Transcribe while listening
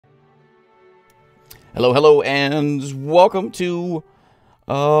Hello, hello, and welcome to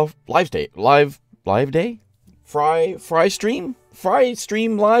live day, live day, fry stream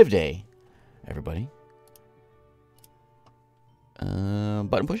live day. Everybody,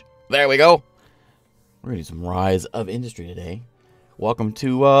 button push. There we go. We're gonna do some Rise of Industry today. Welcome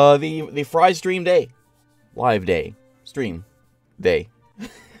to the Fry Stream Day, live day, stream day.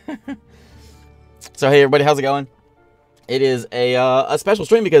 So hey everybody, how's it going? It is a special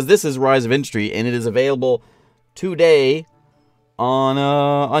stream because this is Rise of Industry, and it is available today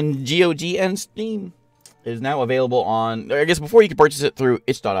on GOG and Steam. It is now available on, I guess before you could purchase it through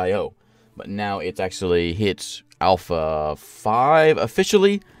itch.io, but now it's actually hit Alpha 5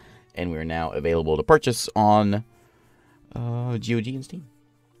 officially, and we're now available to purchase on GOG and Steam.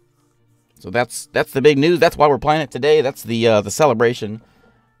 So that's the big news. That's why we're playing it today. That's the celebration.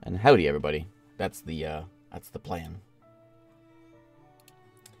 And howdy everybody. That's the plan.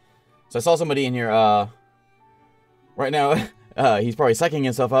 So I saw somebody in here, right now, he's probably psyching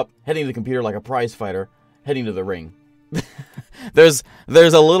himself up, heading to the computer like a prize fighter, heading to the ring. There's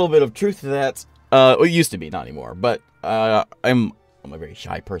a little bit of truth to that. Well, it used to be, not anymore, but, I'm a very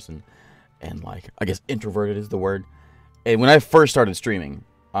shy person, and, like, I guess introverted is the word. And when I first started streaming,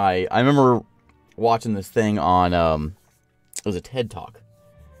 I remember watching this thing on, it was a TED Talk,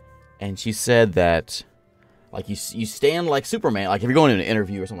 and she said that, like, you stand like Superman. Like, if you're going to an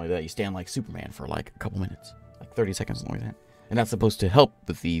interview or something like that, you stand like Superman for, like, a couple minutes. Like, 30 seconds, something like that. And that's supposed to help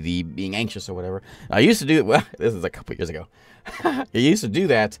with the being anxious or whatever. I used to do it, well, this is a couple years ago. I used to do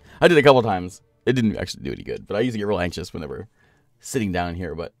that. I did it a couple times. It didn't actually do any good. But I used to get real anxious whenever sitting down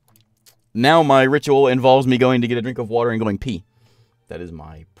here. But now my ritual involves me going to get a drink of water and going pee. That is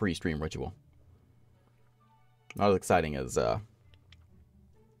my pre-stream ritual. Not as exciting as, Did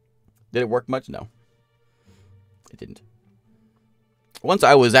it work much? No. It didn't. Once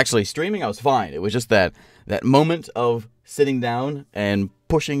I was actually streaming, I was fine. It was just that moment of sitting down and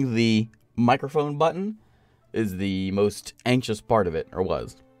pushing the microphone button is the most anxious part of it, or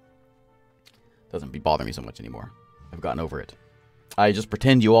was. Doesn't bother me so much anymore. I've gotten over it. I just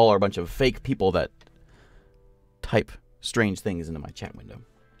pretend you all are a bunch of fake people that type strange things into my chat window.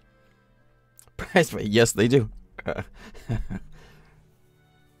 Yes, they do.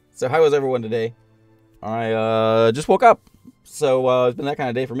 So how was everyone today? I just woke up, so it's been that kind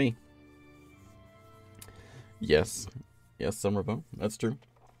of day for me. Yes, Summerbo, that's true.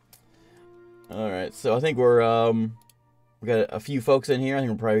 All right, so I think we got a few folks in here. I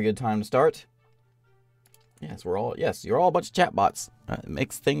think we're probably a good time to start. Yes, you're all a bunch of chatbots. It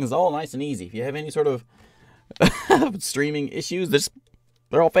makes things all nice and easy. If you have any sort of streaming issues,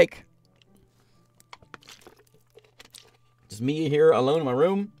 they're all fake. Just me here alone in my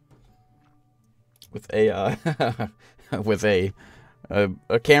room. With a with a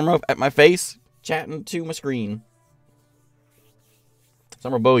camera at my face, chatting to my screen.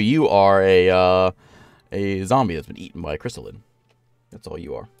 Summerbo, you are a zombie that's been eaten by a chrysalid. That's all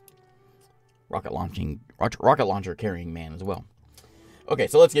you are. Rocket launcher carrying man as well. Okay,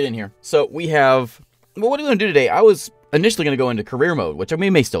 so let's get in here. So we have. Well, what are we gonna do today? I was initially gonna go into career mode, which I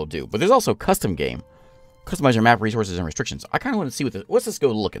may still do, but there's also custom game. Customize your map, resources, and restrictions. I kind of want to see what this... Let's just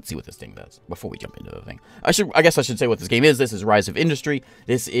go look and see what this thing does before we jump into the thing. I guess I should say what this game is. This is Rise of Industry.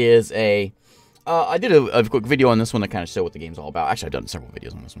 This is a... I did a quick video on this one that kind of showed what the game's all about. Actually, I've done several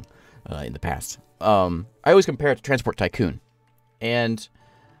videos on this one in the past. I always compare it to Transport Tycoon. And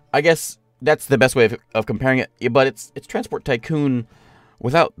I guess that's the best way of comparing it. But it's Transport Tycoon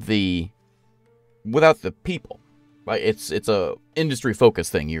without the people. Right, it's a industry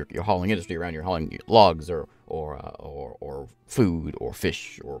focused thing. You're hauling industry around. You're hauling logs or food or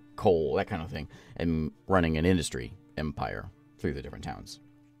fish or coal, that kind of thing, and running an industry empire through the different towns.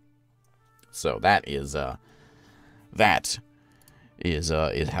 So that is how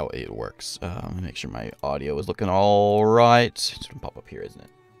it works. Let me make sure my audio is looking all right. It's gonna pop up here, isn't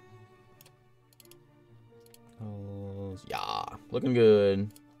it? Yeah, looking good.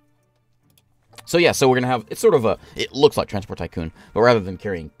 So yeah, so we're gonna have, it's sort of it looks like Transport Tycoon, but rather than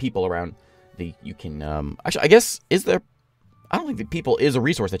carrying people around, you can, actually, I guess, I don't think that people is a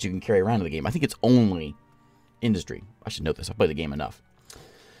resource that you can carry around in the game. I think it's only industry. I should know this, I've played the game enough.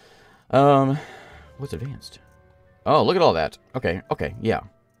 What's advanced? Oh, look at all that. Okay, yeah.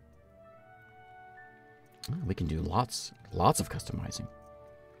 We can do lots of customizing.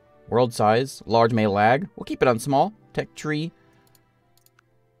 World size, large may lag. We'll keep it on small. Tech tree.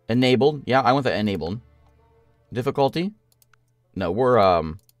 Enabled. Yeah, I want that enabled. Difficulty? No, we're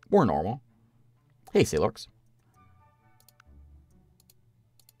normal. Hey, Sailorks.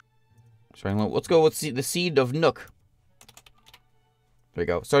 Let's go with the Seed of Nook. There we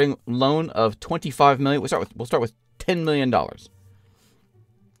go. Starting loan of $25 million. We'll start with $10 million.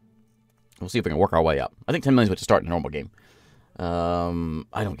 We'll see if we can work our way up. I think $10 million is what to start in a normal game.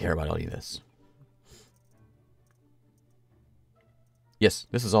 I don't care about any of this. Yes,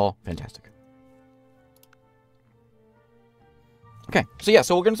 this is all fantastic. Okay, so yeah,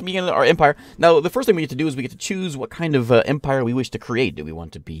 so we're going to begin our empire. Now, the first thing we get to do is we get to choose what kind of empire we wish to create. Do we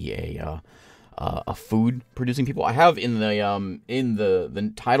want to be a food-producing people? I have in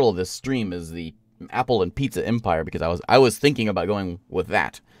the title of this stream is the Apple and Pizza Empire because I was thinking about going with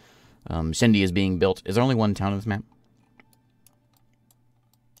that. Shendy is being built. Is there only one town on this map?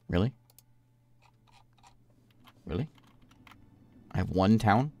 Really? Really? I have one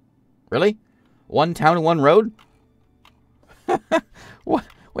town? Really? One town and one road? What?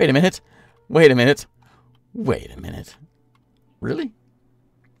 Wait a minute. Wait a minute. Wait a minute. Really?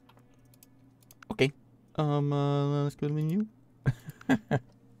 Okay. Let's go to menu.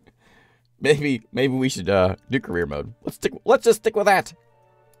 maybe we should do career mode. Let's just stick with that.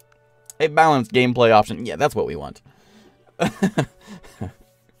 A balanced gameplay option. Yeah, that's what we want.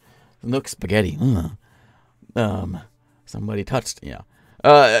 Nook spaghetti. Somebody touched. Yeah.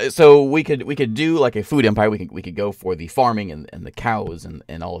 So we could do like a food empire. We could go for the farming and the cows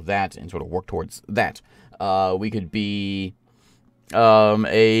and all of that and sort of work towards that. We could be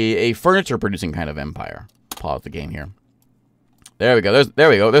a furniture producing kind of empire. Pause the game here. There we go. There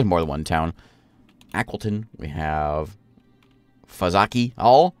we go. There's more than one town. Ackleton. We have Fazaki.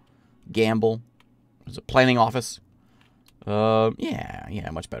 All Gamble. There's a planning office. Yeah,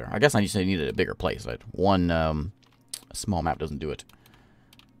 much better. I guess I just needed a bigger place. Right? One a small map doesn't do it.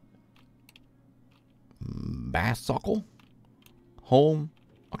 Bassockle? Home?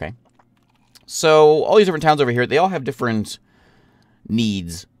 Okay. So, all these different towns over here, they all have different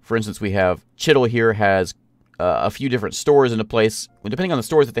needs. For instance, we have Chittle here has a few different stores in a place. Depending on the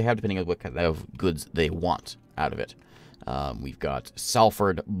stores that they have, depending on what kind of goods they want out of it. We've got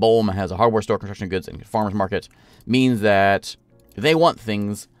Salford. Bolm has a hardware store, construction goods, and farmer's market. Means that they want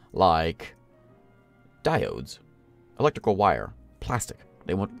things like diodes, electrical wire, plastic.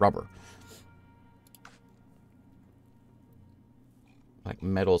 They want rubber. Like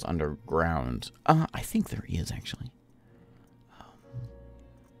metals underground. I think there is, actually.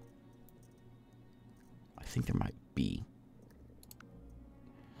 I think there might be.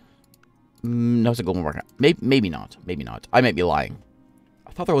 No, it's a golden market. Maybe not. Maybe not. I might be lying.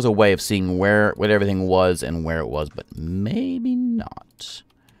 I thought there was a way of seeing what everything was and where it was, but maybe not.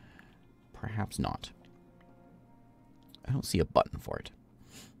 Perhaps not. I don't see a button for it.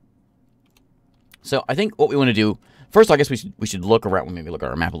 So I think what we want to do first, I guess we should look around. Maybe look at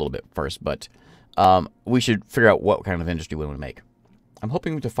our map a little bit first, but we should figure out what kind of industry we want to make. I'm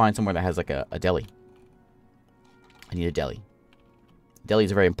hoping to find somewhere that has like a deli. I need a deli. Deli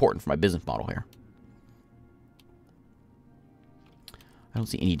is very important for my business model here. I don't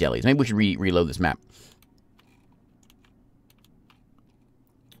see any delis. Maybe we should reload this map.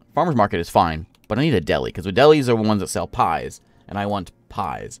 Farmer's market is fine, but I need a deli because the delis are the ones that sell pies, and I want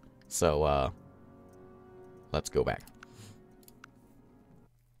pies. So let's go back.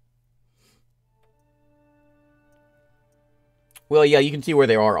 Well, yeah, you can see where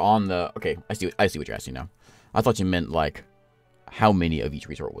they are on the... Okay, I see what you're asking now. I thought you meant, like, how many of each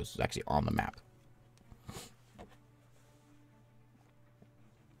resort was actually on the map.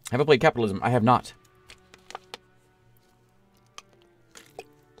 Have I played capitalism? I have not.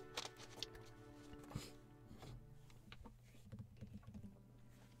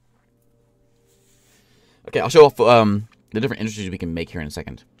 Okay, I'll show off the different industries we can make here in a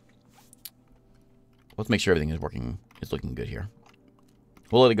second. Let's make sure everything is looking good here.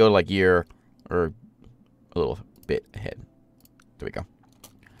 We'll let it go to like year or a little bit ahead. There we go.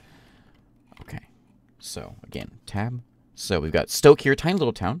 Okay. So, again, tab. So, we've got Stoke here, tiny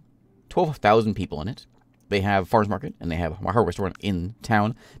little town. 12,000 people in it. They have farmers market, and they have a hardware store in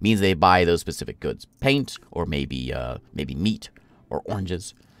town. Means they buy those specific goods. Paint, or maybe meat, or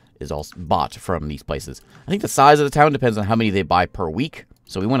oranges is all bought from these places. I think the size of the town depends on how many they buy per week.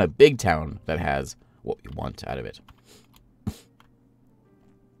 So, we want a big town that has what we want out of it.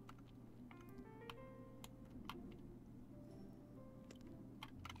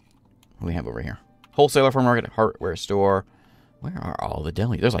 What do we have over here? Wholesaler, farm market, hardware store. Where are all the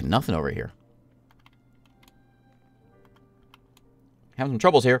delis? There's like nothing over here. Having some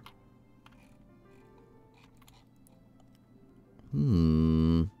troubles here.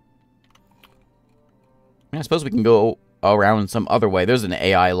 I suppose we can go around some other way. There's an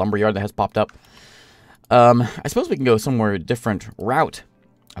AI lumberyard that has popped up. I suppose we can go somewhere different route.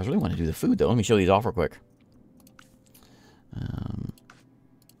 I really want to do the food, though. Let me show these off real quick.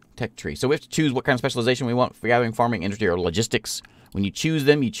 tech tree. So we have to choose what kind of specialization we want for gathering, farming, industry, or logistics. When you choose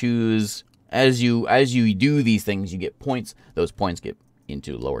them, you choose as you do these things, you get points. Those points get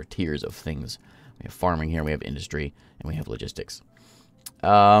into lower tiers of things. We have farming here, we have industry, and we have logistics.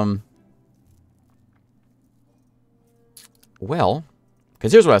 Well,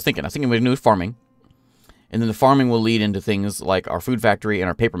 because here's what I was thinking. I was thinking we'd do farming. And then the farming will lead into things like our food factory and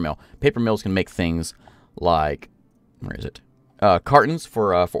our paper mill. Paper mills can make things like, where is it? Cartons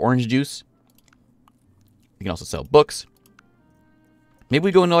for orange juice. We can also sell books. Maybe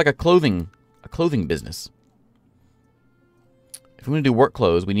we go into like a clothing business. If we want to do work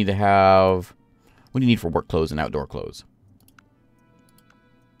clothes, we need to have, what do you need for work clothes and outdoor clothes?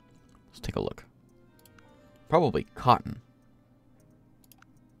 Let's take a look. Probably cotton.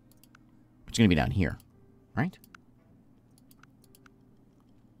 It's going to be down here, right?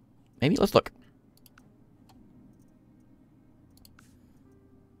 Maybe, let's look.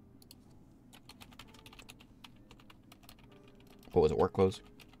 What was it, work clothes?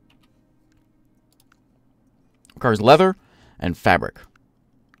 Requires leather and fabric.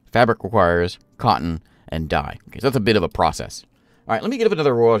 Fabric requires cotton and dye. Okay, so that's a bit of a process. All right, let me get up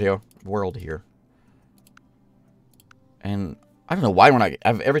another world here. And I don't know why we're not.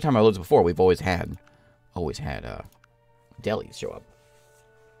 Every time I loaded this before, we've always had delis show up.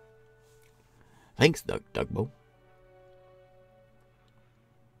 Thanks, Dugbo.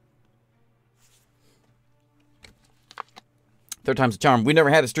 Third time's a charm. We never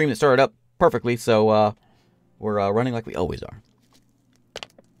had a stream that started up perfectly, so we're running like we always are.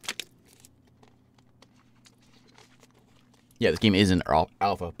 Yeah, this game is in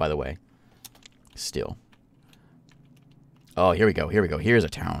alpha, by the way. Still. Oh, here we go. Here we go. Here's a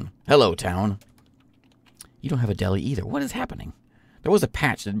town. Hello, town. You don't have a deli either. What is happening? There was a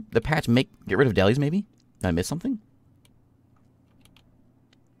patch. Did the patch get rid of delis, maybe? Did I miss something?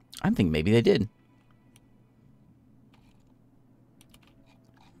 I'm thinking maybe they did.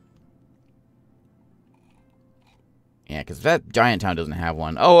 Yeah, because that giant town doesn't have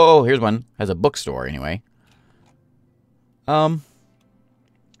one. Oh, here's one. Has a bookstore, anyway. This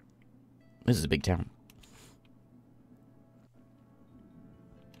is a big town.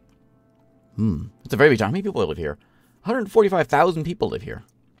 It's a very big town. How many people live here? 145,000 people live here.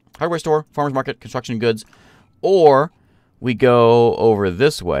 Hardware store, farmer's market, construction goods. Or we go over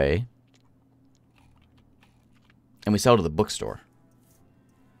this way and we sell to the bookstore.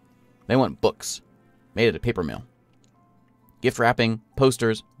 They want books made at a paper mill. Gift wrapping,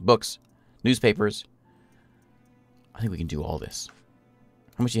 posters, books, newspapers. I think we can do all this.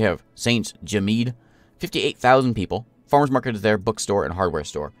 How much do you have? Saint Jamid. 58,000 people. Farmer's market is there, bookstore, and hardware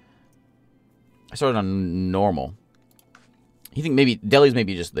store. I started on normal. You think maybe delis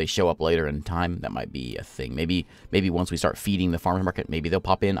maybe just they show up later in time? That might be a thing. Maybe once we start feeding the farmer's market, maybe they'll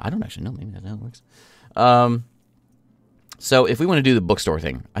pop in. I don't actually know. Maybe that's how it works. So if we want to do the bookstore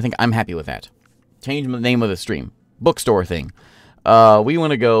thing, I think I'm happy with that. Change the name of the stream. Bookstore thing. We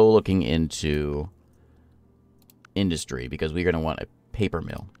want to go looking into industry because we're going to want a paper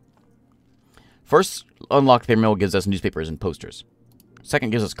mill. First, unlock the paper mill gives us newspapers and posters.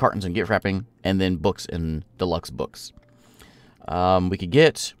 Second gives us cartons and gift wrapping, and then books and deluxe books. We could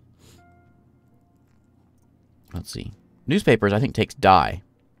get, let's see, newspapers I think takes dye.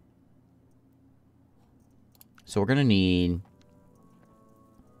 So we're going to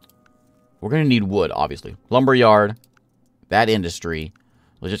need wood, obviously. Lumberyard, that industry,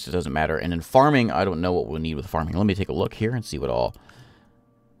 logistics doesn't matter. And in farming, I don't know what we'll need with farming. Let me take a look here and see what all.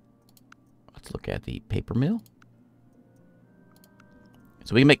 Let's look at the paper mill.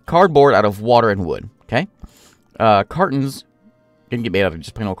 So we can make cardboard out of water and wood, okay? Cartons can get made out of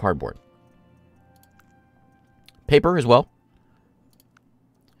just plain old cardboard. Paper as well.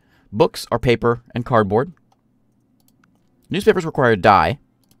 Books are paper and cardboard. Newspapers require dye.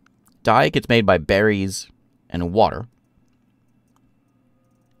 Dye gets made by berries and water.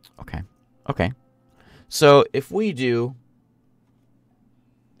 Okay. Okay. So if we do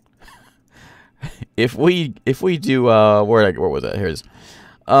if we do where was it? Here's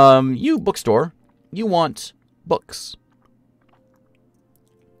you bookstore, you want books.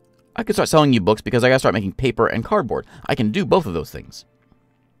 I could start selling you books because I gotta start making paper and cardboard. I can do both of those things.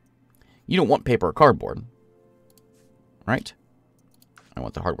 You don't want paper or cardboard, right? I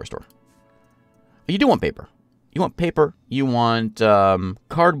want the hardware store. But you do want paper. You want paper. You want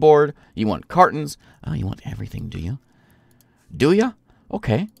cardboard. You want cartons. Oh, you want everything, do you? Do you?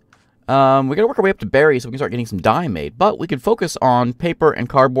 Okay. We gotta work our way up to berries so we can start getting some dye made. But we can focus on paper and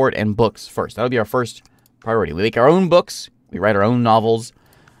cardboard and books first. That'll be our first priority. We make our own books. We write our own novels.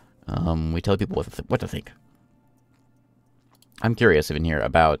 We tell people what to think. I'm curious in here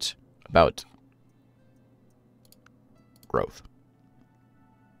about growth.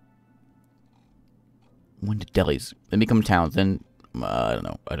 When did delis then become towns? Then I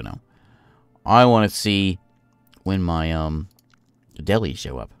don't know. I want to see when my delis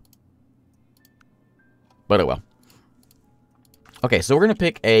show up. But oh well. Okay, so we're gonna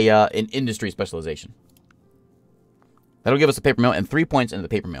pick a an industry specialization. That'll give us a paper mill and 3 points into the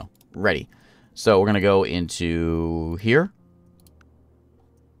paper mill. Ready. So we're gonna go into here.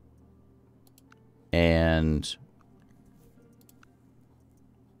 And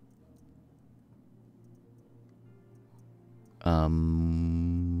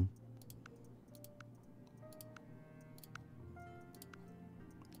and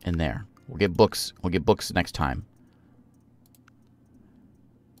there. We'll get books. We'll get books next time.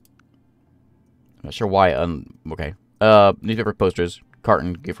 I'm not sure why. Okay. Newspaper posters,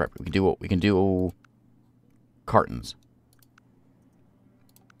 carton, gift wrap. We can do cartons.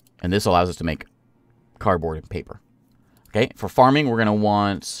 And this allows us to make cardboard and paper. Okay, for farming, we're gonna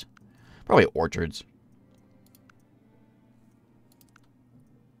want probably orchards.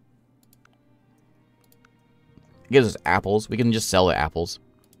 It gives us apples. We can just sell the apples.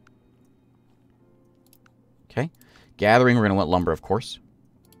 Okay. Gathering, we're gonna want lumber, of course.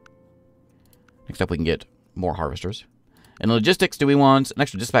 Next up, we can get more harvesters. And logistics, do we want an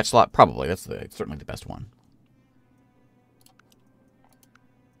extra dispatch slot? Probably. That's certainly the best one.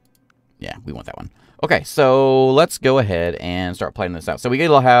 Yeah, we want that one. Okay, so let's go ahead and start planning this out. So we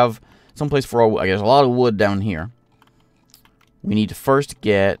gotta have someplace for all. I guess a lot of wood down here. We need to first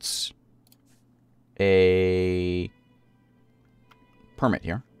get a permit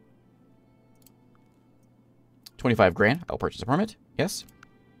here. 25 grand. I'll purchase a permit. Yes.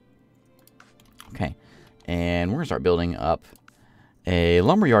 Okay, and we're gonna start building up a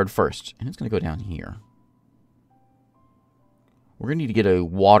lumberyard first, and it's gonna go down here. We're gonna need to get a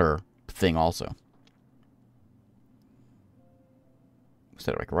water thing also.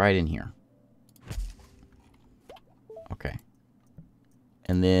 Set it like right in here. Okay.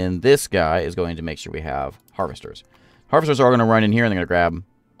 And then this guy is going to make sure we have harvesters. Harvesters are going to run in here and they're going to grab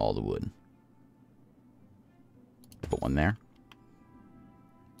all the wood. Put one there.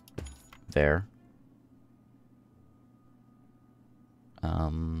 There. How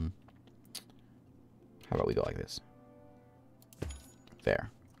about we go like this?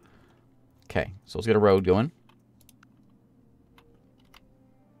 There. Okay, so let's get a road going.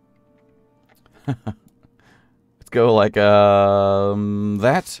 Let's go like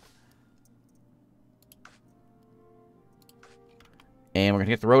that. And we're gonna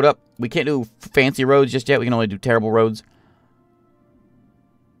get the road up. We can't do fancy roads just yet. We can only do terrible roads.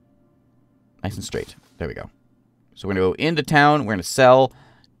 Nice and straight. There we go. So we're gonna go into town. We're gonna sell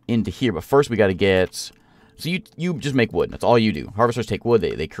into here, but first we got to get. So you just make wood. That's all you do. Harvesters take wood.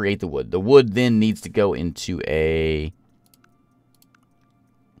 They create the wood. The wood then needs to go into a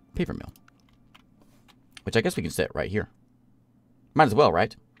paper mill, which I guess we can set right here. Might as well,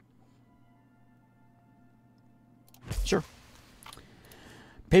 right? Sure.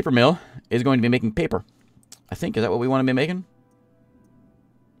 Paper mill is going to be making paper. I think, is that what we want to be making?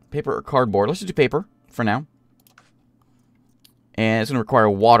 Paper or cardboard? Let's just do paper for now. And it's going to require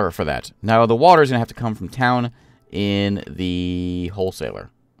water for that. Now, the water is going to have to come from town in the wholesaler.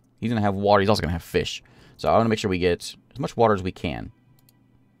 He's going to have water. He's also going to have fish. So I want to make sure we get as much water as we can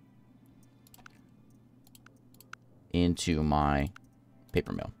into my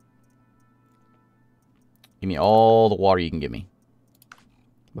paper mill. Give me all the water you can give me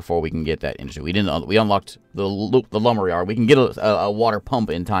before we can get that industry. We unlocked the lumberyard. We can get a water pump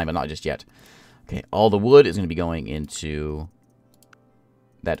in time, but not just yet. Okay, all the wood is going to be going into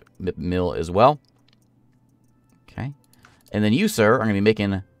that mill as well. Okay. And then you, sir, are going to be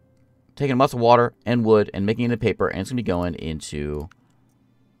taking lots of water and wood and making it into paper, and it's going to be going into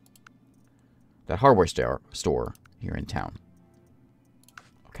that hardware store here in town.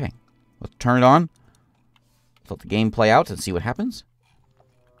 Okay. Let's turn it on. Let's let the game play out and see what happens.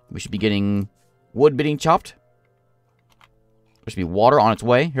 We should be getting wood being chopped. There should be water on its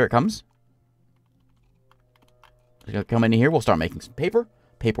way. Here it comes. It's going to come in here. We'll start making some paper.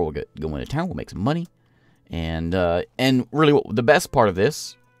 Paper will go into town. We'll make some money. And really, the best part of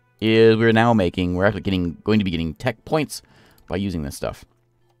this is we're actually going to be getting tech points by using this stuff,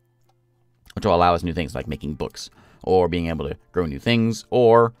 which will allow us new things like making books, or being able to grow new things,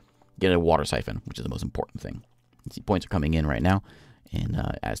 or get a water siphon, which is the most important thing. You see points are coming in right now.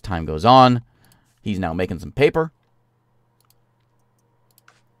 And as time goes on, he's now making some paper.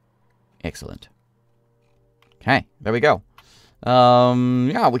 Excellent. Okay, there we go.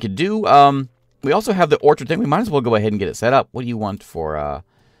 Yeah, we could do We also have the orchard thing. We might as well go ahead and get it set up. What do you want for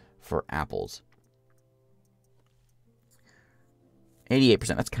apples?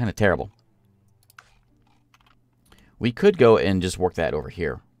 88%. That's kind of terrible. We could go and just work that over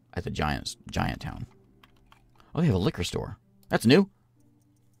here at the giant town. Oh, they have a liquor store. That's new.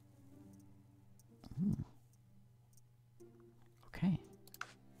 Okay.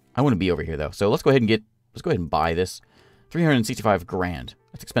 I want to be over here though. So let's go ahead and buy this. 365 grand.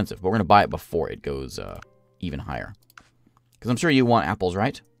 That's expensive, but we're going to buy it before it goes even higher. Because I'm sure you want apples,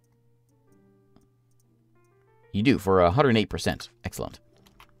 right? You do, for 108%. Excellent.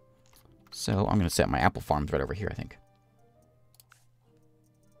 So I'm going to set my apple farms right over here, I think.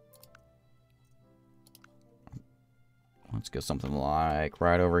 Let's go something like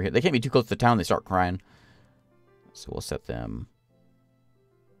right over here. They can't be too close to the town. They start crying. So we'll set them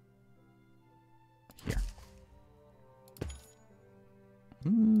here.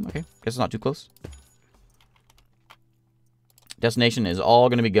 Okay, guess it's not too close. Destination is all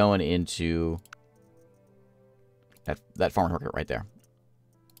going to be going into that farmer's market right there.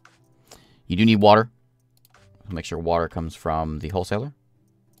 You do need water. Make sure water comes from the wholesaler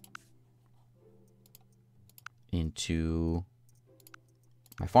into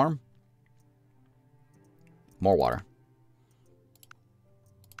my farm. More water.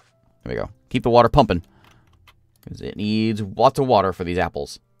 There we go. Keep the water pumping, because it needs lots of water for these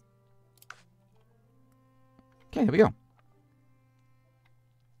apples. Okay, here we go.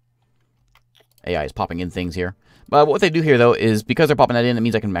 AI is popping in things here. But what they do here, though, is because they're popping that in, it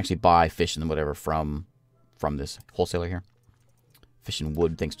means I can actually buy fish and whatever from this wholesaler here. Fish and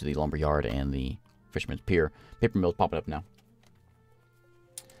wood, thanks to the lumberyard and the fisherman's pier. Paper mill's popping up now.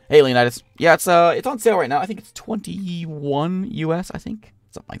 Hey, Leonidas. Yeah, it's on sale right now. I think it's 21 US, I think.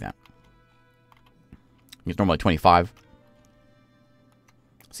 Something like that. It's normally 25.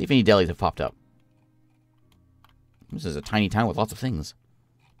 See if any delis have popped up. This is a tiny town with lots of things.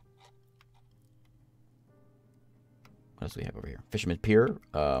 What else do we have over here? Fisherman's Pier.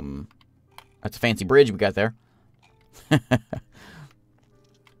 That's a fancy bridge we got there.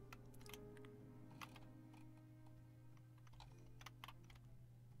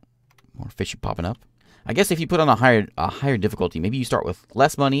 More fish popping up. I guess if you put on a higher difficulty, maybe you start with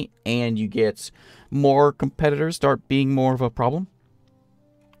less money and you get more competitors start being more of a problem.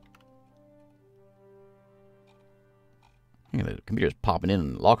 Yeah, the computer's popping in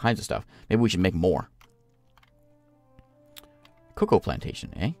and all kinds of stuff. Maybe we should make more. Cocoa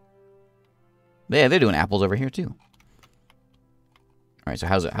plantation, eh? Yeah, they're doing apples over here too. All right, so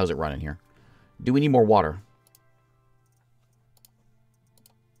how's it running here? Do we need more water?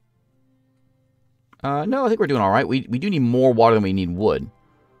 No, I think we're doing all right. We do need more water than we need wood,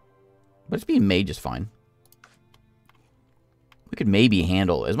 but it's being made just fine. We could maybe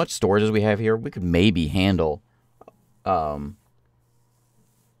handle as much storage as we have here. We could maybe handle more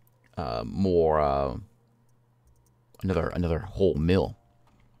another whole mill.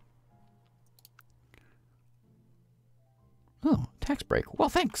 Oh, tax break. Well,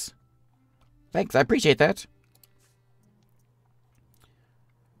 thanks. Thanks, I appreciate that.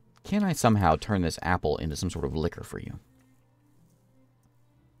 Can I somehow turn this apple into some sort of liquor for you?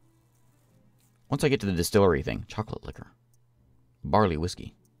 Once I get to the distillery thing, chocolate liquor. Barley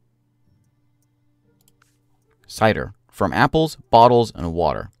whiskey. Cider. From apples, bottles, and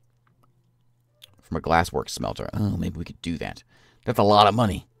water. From a glassworks smelter. Oh, maybe we could do that. That's a lot of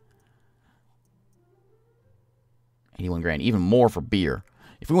money. 81 grand. Even more for beer.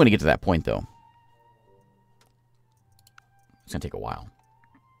 If we want to get to that point, though, it's going to take a while.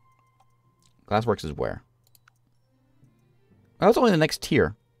 Glassworks is where? Oh, it's only the next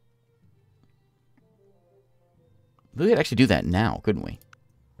tier. We could actually do that now, couldn't we?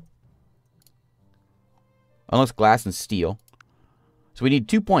 Unless glass and steel. So we need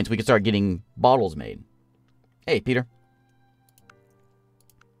 2 points. We can start getting bottles made. Hey, Peter.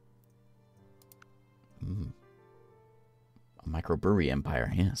 A microbrewery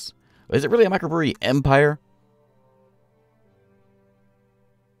empire, yes. Is it really a microbrewery empire?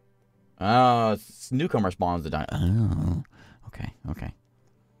 Oh, it's newcomer spawns the dino. Oh, okay.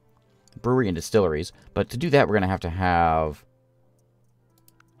 Brewery and distilleries. But to do that, we're going to have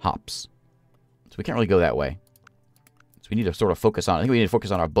hops. So we can't really go that way. So we need to sort of focus on... I think we need to focus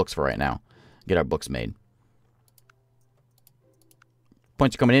on our books for right now. Get our books made.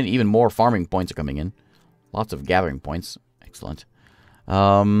 Points are coming in. Even more farming points are coming in. Lots of gathering points. Excellent.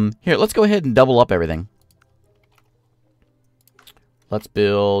 Here, let's go ahead and double up everything. Let's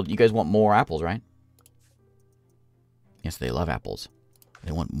build... You guys want more apples, right? Yes, they love apples.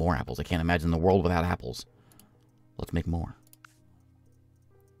 They want more apples. I can't imagine the world without apples. Let's make more.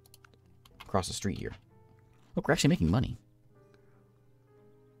 across the street here. Look, we're actually making money.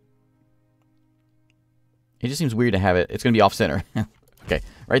 It just seems weird to have it. It's going to be off-center. Okay,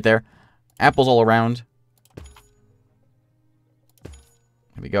 right there. Apples all around.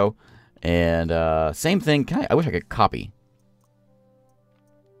 There we go. And same thing. I wish I could copy.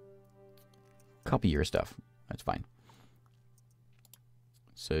 Copy your stuff. That's fine.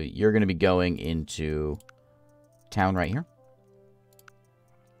 So you're going to be going into town right here.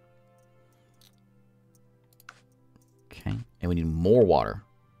 Okay. And we need more water.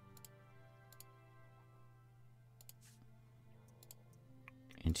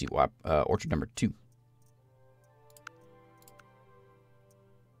 Into orchard number 2.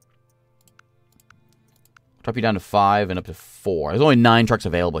 Drop you down to 5 and up to 4. There's only 9 trucks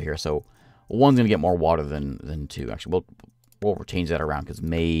available here, so one's going to get more water than 2. Actually, we'll change that around because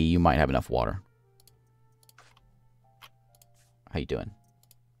you might have enough water. How you doing?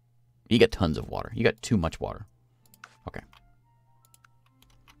 You got tons of water. You got too much water. Okay.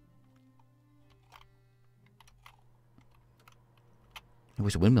 I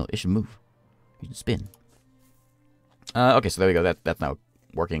wish a windmill. It should move. You can spin. Okay, so there we go. That's now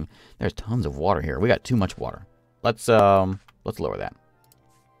working. There's tons of water here. We got too much water. Let's lower that.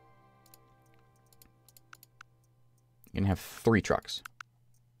 You're gonna have 3 trucks.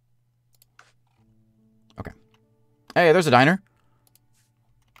 Okay. Hey, there's a diner.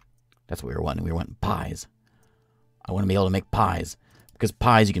 That's what we were wanting. We were wanting pies. I want to be able to make pies. Because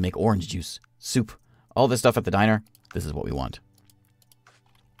pies, you can make orange juice, soup, all this stuff at the diner. This is what we want.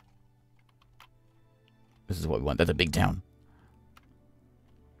 This is what we want. That's a big town.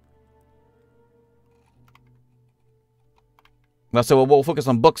 Well, so we'll focus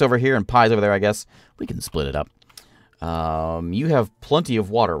on books over here and pies over there, I guess. We can split it up. You have plenty of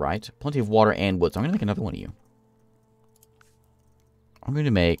water, right? Plenty of water and wood. So I'm going to make another one of you. I'm going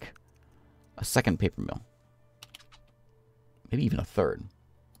to make a second paper mill. Maybe even a third.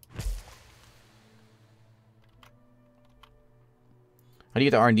 How do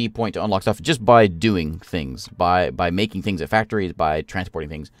you get the R&D point to unlock stuff? Just by doing things. By making things at factories, by transporting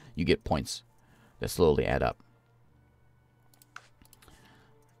things, you get points that slowly add up.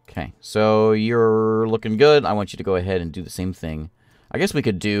 Okay, so you're looking good. I want you to go ahead and do the same thing. I guess we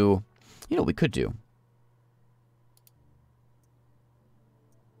could do... You know what we could do?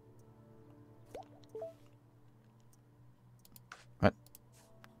 What?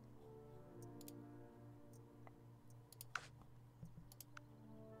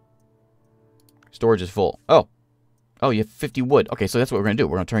 Storage is full. Oh. Oh, you have 50 wood. Okay, so that's what we're going to do.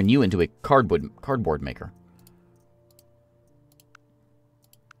 We're going to turn you into a cardboard maker.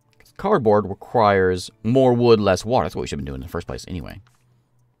 Cardboard requires more wood, less water. That's what we should have been doing in the first place anyway.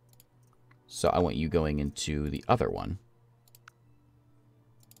 So I want you going into the other one.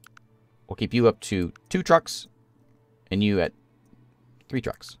 We'll keep you up to 2 trucks and you at 3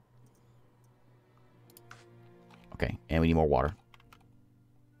 trucks. Okay, and we need more water.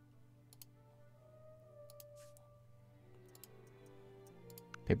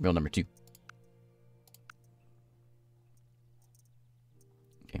 Paper mill number 2.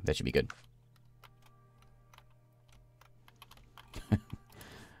 Okay, that should be good.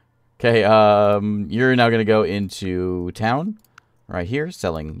 Okay, you're now going to go into town right here,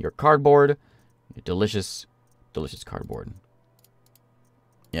 selling your cardboard. Your delicious, delicious cardboard.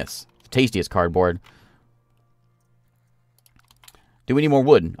 Yes, tastiest cardboard. Do we need more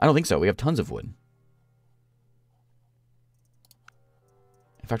wood? I don't think so. We have tons of wood.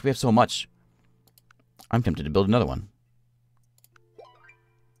 In fact, we have so much. I'm tempted to build another one.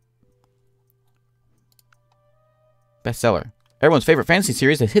 Bestseller. Everyone's favorite fantasy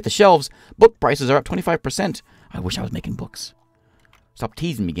series has hit the shelves. Book prices are up 25%. I wish I was making books. Stop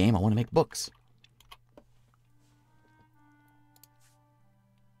teasing me, game. I want to make books.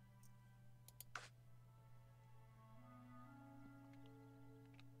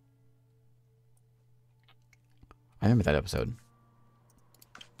 I remember that episode.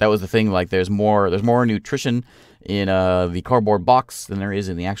 That was the thing, like there's more nutrition in the cardboard box than there is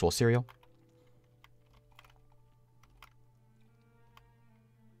in the actual cereal.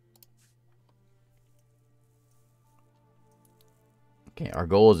 Okay, our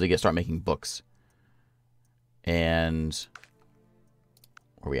goal is to start making books. And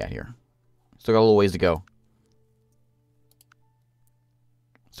where are we at here? Still got a little ways to go.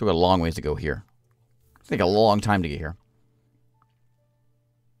 Still got a long ways to go here. It's take a long time to get here.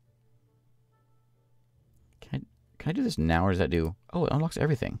 Can I do this now, or does that do... Oh, it unlocks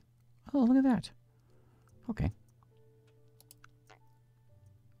everything. Oh, look at that. Okay.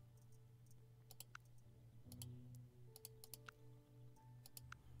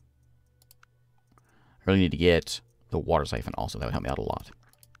 I really need to get the water siphon also. That would help me out a lot.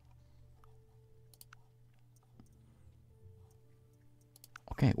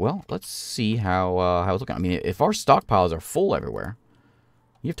 Okay, well, let's see how it's looking. I mean, if our stockpiles are full everywhere,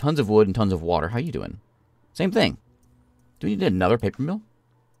 you have tons of wood and tons of water. How you doing? Same thing. Do we need another paper mill?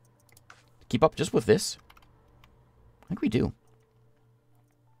 Keep up just with this? I think we do.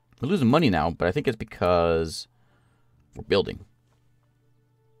 We're losing money now, but I think it's because we're building.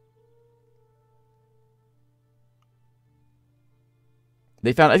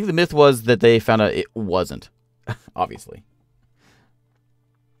 They found, I think the myth was that they found out it wasn't, obviously.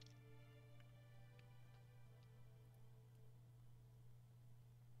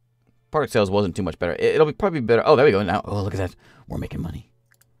 Product sales wasn't too much better. It'll be probably better. Oh, there we go. Now, oh, look at that. We're making money.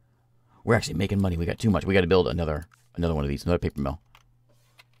 We're actually making money. We got too much. We got to build another one of these. Another paper mill.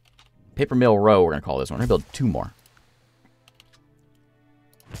 Paper mill row, we're going to call this one. We're going to build 2 more.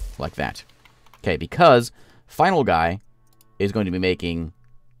 Like that. Okay, because final guy is going to be making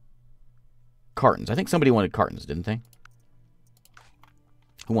cartons. I think somebody wanted cartons, didn't they?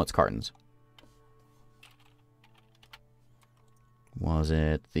 Who wants cartons? Was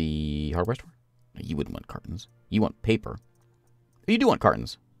it the hardware store? You wouldn't want cartons. You want paper. You do want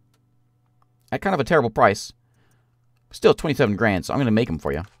cartons. At kind of a terrible price. Still 27 grand, so I'm going to make them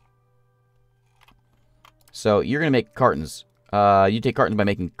for you. So you're going to make cartons. You take cartons by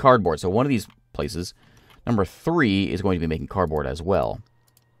making cardboard. So one of these places, number 3, is going to be making cardboard as well.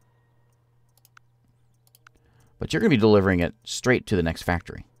 But you're going to be delivering it straight to the next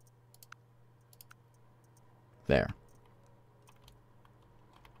factory. There.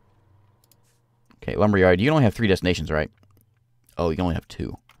 Okay, lumberyard. You can only have 3 destinations, right? Oh, you can only have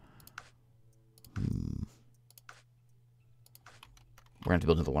 2. We're going to have to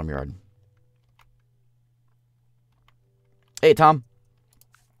build another lumberyard. Hey, Tom.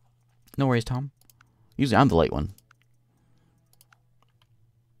 No worries, Tom. Usually I'm the late one.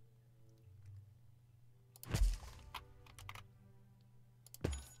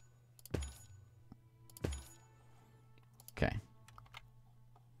 Okay.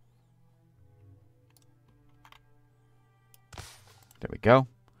 There we go.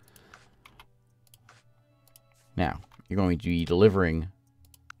 Now, you're going to be delivering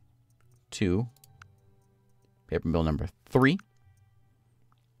to paper mill number 3.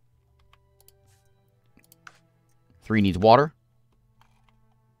 3 needs water.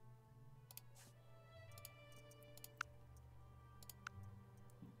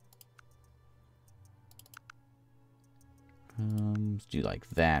 Let's do like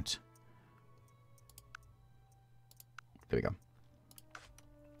that. There we go.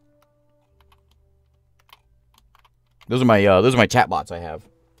 Those are my chat bots I have.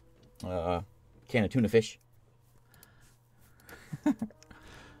 Can of tuna fish.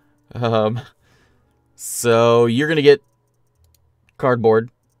 So you're gonna get cardboard.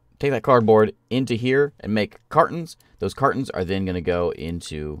 Take that cardboard into here and make cartons. Those cartons are then gonna go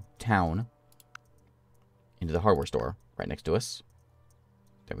into town, into the hardware store right next to us.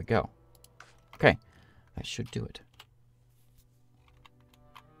 There we go. Okay, that should do it.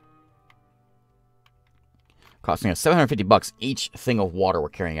 Costing us 750 bucks each thing of water we're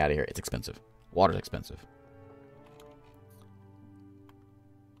carrying out of here. It's expensive. Water's expensive.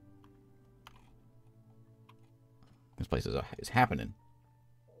 This place is happening.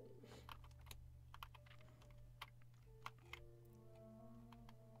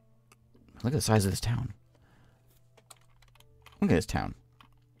 Look at the size of this town. Look at this town.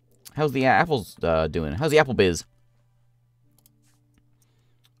 How's the apples doing? How's the apple biz?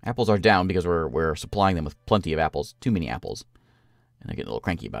 Apples are down because we're supplying them with plenty of apples. Too many apples. And they're getting a little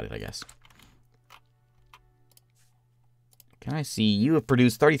cranky about it, I guess. Can I see? You have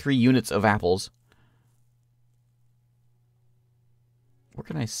produced 33 units of apples. Where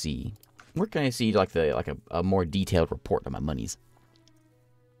can I see? Where can I see like a more detailed report on my monies?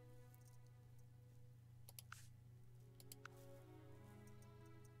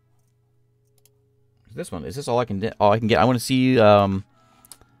 This one, is this all I can get? All I can get? I want to see like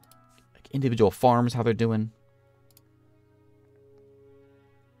individual farms, how they're doing.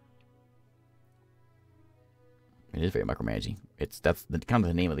 It is very micromanaging. That's kind of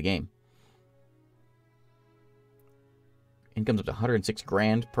the name of the game. Income's up to 106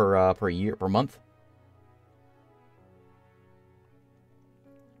 grand per year, per month.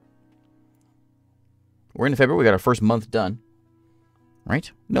 We're in February. We got our first month done.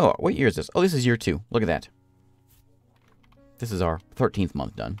 Right? No, what year is this? Oh, this is year 2. Look at that. This is our 13th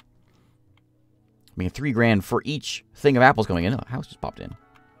month done. Making 3 grand for each thing of apples going in. Oh, a house just popped in.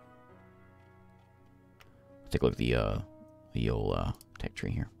 Let's take a look at the old tech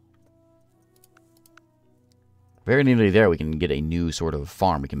tree here. Very nearly there, we can get a new sort of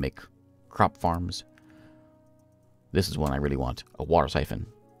farm. We can make crop farms. This is one I really want. A water siphon.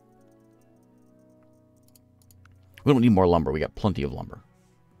 We don't need more lumber. We got plenty of lumber.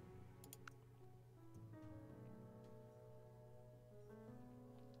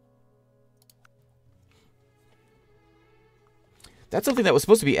 That's something that was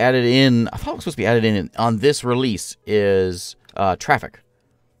supposed to be added in. I thought it was supposed to be added in on this release is traffic.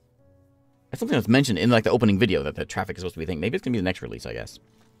 That's something that's mentioned in like the opening video that the traffic is supposed to be a thing. Maybe it's going to be the next release, I guess.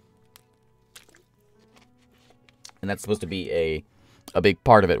 And that's supposed to be a big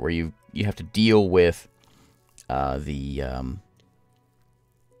part of it where you have to deal with oh,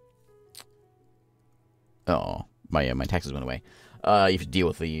 my taxes went away. You have to deal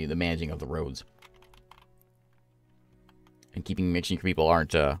with the managing of the roads. And making sure people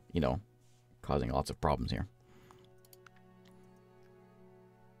aren't, you know, causing lots of problems here.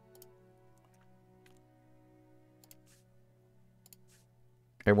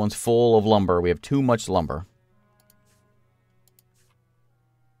 Everyone's full of lumber. We have too much lumber.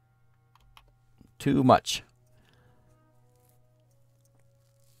 Too much.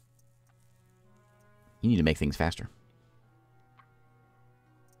 You need to make things faster.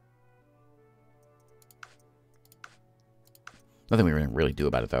 Nothing we can really do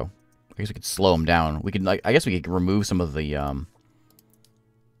about it, though. I guess we could slow them down. We could, like, I guess we could remove some of the,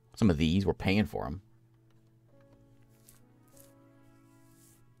 some of these. We're paying for them.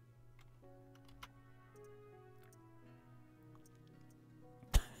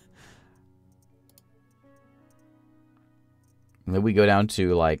 And then we go down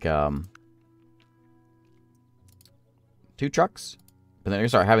to, like, 2 trucks. But then we're going to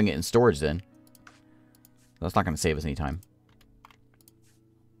start having it in storage then. That's not going to save us any time.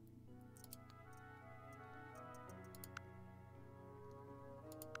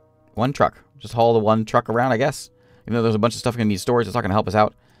 One truck. Just haul the one truck around, I guess. Even though there's a bunch of stuff going to need storage, it's not going to help us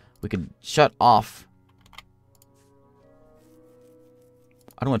out. We could shut off.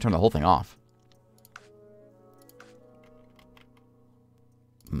 I don't want to turn the whole thing off.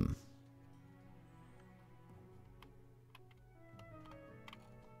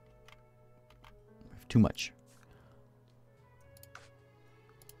 Too much.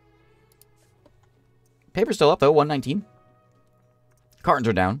 Paper's still up, though. 119. Cartons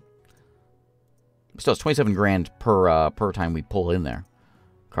are down. Still, it's 27 grand per time we pull in there.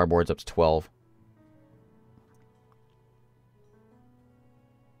 Cardboard's up to 12.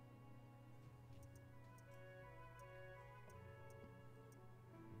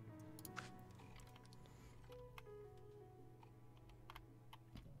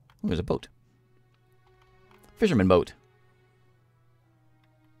 Ooh, there's a boat. Fisherman boat.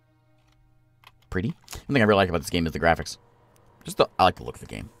 Pretty. One thing I really like about this game is the graphics. I like the look of the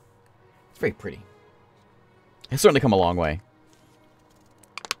game. It's very pretty. It's certainly come a long way.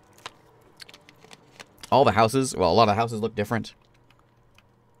 All the houses, well, a lot of houses look different.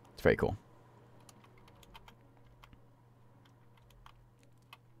 It's very cool.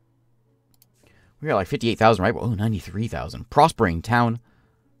 We got like 58,000, right? Oh, 93,000. Prospering town.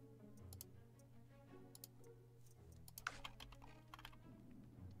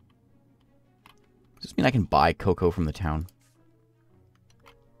 Does this mean I can buy cocoa from the town?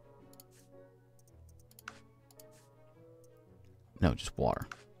 No, just water.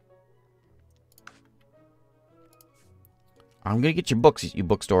 I'm gonna get your books, you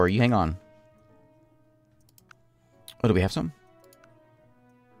bookstore. You hang on. Oh, do we have some?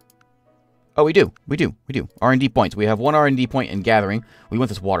 Oh, we do. We do. We do. R&D points. We have 1 R&D point in gathering. We want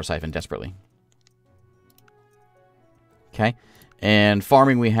this water siphon desperately. Okay. And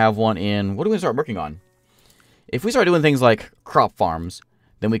farming, we have 1 in... What do we start working on? If we start doing things like crop farms,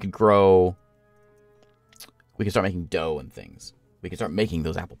 then we could grow... We can start making dough and things. We can start making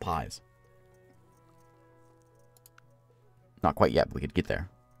those apple pies. Not quite yet, but we could get there.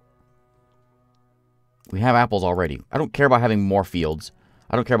 We have apples already. I don't care about having more fields.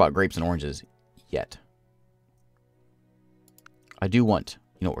 I don't care about grapes and oranges yet. I do want...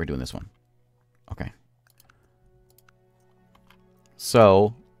 You know what, we're doing this one. Okay.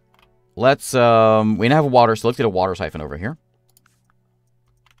 So, let's... we now have water, so let's get a water siphon over here.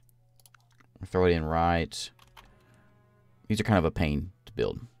 Throw it in right... These are kind of a pain to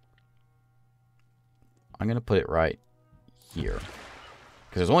build. I'm going to put it right here.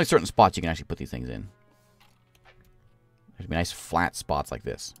 Because there's only certain spots you can actually put these things in. There's be nice flat spots like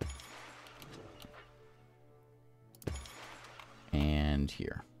this. And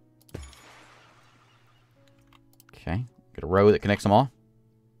here. Okay. Get a row that connects them all.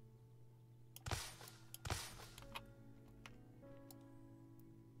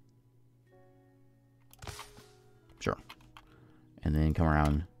 And then come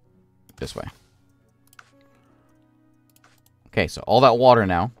around this way. Okay, so all that water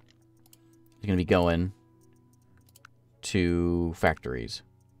now is going to be going to factories.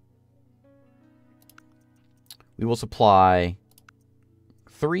 We will supply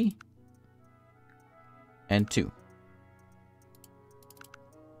 3 and 2.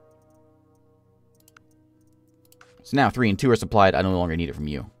 So now 3 and 2 are supplied. I no longer need it from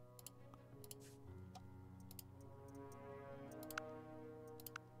you.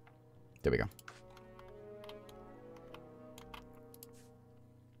 There we go.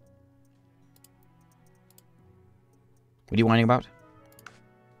 What are you whining about?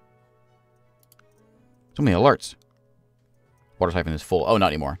 So many alerts. Water siphon is full. Oh, not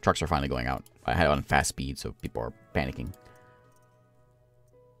anymore. Trucks are finally going out. I had it on fast speed, so people are panicking.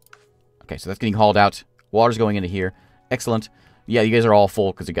 Okay, so that's getting hauled out. Water's going into here. Excellent. Yeah, you guys are all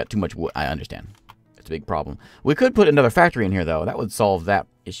full because you got too much wood. I understand. It's a big problem. We could put another factory in here, though. That would solve that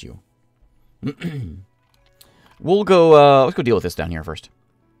issue. We'll go, let's go deal with this down here first.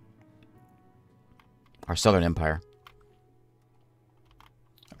 Our Southern Empire.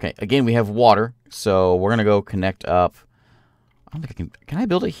 Okay, again, we have water, so we're going to go connect up. I don't think I can I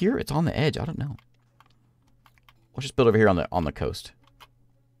build it here? It's on the edge. I don't know. We'll just build over here on the coast.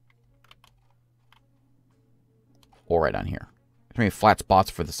 Or right down here. There's many flat spots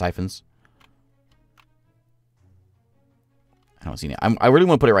for the siphons. I don't see any. I really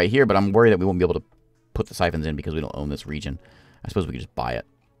want to put it right here, but I'm worried that we won't be able to put the siphons in because we don't own this region. I suppose we could just buy it.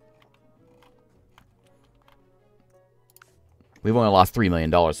 We've only lost $3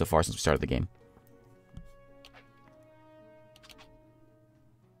 million so far since we started the game.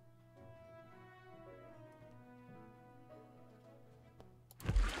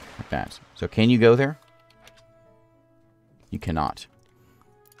 Like that. So can you go there? You cannot.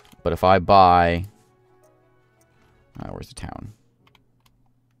 But if I buy... where's the town?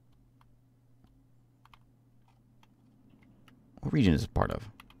 What region is it part of?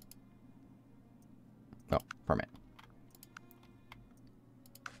 Oh, permit.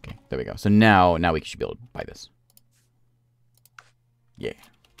 Okay, there we go. So now we should be able to buy this. Yeah.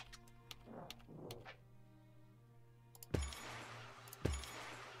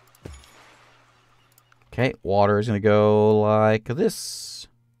 Okay, water is going to go like this.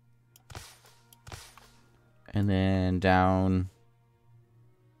 And then down.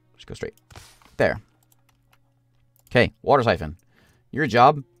 Just go straight. There. Okay, water siphon. Your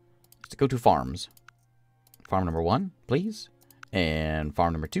job is to go to farms. Farm number 1, please. And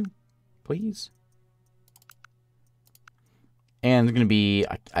farm number 2, please. And it's going to be...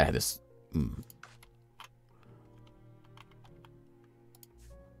 I had this... I'm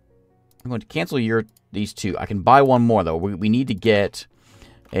going to cancel these 2. I can buy 1 more, though. We need to get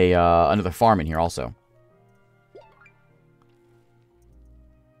another farm in here also.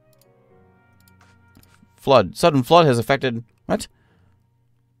 Flood. Sudden flood has affected... What?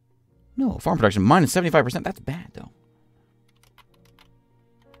 No, farm production minus 75%. That's bad, though.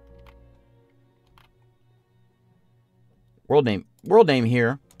 World name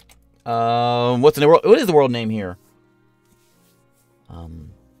here. What is the world name here? I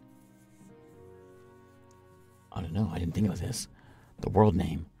don't know. I didn't think of this. The world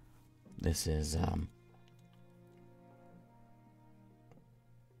name. This is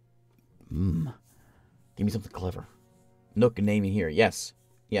Give me something clever. Nook naming here. Yes.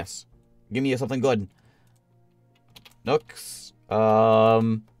 Yes. Give me something good. Nooks. I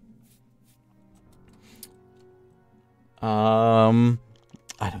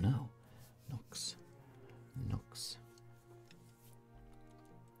don't know. Nooks. Nooks.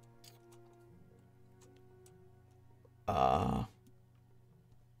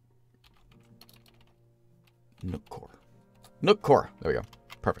 Nookcore. Nookcore. There we go.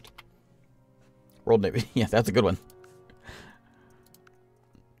 Perfect. World name. Yeah, that's a good one.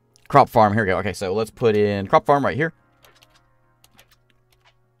 Crop farm. Here we go. Okay, so let's put in crop farm right here.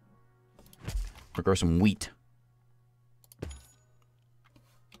 We'll grow some wheat.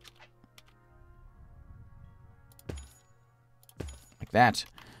 Like that.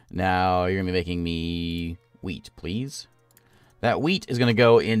 Now you're going to be making me wheat, please. That wheat is going to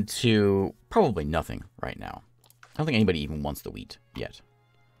go into probably nothing right now. I don't think anybody even wants the wheat yet.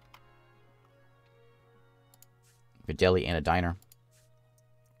 A deli and a diner.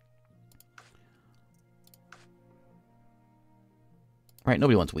 Right,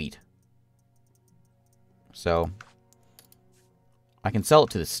 nobody wants wheat. So, I can sell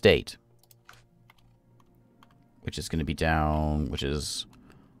it to the state. Which is going to be down, which is...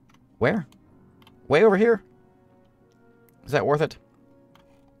 Where? Way over here? Is that worth it?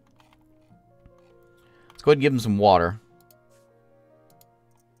 Let's go ahead and give them some water.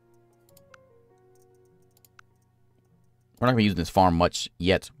 We're not going to be using this farm much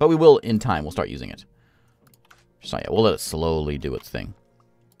yet, but we will in time. We'll start using it. Just not yet. We'll let it slowly do its thing.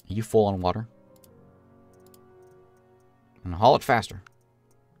 Are you full on water? And haul it faster.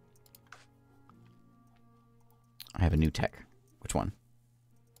 I have a new tech. Which one?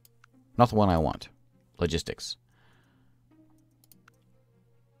 Not the one I want. Logistics.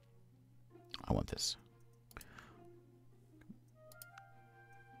 I want this.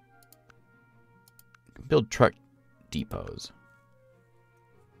 Build truck depots.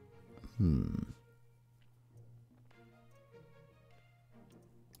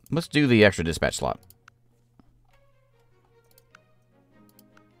 Let's do the extra dispatch slot.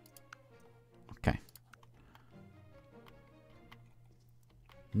 Okay.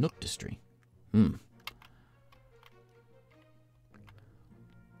 Nook Distry.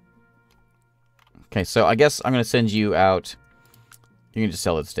 Okay, so I guess I'm going to send you out. You can just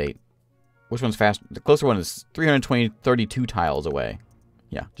sell it state. Which one's fast? The closer one is 32 tiles away.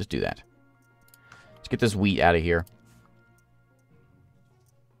 Yeah, just do that. Let's get this wheat out of here.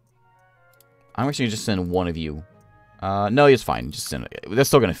 I'm actually going to just send one of you. No, it's fine. Just send it. That's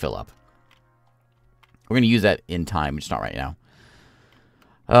still going to fill up. We're going to use that in time, just not right now.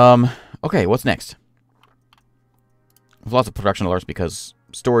 Okay, what's next? There's lots of production alerts because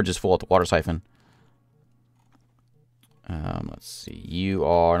storage is full at the water siphon. Let's see. You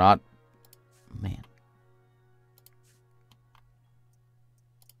are not... Man.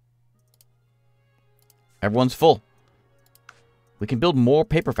 Everyone's full. We can build more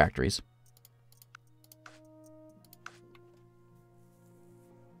paper factories.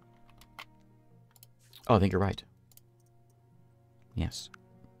 Oh, I think you're right. Yes.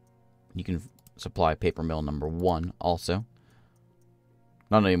 You can supply paper mill number 1 also.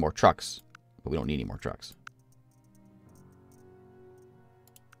 Not any more trucks, but we don't need any more trucks.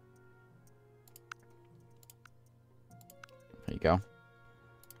 There you go.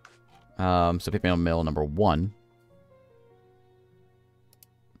 So paper mill number 1.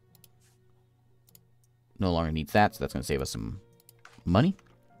 No longer needs that, so that's going to save us some money.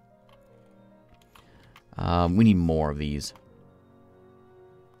 We need more of these.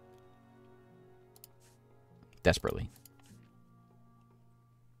 Desperately.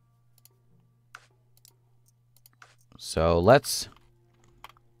 So let's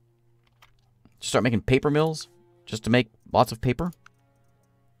start making paper mills just to make lots of paper.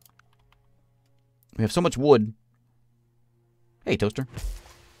 We have so much wood. Hey, toaster.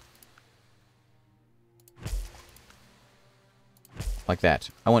 Like that.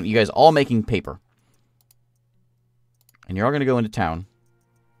 I want you guys all making paper. And you're all going to go into town.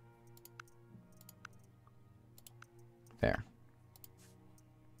 There.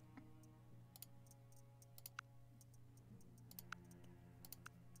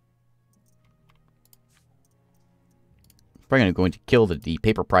 Probably going to kill the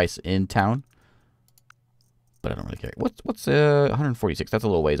paper price in town. But I don't really care. What's 146? That's a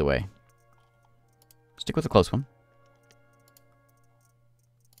little ways away. Stick with the close one.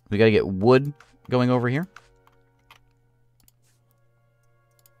 We got to get wood going over here.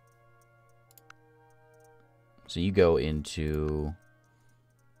 So you go into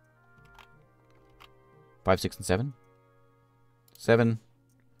 5, 6, and 7. 7,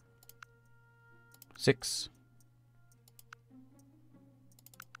 6.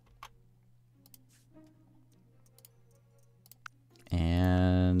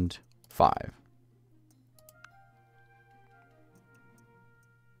 And 5.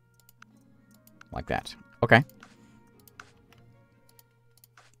 Like that. Okay. And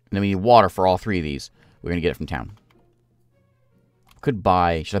then we need water for all 3 of these. We're going to get it from town. Could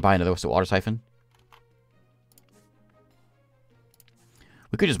buy... Should I buy another water siphon?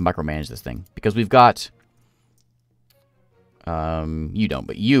 We could just micromanage this thing. Because we've got... you don't,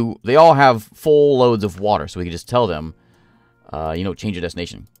 but you... They all have full loads of water. So we could just tell them... you know, change your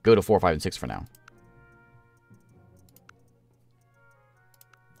destination. Go to 4, 5, and 6 for now.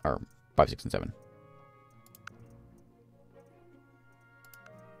 Or 5, 6, and 7.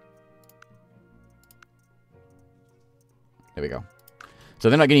 There we go. So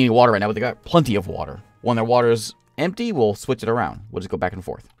they're not getting any water right now, but they got plenty of water. When their water's empty, we'll switch it around. We'll just go back and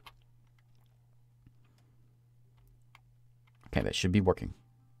forth. Okay, that should be working.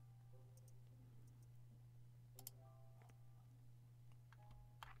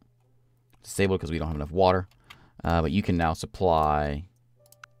 Disabled because we don't have enough water. But you can now supply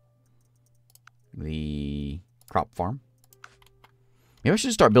the crop farm. Maybe I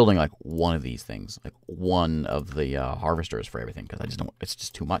should start building like one of these things. Like one of the harvesters for everything. Because I just don't... It's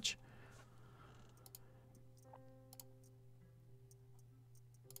just too much.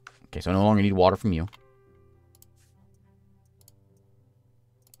 Okay, so I no longer need water from you.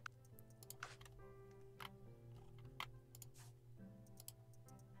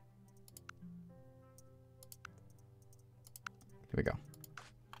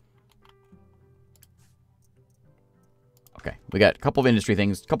 Okay, we got a couple of industry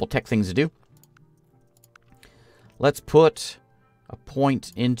things, a couple tech things to do. Let's put a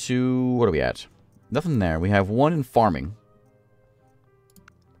point into... What are we at? Nothing there. We have one in farming.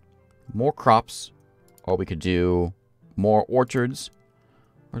 More crops. Or we could do more orchards.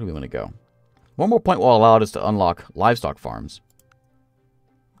 Where do we want to go? One more point will allow us to unlock livestock farms.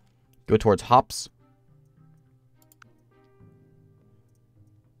 Go towards hops.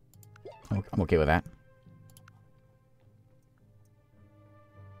 I'm okay with that.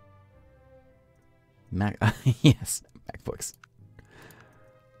 Mac, yes, MacBooks.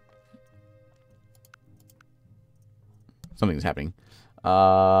 Something's happening.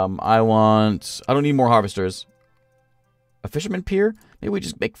 I don't need more harvesters. A fisherman pier? Maybe we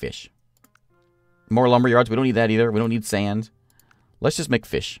just make fish. More lumber yards? We don't need that either. We don't need sand. Let's just make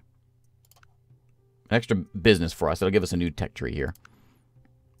fish. An extra business for us. That'll give us a new tech tree here.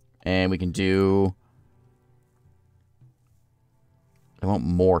 And we can do... I want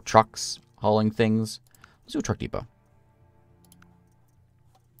more trucks hauling things. Let's do a truck depot.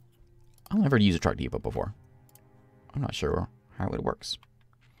 I've never used a truck depot before. I'm not sure how it works.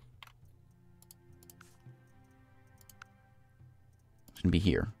 It's going to be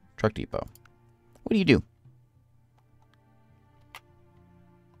here. Truck depot. What do you do?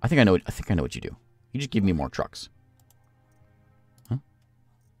 I think I know what you do. You just give me more trucks. Huh?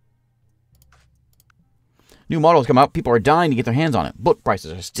 New models come out. People are dying to get their hands on it. Book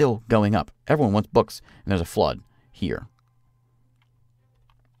prices are still going up. Everyone wants books, and there's a flood here.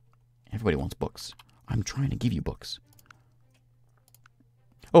 Everybody wants books. I'm trying to give you books.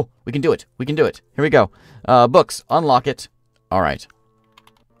 Oh, we can do it. We can do it. Here we go. Books. Unlock it. All right.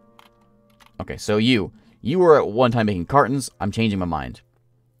 Okay, so you were at one time making cartons. I'm changing my mind.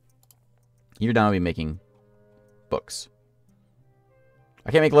 You're down to be making books.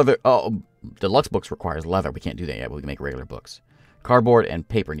 I can't make leather. Oh, deluxe books requires leather. We can't do that yet, but we can make regular books. Cardboard and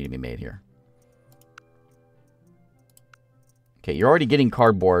paper need to be made here. Okay, you're already getting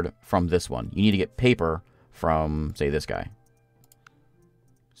cardboard from this one. You need to get paper from, say, this guy.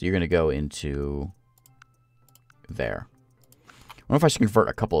 So you're going to go into there. I wonder if I should convert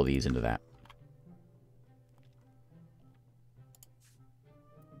a couple of these into that.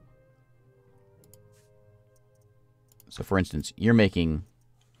 So, for instance, you're making...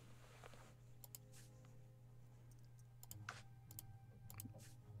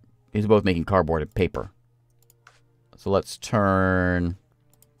 These are both making cardboard and paper. So let's turn...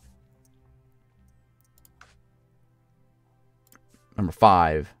 number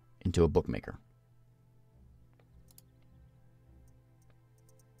 5 into a bookmaker.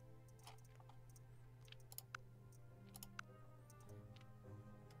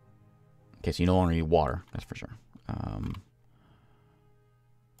 Okay, so you no longer need water, that's for sure.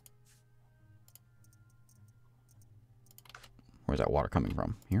 Where's that water coming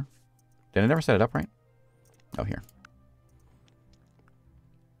from? Here? Did I never set it up right? Oh, here.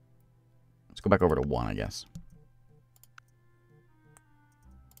 Let's go back over to 1, I guess.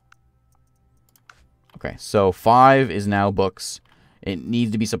 Okay, so 5 is now books. It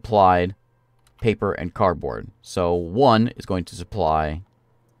needs to be supplied paper and cardboard. So 1 is going to supply...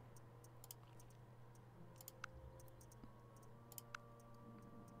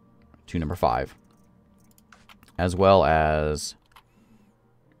 to number 5. As well as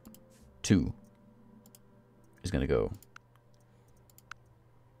 2 is going to go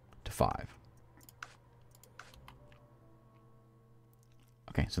to 5.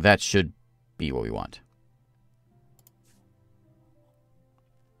 Okay, so that should be what we want.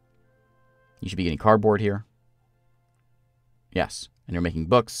 You should be getting cardboard here. Yes, and you're making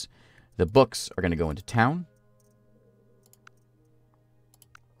books. The books are going to go into town.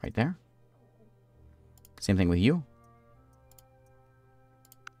 Right there. Same thing with you.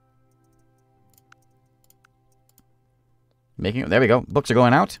 Making it. There we go. Books are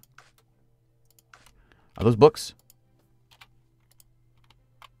going out. Are those books?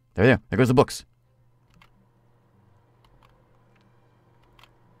 There. There goes the books.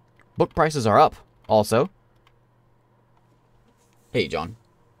 Book prices are up also. Hey, John.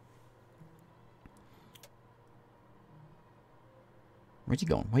 Where's he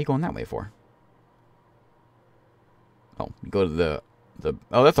going? Why are you going that way for? Oh, you go to the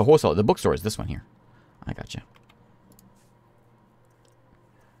oh, that's the wholesale. The bookstore is this one here. I gotcha.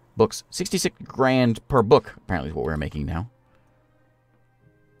 Books. 66 grand per book, apparently is what we're making now.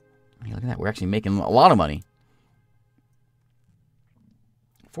 Hey, look at that. We're actually making a lot of money.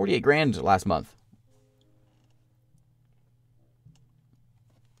 48 grand last month.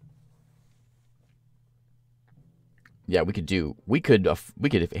 Yeah, we could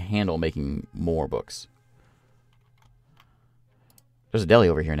handle making more books. There's a deli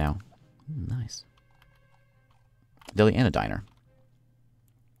over here now. Nice. Deli and a diner.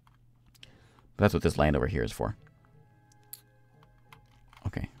 That's what this land over here is for.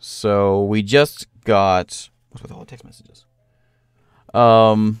 Okay, so we just got... What's with all the text messages?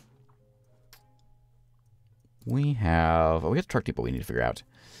 We have... Oh, we have truck depot we need to figure out.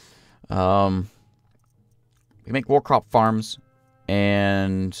 We make more crop farms,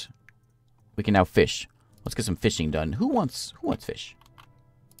 and we can now fish. Let's get some fishing done. Who wants fish?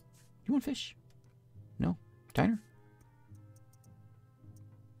 You want fish? No? Diner?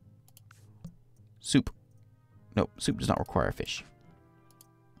 Soup. No, soup does not require fish.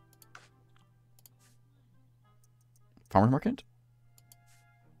 Farmer's market?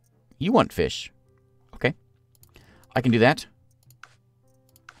 You want fish. Okay. I can do that.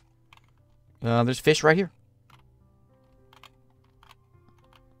 There's fish right here.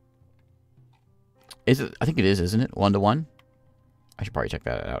 Is it? I think it is, isn't it? 1-to-1? I should probably check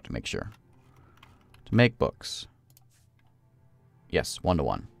that out to make sure. To make books. Yes,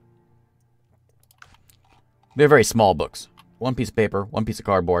 1-to-1. They're very small books. 1 piece of paper, 1 piece of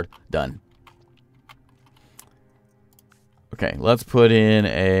cardboard, done. Okay, let's put in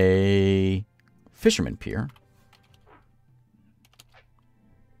a fisherman pier.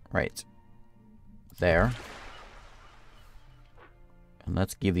 Right. There. And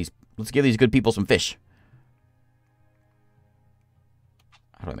let's give these good people some fish.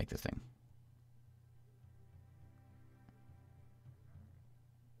 How do I make this thing?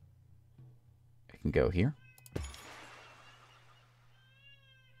 I can go here.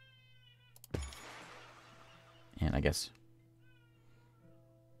 And I guess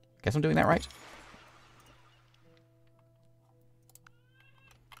I'm doing that right.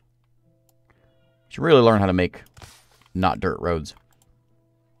 Should really learn how to make not dirt roads.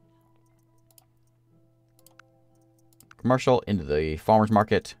 Commercial into the farmer's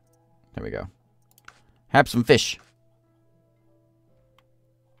market. There we go. Have some fish.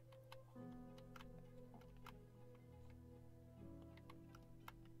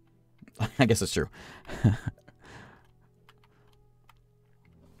 I guess that's true.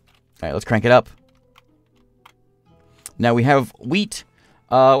 Alright, let's crank it up. Now we have wheat.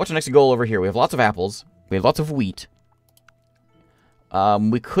 What's our next goal over here? We have lots of apples. We have lots of wheat.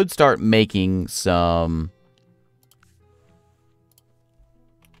 We could start making some...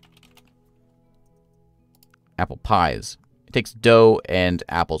 apple pies. It takes dough and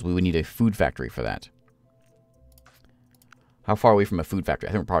apples. We would need a food factory for that. How far away from a food factory?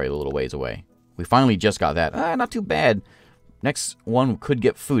 I think we're probably a little ways away. We finally just got that. Not too bad. Next one could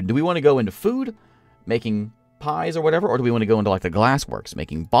get food. Do we want to go into food, making pies or whatever, or do we want to go into like the glassworks,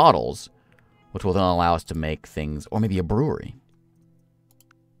 making bottles, which will then allow us to make things, or maybe a brewery?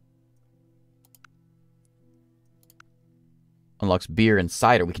 Unlocks beer and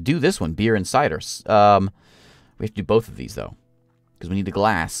cider. We could do this one, beer and cider. We have to do both of these, though, because we need the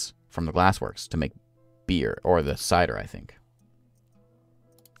glass from the glassworks to make beer, or the cider, I think.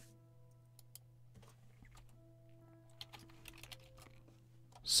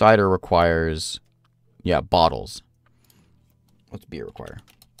 Cider requires, yeah, bottles. What's beer require?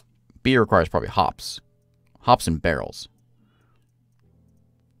 Beer requires probably hops. Hops and barrels.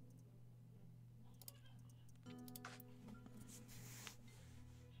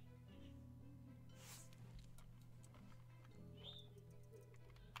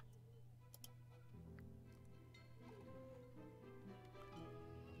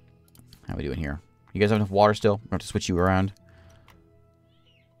 How are we doing here? You guys have enough water still? I have to switch you around.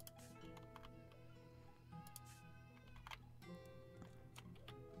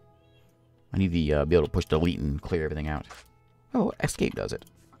 I need to be able to push delete and clear everything out. Oh, escape does it.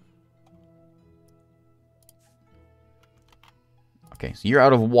 Okay, so you're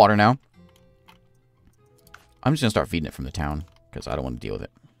out of water now. I'm just going to start feeding it from the town, because I don't want to deal with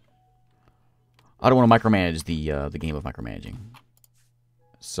it. I don't want to micromanage the game of micromanaging.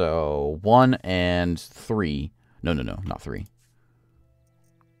 So, 1 and 3. No, not 3.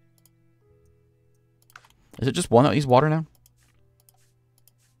 Is it just one that needs water now?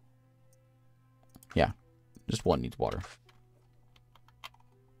 Yeah, just one needs water.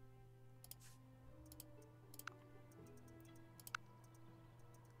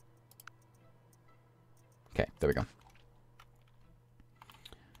 Okay, there we go.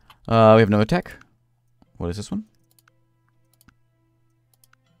 We have no attack. What is this one?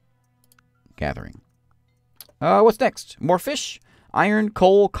 Gathering. What's next? More fish? Iron,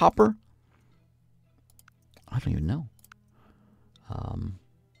 coal, copper? I don't even know.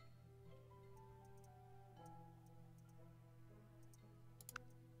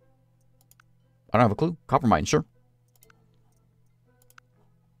 I don't have a clue. Copper mine, sure.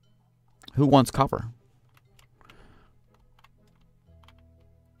 Who wants copper?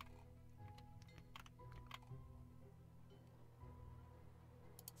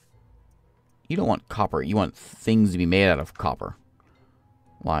 You don't want copper. You want things to be made out of copper.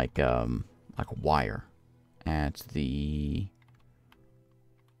 Like wire. At the...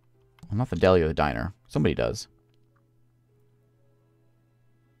 Well, not the deli or the diner. Somebody does.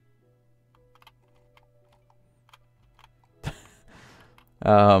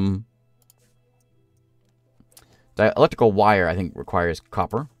 The electrical wire, I think, requires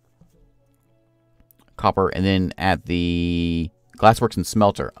copper. Copper, and then at the glassworks and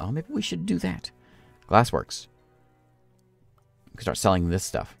smelter. Oh, maybe we should do that. Glassworks. We can start selling this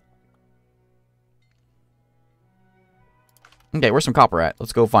stuff. Okay, where's some copper at?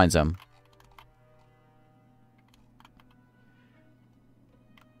 Let's go find some.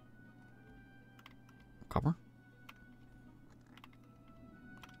 Copper?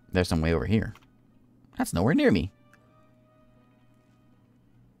 There's some way over here. That's nowhere near me.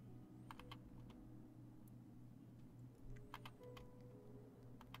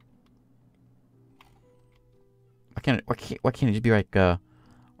 Why can't it just be like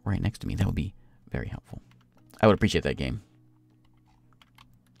right next to me? That would be very helpful. I would appreciate that game.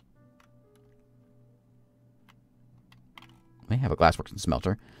 May have a glassworks and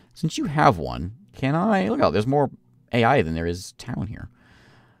smelter. Since you have one, can I look out? There's more AI than there is town here.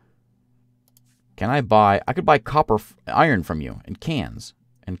 Can I buy... I could buy copper iron from you, and cans,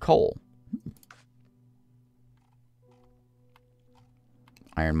 and coal.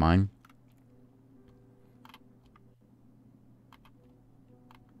 Iron mine.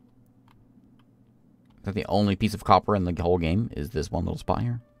 Is that the only piece of copper in the whole game? Is this one little spot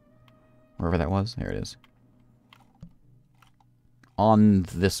here? Wherever that was. There it is. On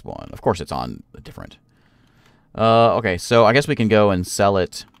this one. Of course it's on a different. Okay, so I guess we can go and sell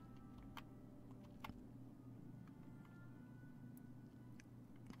it...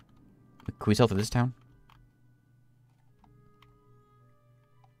 Can we sell to this town?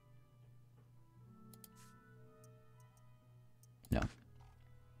 No.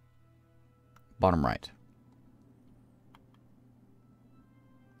 Bottom right.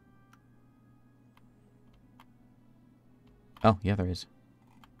 Oh, yeah, there is.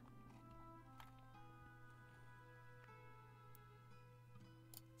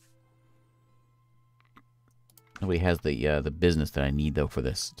 Nobody has the business that I need, though, for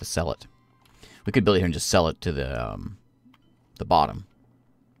this, to sell it. We could build it here and just sell it to the bottom.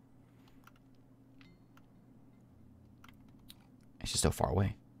 It's just so far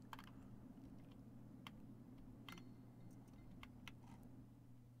away.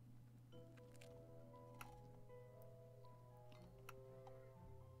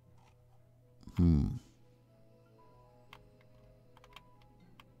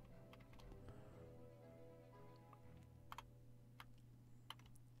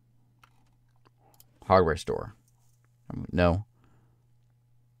 Hardware store. No.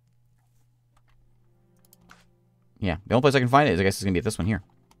 Yeah, the only place I can find it is, I guess, it's going to be at this one here.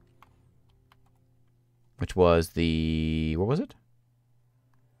 Which was the... What was it?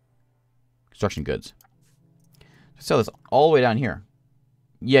 Construction goods. Sell this all the way down here.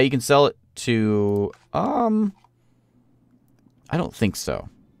 Yeah, you can sell it to... I don't think so.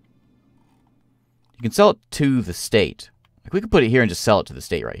 You can sell it to the state. Like, we could put it here and just sell it to the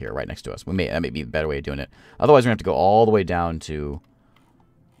state right here, right next to us. That may be a better way of doing it. Otherwise, we're going to have to go all the way down to...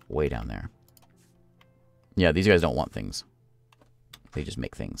 Way down there. Yeah, these guys don't want things. They just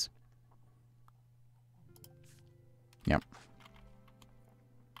make things. Yep.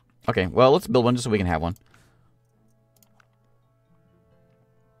 Okay, well, let's build one just so we can have one.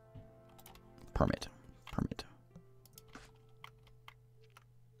 Permit.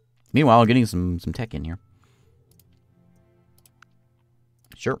 Meanwhile, getting some tech in here.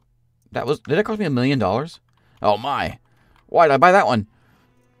 Sure. Did that cost me $1 million? Oh my. Why did I buy that one?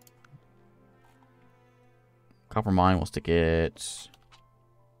 Copper mine, we'll stick it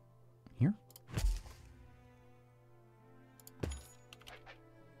here.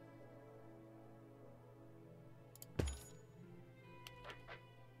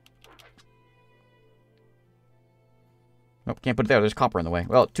 Nope, can't put it there. There's copper in the way.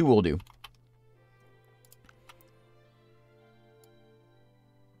 Well, 2 will do.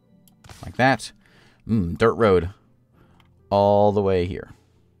 Like that. Dirt road. All the way here.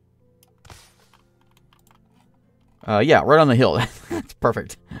 Yeah, right on the hill. That's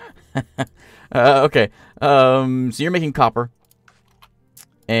perfect. Okay. So you're making copper.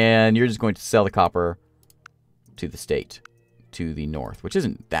 And you're just going to sell the copper to the state. To the north, which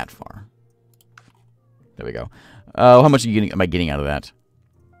isn't that far. There we go. How much am I getting out of that?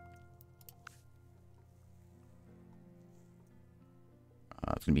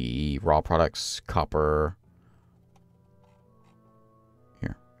 It's going to be raw products, copper.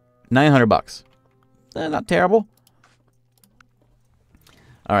 Here. 900 bucks. Not terrible.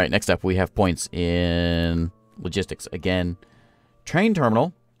 All right, next up, we have points in logistics. Again, train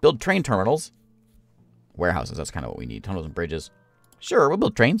terminal. Build train terminals. Warehouses, that's kind of what we need. Tunnels and bridges. Sure, we'll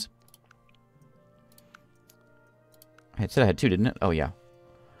build trains. I said I had 2, didn't it? Oh, yeah.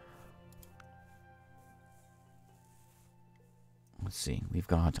 Let's see. We've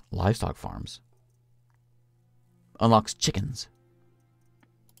got livestock farms. Unlocks chickens.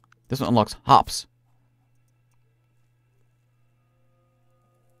 This one unlocks hops.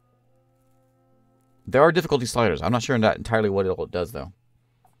 There are difficulty sliders. I'm not sure entirely what it does, though.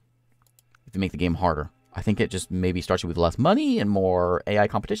 If you make the game harder. I think it just maybe starts you with less money and more AI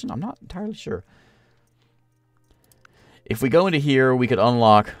competition. I'm not entirely sure. If we go into here, we could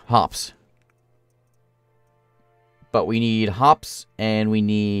unlock hops. But we need hops and we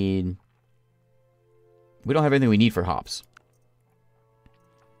need... We don't have anything we need for hops.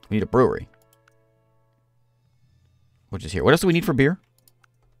 We need a brewery. Which is here. What else do we need for beer?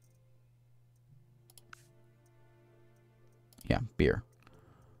 Yeah, beer.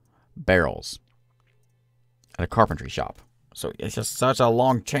 Barrels. At a carpentry shop. So it's just such a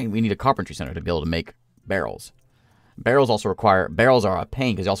long chain. We need a carpentry center to be able to make barrels. Barrels also require... Barrels are a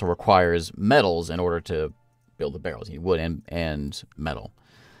pain because it also requires metals in order to build the barrels. You need wood and metal.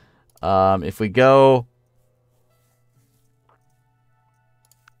 If we go...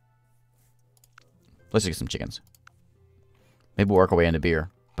 Let's get some chickens. Maybe we'll work our way into beer,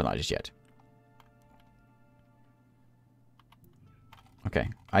 but not just yet. Okay.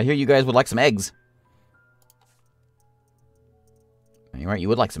 I hear you guys would like some eggs. You're right, you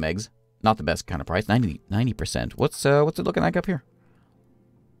would like some eggs. Not the best kind of price. 90%. What's it looking like up here?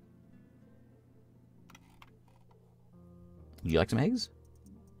 Would you like some eggs?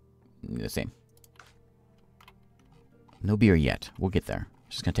 The same. No beer yet. We'll get there.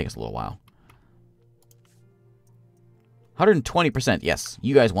 It's just going to take us a little while. 120%. Yes.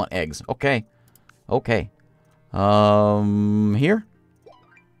 You guys want eggs. Okay. Okay. Here?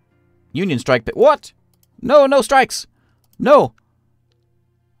 Union strike. What? No, no strikes. No.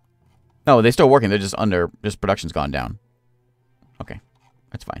 No, they're still working. They're just under... Just production's gone down. Okay.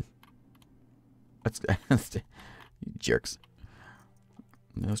 That's fine. That's... jerks.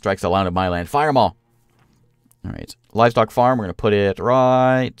 No strikes allowed in my land. Fire them all. All right. Livestock farm. We're going to put it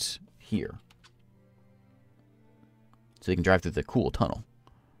right here. So you can drive through the cool tunnel.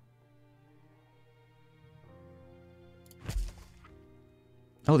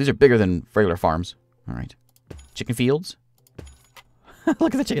 Oh, these are bigger than regular farms. All right. Chicken fields.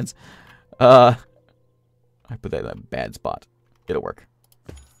 Look at the chickens. I put that in a bad spot. It'll work.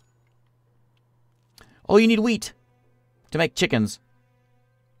 Oh, you need wheat to make chickens.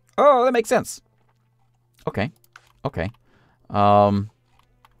 Oh, that makes sense. Okay. Okay. I'm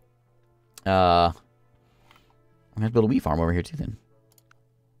gonna have to build a wheat farm over here too then.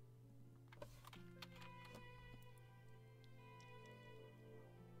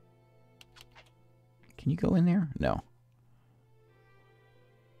 Can you go in there? No.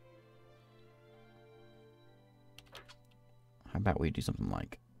 How about we do something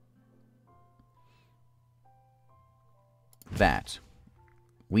like that?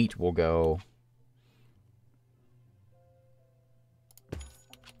 Wheat will go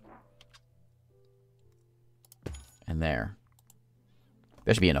and there.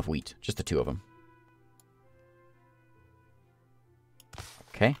 There should be enough wheat. Just the 2 of them.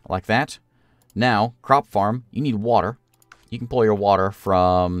 Okay, like that. Now, crop farm, you need water. You can pull your water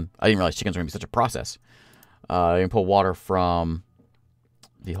from... I didn't realize chickens were going to be such a process. You can pull water from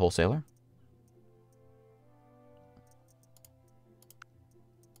the wholesaler.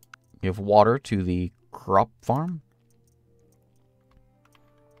 You have water to the crop farm.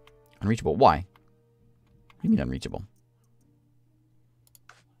 Unreachable. Why? What do you mean unreachable?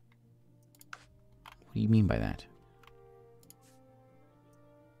 What do you mean by that?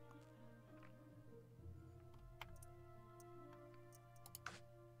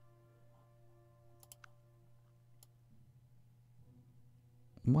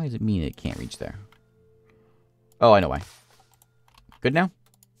 Why does it mean it can't reach there? Oh, I know why. Good now?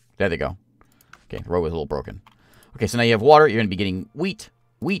 There they go. Okay, the road was a little broken. Okay, so now you have water. You're going to be getting wheat.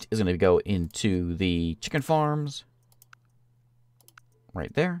 Wheat is going to go into the chicken farms.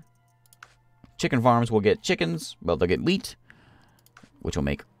 Right there. Chicken farms will get chickens. Well, they'll get wheat, which will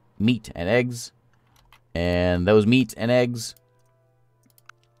make meat and eggs. And those meat and eggs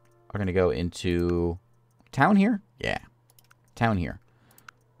are going to go into town here? Yeah. Town here.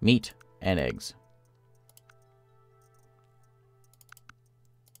 Meat and eggs.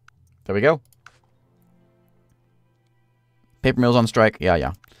 There we go. Paper mill's on strike.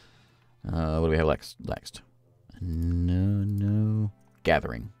 Yeah. What do we have next? No.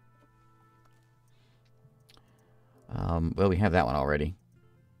 Gathering. Well, we have that one already.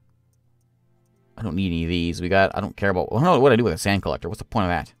 I don't need any of these. I don't care about... I don't know what I do with a sand collector. What's the point of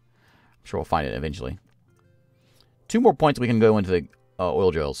that? I'm sure we'll find it eventually. 2 more points we can go into the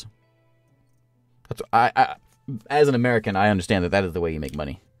oil drills. That's, as an American, I understand that is the way you make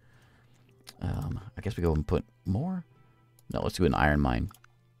money. I guess we go and put more? No, let's do an iron mine.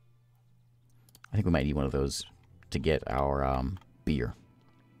 I think we might need one of those to get our beer.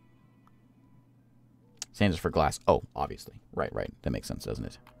 Sand is for glass. Oh, obviously. Right. That makes sense, doesn't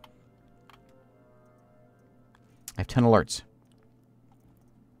it? I have 10 alerts.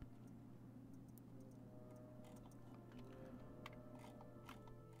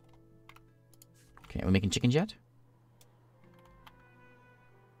 Okay, are we making chickens yet?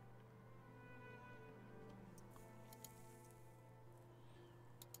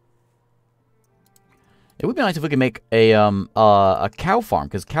 It would be nice if we could make a cow farm,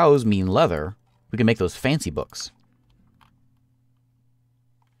 because cows mean leather. We can make those fancy books.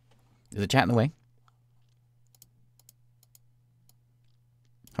 Is the chat in the way?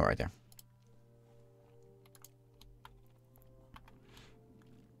 Oh, right there.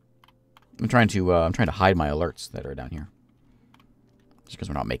 I'm trying to hide my alerts that are down here. Just because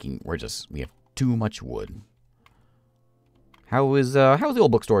we have too much wood. How's the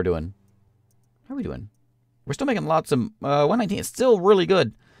old bookstore doing? How are we doing? We're still making lots of 119. It's still really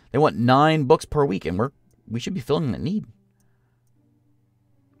good. They want 9 books per week, and we should be filling that need.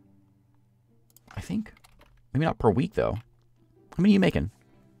 I think. Maybe not per week though. How many are you making?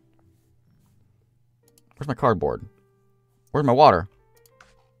 Where's my cardboard? Where's my water?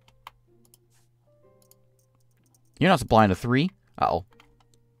 You're not supplying to 3? Uh-oh.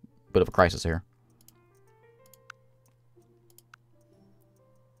 Bit of a crisis here.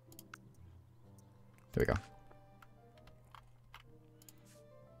 There we go.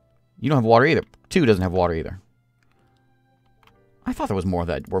 You don't have water either. 2 doesn't have water either. I thought there was more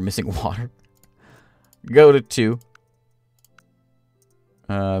that we're missing water. Go to 2.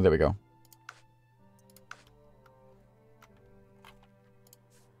 There we go.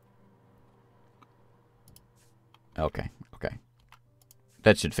 Okay.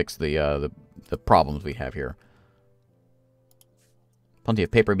 That should fix the problems we have here. Plenty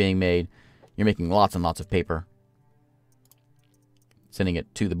of paper being made. You're making lots and lots of paper. Sending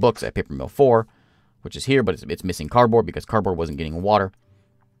it to the books at Paper Mill 4, which is here, but it's missing cardboard because cardboard wasn't getting water.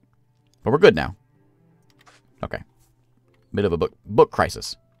 But we're good now. Okay. Bit of a book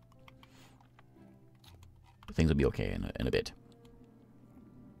crisis. But things will be okay in a bit.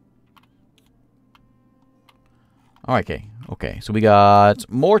 Okay. So we got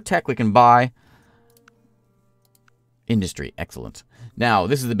more tech we can buy. Industry. Excellent. Now,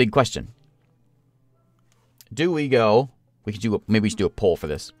 this is the big question. Do we go... maybe we should do a poll for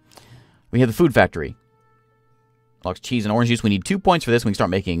this. We have the food factory. Lots of cheese and orange juice. We need 2 points for this. We can start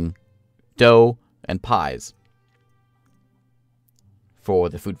making dough and pies for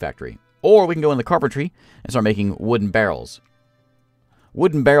the food factory. Or we can go in the carpentry and start making wooden barrels.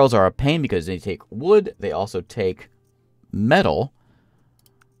 Wooden barrels are a pain because they take wood. They also take metal.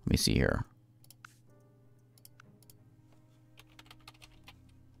 Let me see here.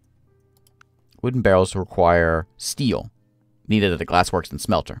 Wooden barrels require steel, needed at the glassworks and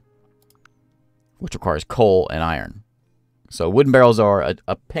smelter, which requires coal and iron. So wooden barrels are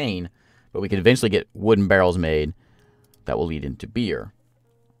a pain, but we can eventually get wooden barrels made that will lead into beer.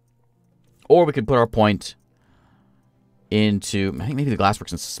 Or we could put our point into, I think maybe the glassworks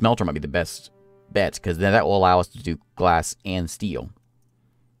and smelter might be the best bet, because then that will allow us to do glass and steel.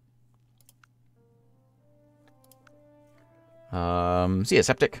 See a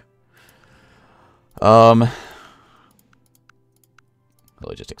septic.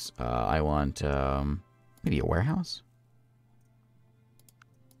 Logistics. I want maybe a warehouse.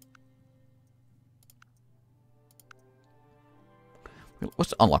 What's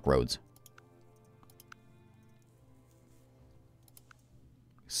to unlock roads?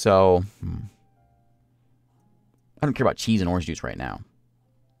 So, I don't care about cheese and orange juice right now.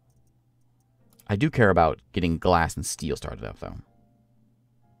 I do care about getting glass and steel started up, though.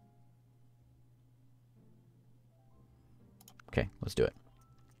 Okay, let's do it.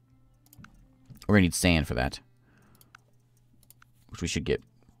 We're going to need sand for that, which we should get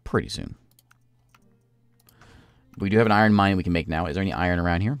pretty soon. We do have an iron mine we can make now. Is there any iron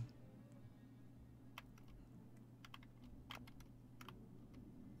around here?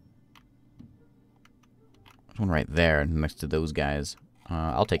 There's one right there next to those guys.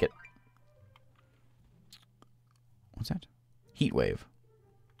 I'll take it. What's that? Heat wave.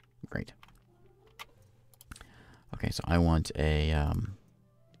 Great. Okay, so I want a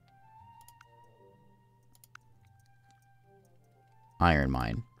iron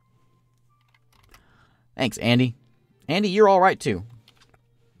mine. Thanks, Andy. Andy, you're all right too.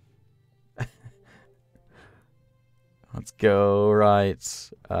 Let's go right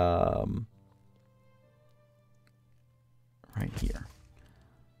right here.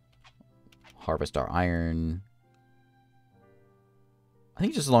 Harvest our iron. I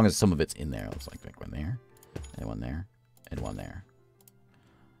think just as long as some of it's in there. Looks like one there, and one there, and one there.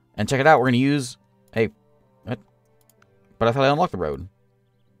 And check it out. We're going to use a... What? But I thought I unlocked the road.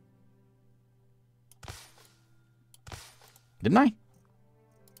 Didn't I?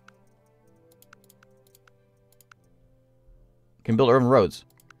 Can build urban roads.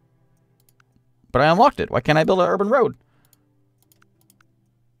 But I unlocked it. Why can't I build an urban road?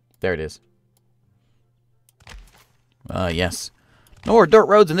 There it is. Yes. No more dirt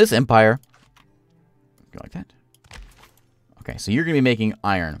roads in this empire. Go like that. Okay, so you're going to be making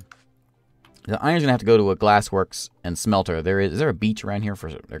iron. The iron's going to have to go to a glassworks and smelter. Is there a beach around here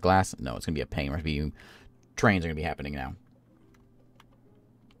for their glass? No, it's going to be a pain. Trains are going to be happening now.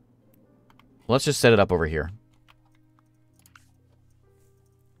 Let's just set it up over here.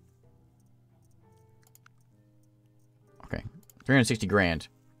 Okay, 360 grand.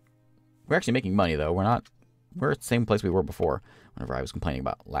 We're actually making money, though. We're at the same place we were before, whenever I was complaining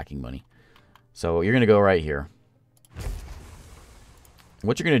about lacking money. So you're going to go right here.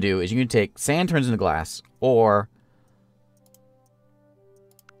 What you're going to do is you're going to take sand turns into glass, or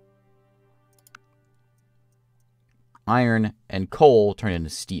iron and coal turn into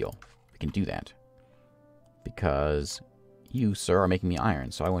steel. We can do that because you, sir, are making me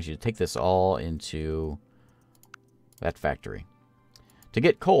iron. So I want you to take this all into that factory. To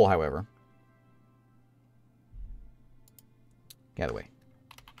get coal, however, get out of the way.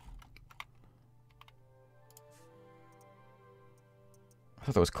 I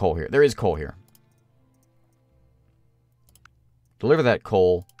thought there was coal here. There is coal here. Deliver that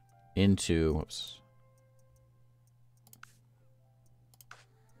coal into... Whoops.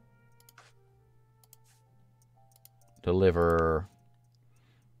 Deliver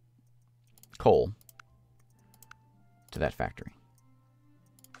coal to that factory.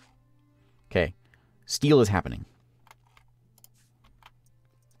 Okay. Steel is happening.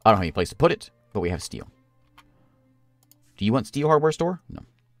 I don't have any place to put it, but we have steel. Do you want steel hardware store? No.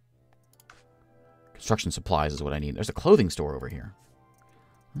 Construction supplies is what I need. There's a clothing store over here.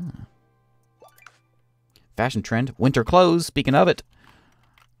 Fashion trend. Winter clothes. Speaking of it.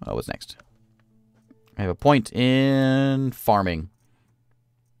 Oh, what's next? I have a point in farming.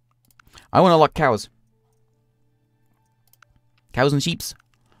 I want to unlock cows. Cows and sheeps.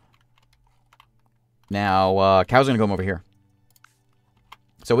 Now, cows are going to come over here.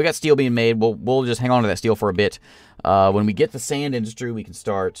 So we got steel being made. We'll just hang on to that steel for a bit. When we get the sand industry, we can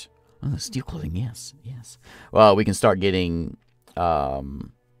start... Oh, steel clothing, yes, yes. Well, we can start getting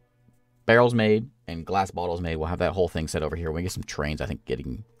barrels made and glass bottles made. We'll have that whole thing set over here. We get some trains, I think,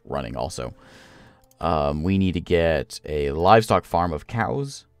 getting running also. We need to get a livestock farm of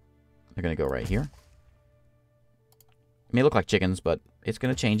cows. They're going to go right here. It may look like chickens, but it's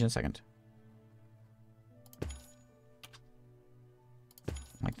going to change in a second.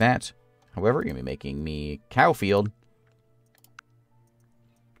 Like that. However, you're going to be making me cow field.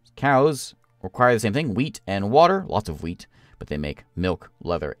 Cows require the same thing. Wheat and water. Lots of wheat. But they make milk,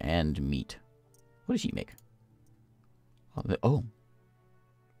 leather, and meat. What does she make? Oh.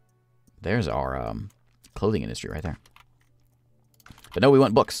 There's our clothing industry right there. But no, we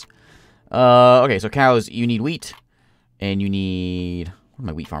want books. Okay, so cows, you need wheat. And you need... Where's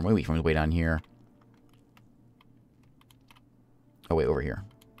my wheat farm? My wheat farm is way down here. Oh, wait, over here.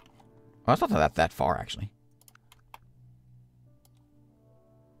 Oh, it's not that far, actually.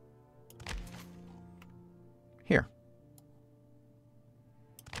 Here.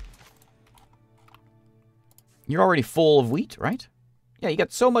 You're already full of wheat, right? Yeah, you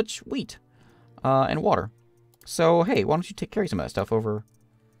got so much wheat and water. So, hey, why don't you carry some of that stuff over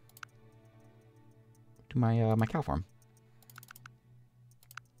to my my cow farm?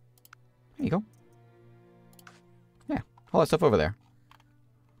 There you go. Yeah, all that stuff over there.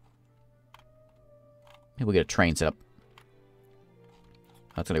 Maybe we'll get a train set up.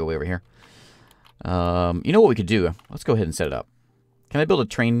 That's going to go way over here. You know what we could do? Let's go ahead and set it up. Can I build a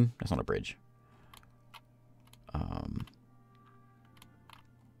train? That's not a bridge.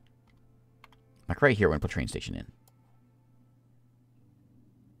 Like right here, we're going to put a train station in.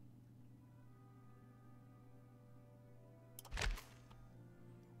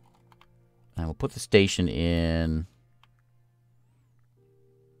 And we'll put the station in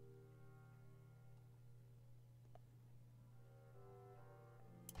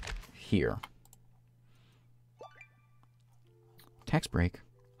here. Tax break.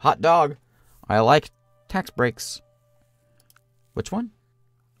 Hot dog. I like tax breaks. Which one?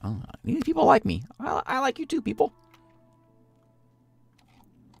 Oh, these people like me. I like you too, people.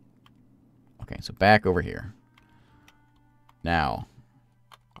 Okay, so back over here. Now,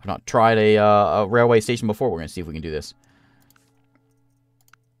 I've not tried a railway station before. We're going to see if we can do this.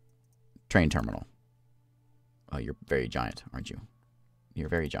 Train terminal. Oh, you're very giant, aren't you? You're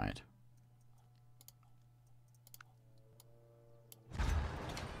very giant.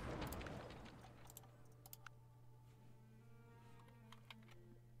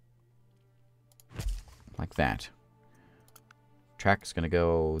 Like that. Track's going to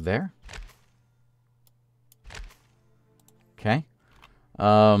go there. Okay. We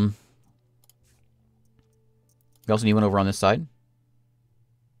also need one over on this side.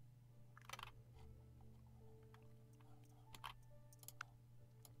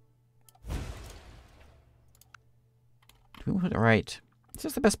 Do we put it right? Is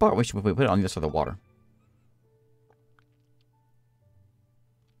this the best spot? We should put it on the other side of the water.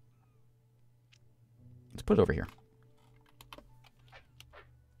 Let's put it over here.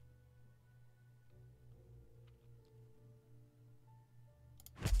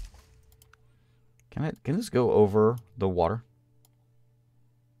 Can this go over the water?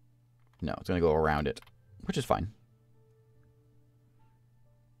 No, it's going to go around it, which is fine.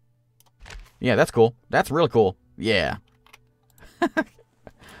 Yeah, that's cool. That's real cool. Yeah.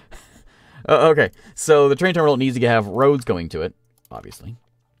 Okay, so the train terminal needs to have roads going to it, obviously.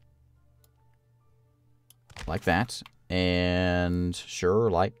 Like that. And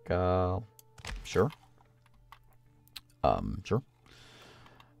sure, like, sure. Sure.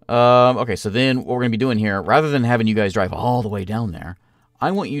 Okay, so then what we're going to be doing here, rather than having you guys drive all the way down there,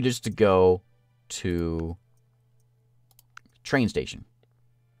 I want you just to go to train station.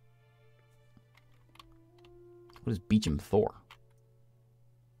 What is Beecham Thor?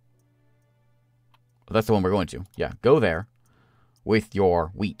 Oh, that's the one we're going to. Yeah, go there with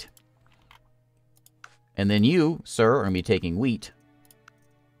your wheat. And then you, sir, are going to be taking wheat.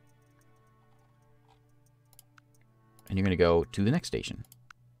 And you're going to go to the next station.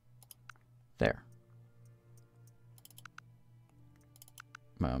 There.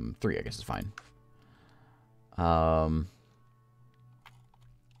 3, I guess, is fine.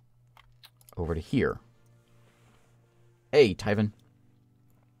 Over to here. Hey, Tyven.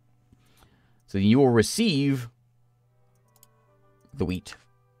 So you will receive the wheat.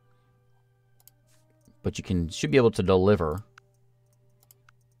 But you should be able to deliver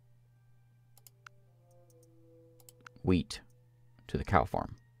wheat to the cow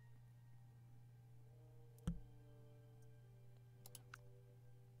farm.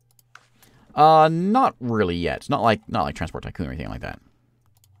 Not really yet. Not like Transport Tycoon or anything like that.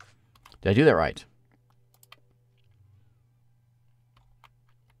 Did I do that right?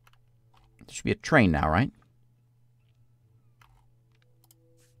 There should be a train now, right?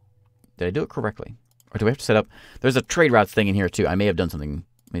 Did I do it correctly? Or do we have to set up... There's a trade routes thing in here, too. I may have done something.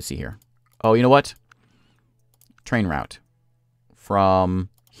 Let me see here. Oh, you know what? Train route. From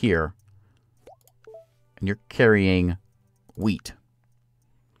here. And you're carrying wheat.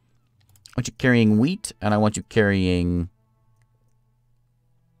 I want you carrying wheat, and I want you carrying...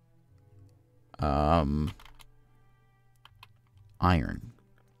 iron.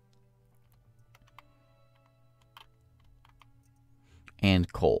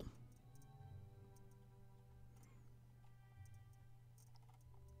 And coal.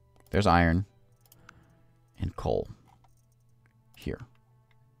 There's iron and coal here.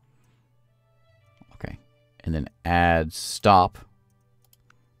 Okay. And then add stop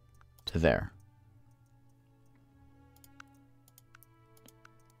to there.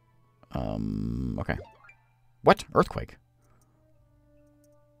 Okay. What? Earthquake?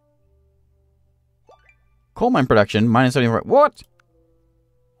 Coal mine production, minus 74. What?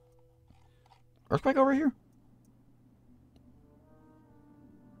 Earthquake over here?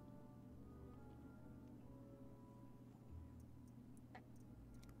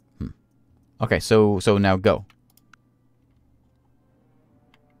 Okay, so now go.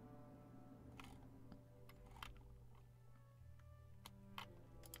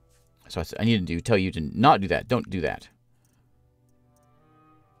 So I need to tell you to not do that. Don't do that.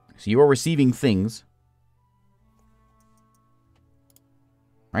 So you are receiving things.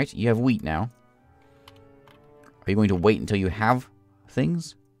 Right? You have wheat now. Are you going to wait until you have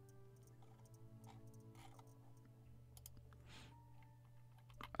things?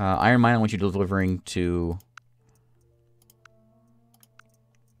 Iron mine, I want you delivering to...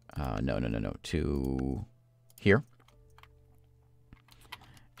 no. To here.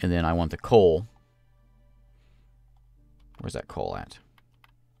 And then I want the coal. Where's that coal at?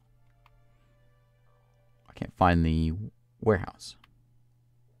 I can't find the warehouse.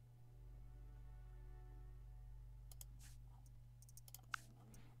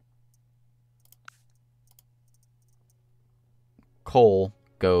 Coal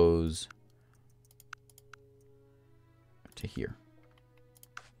goes to here.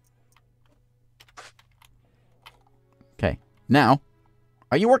 Okay. Now,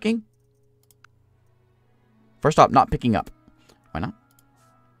 are you working? First stop, not picking up. Why not?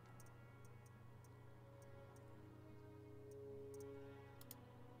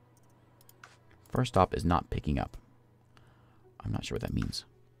 First stop is not picking up. I'm not sure what that means.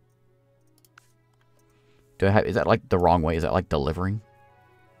 Do I have, is that like the wrong way? Is that like delivering?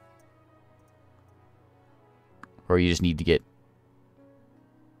 Or you just need to get...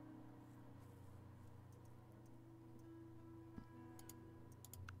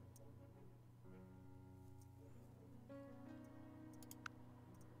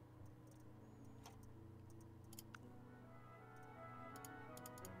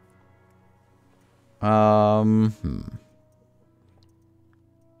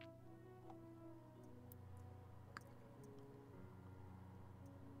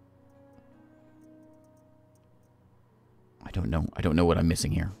 I don't know. I don't know what I'm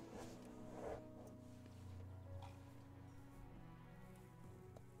missing here.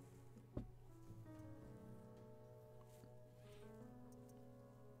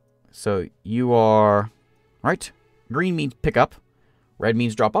 So you are... Right? Green means pick up. Red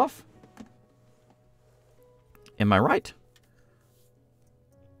means drop off. Am I right?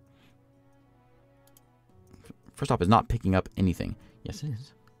 First stop is not picking up anything. Yes, it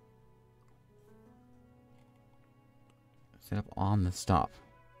is. Set up on the stop.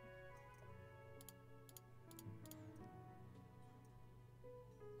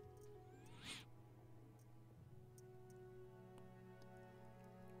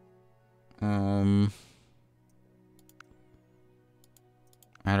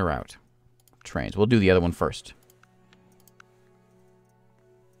 Add a route. Trains. We'll do the other one first.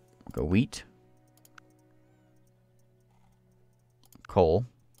 We'll go wheat. Coal.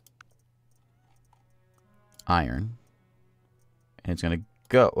 Iron. And it's going to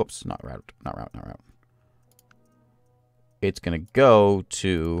go... Oops, not route. Not route, not route. It's going to go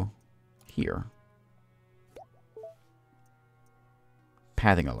to here.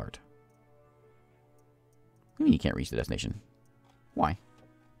 Pathing alert. What do you mean you can't reach the destination? Why?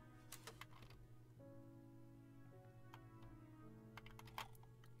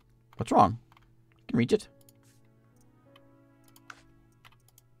 What's wrong? You can reach it.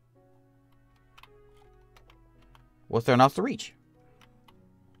 What's there enough to reach?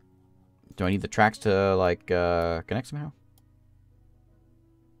 Do I need the tracks to, like, connect somehow?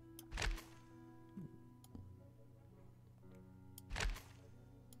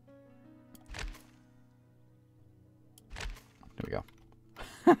 There we go.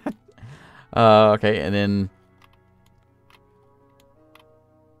 Okay, and then...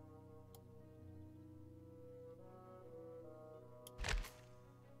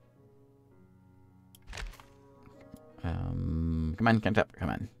 come on, can't tap, come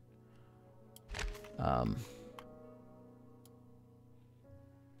on.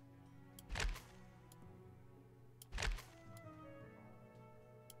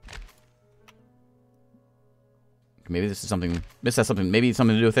 Maybe this is something, this has something, maybe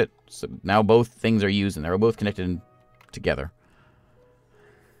something to do with it. So now both things are used and they're both connected together.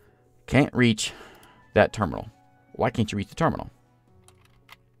 Can't reach that terminal. Why can't you reach the terminal?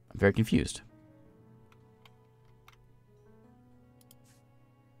 I'm very confused.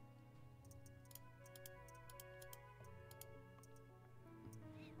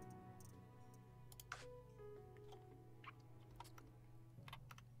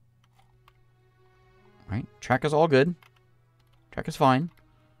 Right, track is all good. Track is fine.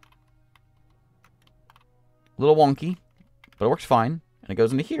 A little wonky, but it works fine, and it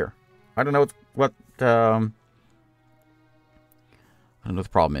goes into here. I don't know what I don't know what the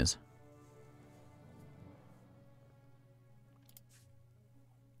problem is.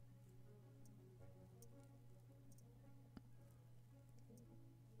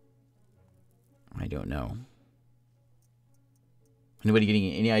 I don't know. Anybody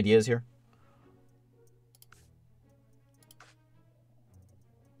getting any ideas here?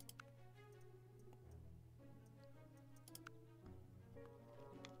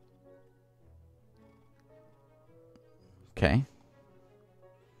 Okay.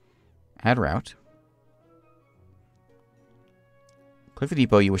 Add route. Click the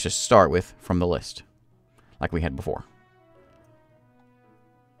depot you wish to start with from the list, like we had before.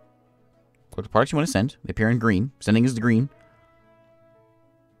 Click the products you want to send. They appear in green. Sending is the green.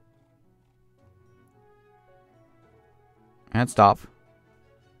 And stop.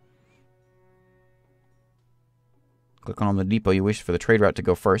 Click on the depot you wish for the trade route to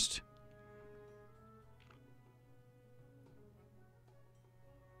go first.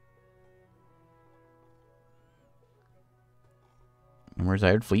 And where's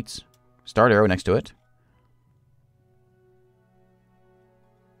desired fleets? Start arrow next to it.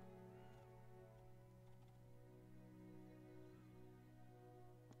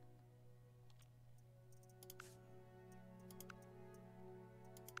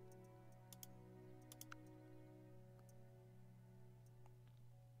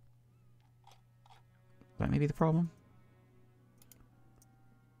 That may be the problem.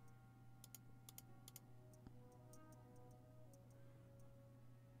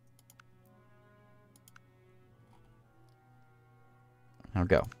 Now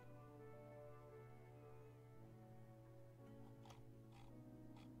go.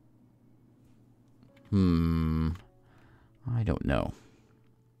 I don't know.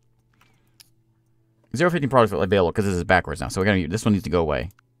 0.15 products available because this is backwards now. So we're gonna. This one needs to go away.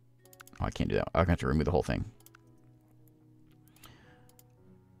 Oh, I can't do that. I'm gonna have to remove the whole thing.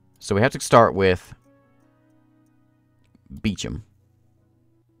 So we have to start with Beecham,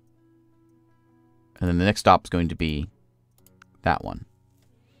 and then the next stop is going to be that one.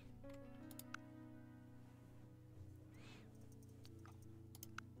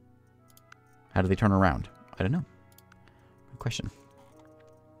 How do they turn around? I don't know. Good question.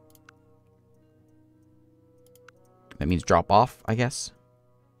 That means drop off, I guess.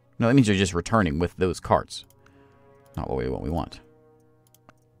 No, that means you're just returning with those carts. Not what we want.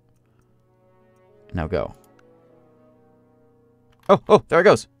 Now go. Oh, there it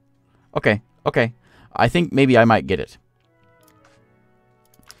goes. Okay. I think maybe I might get it.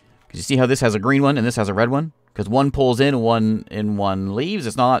 Because you see how this has a green one and this has a red one? Because one pulls in and one leaves.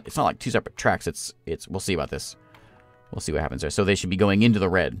 It's not like two separate tracks. It's we'll see about this. We'll see what happens there. So they should be going into the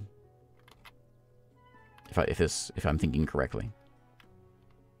red. If I'm thinking correctly.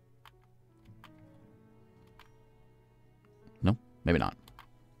 No, maybe not.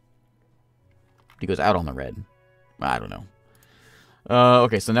 He goes out on the red. I don't know.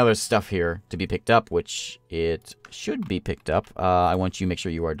 Okay, so now there's stuff here to be picked up, which it should be picked up. I want you to make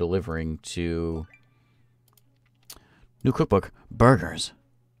sure you are delivering to... New cookbook. Burgers.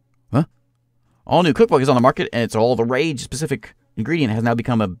 Huh? All new cookbook is on the market, and it's all the rage. Specific ingredient has now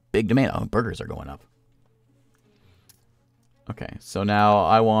become a big demand. Oh, burgers are going up. Okay, so now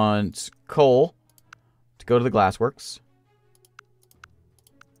I want coal to go to the glassworks.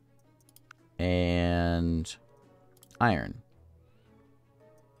 And iron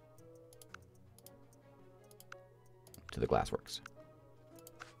to the glassworks.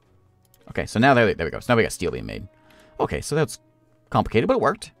 Okay, so now there we go. So now we got steel being made. Okay, so that's complicated, but it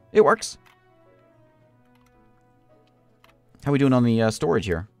worked. It works. How are we doing on the storage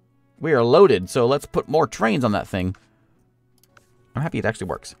here? We are loaded, so let's put more trains on that thing. I'm happy it actually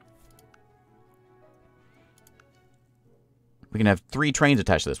works. We can have 3 trains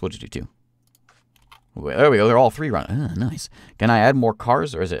attached to this. We'll just do 2. There we go. They're all 3 running. Ah, nice. Can I add more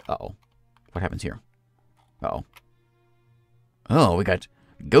cars, or is it... Uh-oh. What happens here? Uh-oh. Oh, we got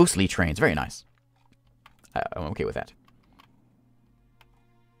ghostly trains. Very nice. I'm okay with that.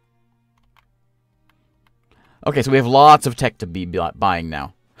 Okay, so we have lots of tech to be buying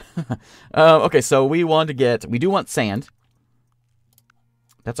now. Okay, so we want to get... We do want sand.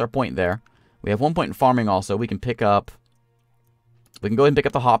 That's our point there. We have 1 point in farming also. We can pick up... We can go ahead and pick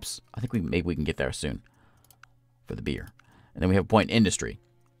up the hops. I think maybe we can get there soon for the beer. And then we have a point in industry.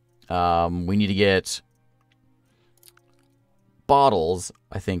 We need to get bottles,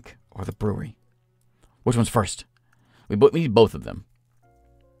 I think, or the brewery. Which one's first? We need both of them.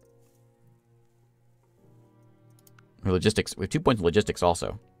 Logistics. We have 2 points in logistics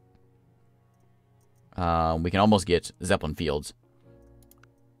also. We can almost get Zeppelin Fields.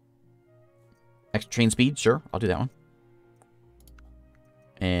 Extra train speed, sure. I'll do that one.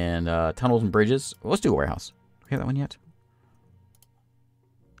 And tunnels and bridges. Well, let's do a warehouse. Do we have that one yet?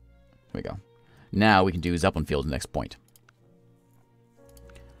 There we go. Now we can do Zeppelin Fields next point.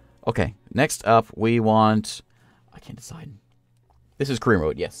 Okay, next up we want... I can't decide. This is career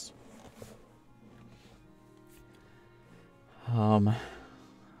mode, yes.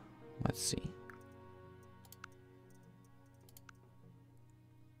 Let's see.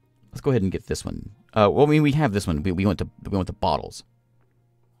 Let's go ahead and get this one. Well, I mean, we have this one. We want the bottles.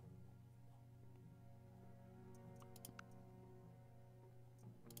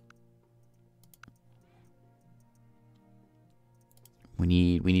 We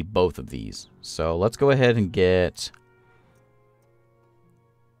need both of these. So let's go ahead and get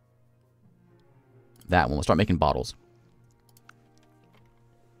that one. We'll start making bottles.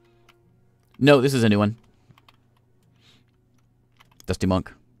 No, this is a new one. Dusty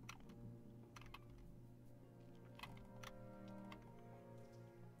Monk.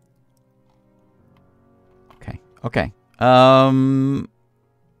 Okay. There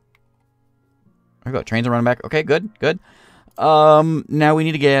we go. Trains are running back. Okay, good. Now we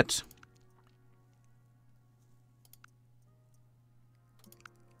need to get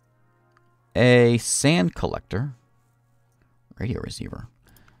a sand collector. Radio receiver.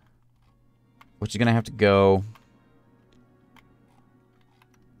 Which is going to have to go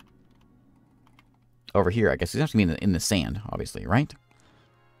over here, I guess. It's going to have to be in the sand, obviously, right?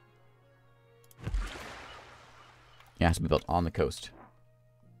 Yeah, it has to be built on the coast.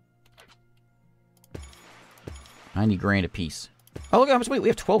 90 grand a piece. Oh, look how much weight. We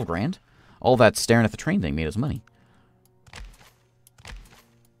have 12 grand. All that staring at the train thing made us money.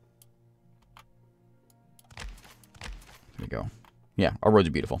 There we go. Yeah, our roads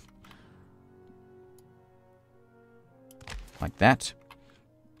are beautiful. Like that.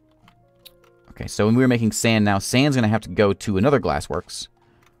 Okay, so when we were making sand now, sand's going to have to go to another glassworks,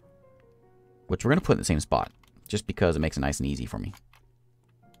 which we're going to put in the same spot, just because it makes it nice and easy for me.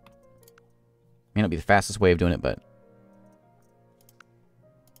 May not be the fastest way of doing it, but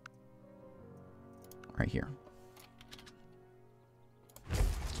right here.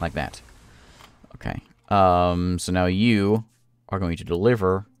 Like that. Okay. So now you are going to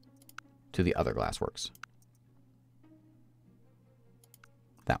deliver to the other glassworks.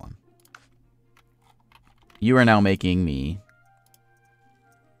 That one. You are now making me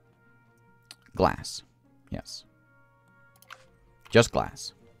glass. Yes. Just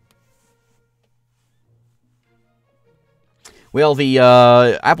glass. Well, the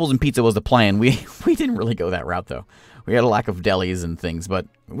apples and pizza was the plan. We didn't really go that route, though. We had a lack of delis and things, but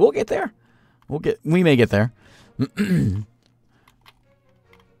we'll get there. We may get there.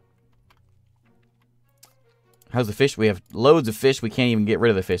 How's the fish? We have loads of fish. We can't even get rid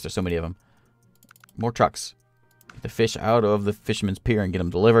of the fish. There's so many of them. More trucks. Get the fish out of the fisherman's pier and get them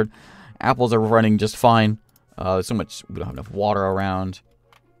delivered. Apples are running just fine. There's so much. We don't have enough water around.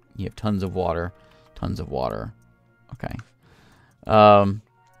 You have tons of water. Tons of water. Okay. Can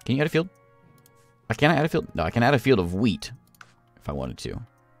you add a field? Can I add a field? No, I can add a field of wheat if I wanted to.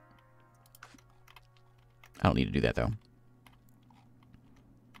 I don't need to do that, though.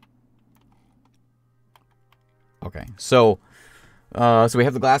 Okay, so we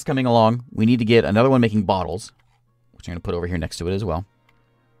have the glass coming along. We need to get another one making bottles, which I'm going to put over here next to it as well.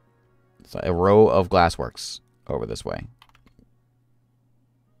 So a row of glassworks over this way.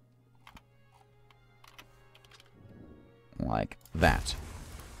 Like that.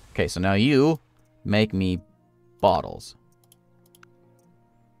 Okay, so now you make me bottles.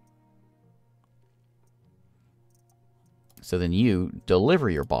 So then you deliver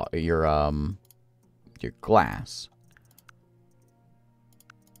your glass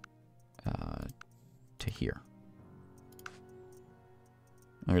to here.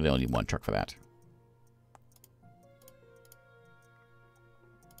 I really only need one truck for that.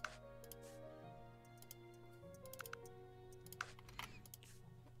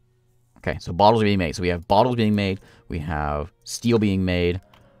 Okay, so bottles are being made. So we have bottles being made. We have steel being made.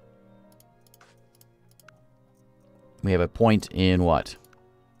 We have a point in what?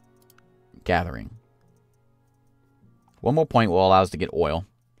 Gathering. One more point will allow us to get oil.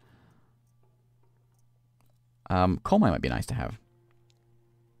 Coal mine might be nice to have.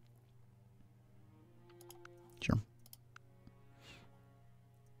 Sure.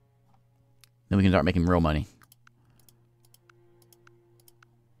 Then we can start making real money.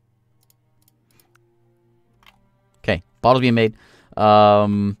 Okay, bottles being made.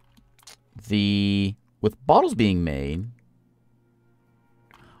 With bottles being made,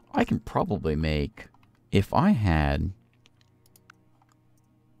 I can probably make, if I had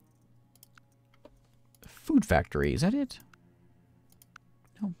a food factory, is that it?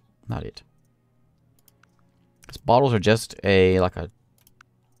 No, not it. Because bottles are just like a,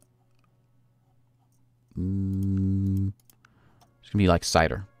 it's going to be like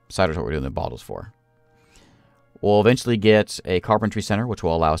cider. Cider's what we're doing the bottles for. We'll eventually get a carpentry center, which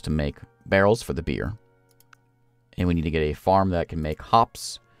will allow us to make barrels for the beer. And we need to get a farm that can make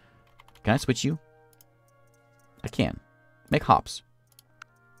hops. Can I switch you? I can. Make hops.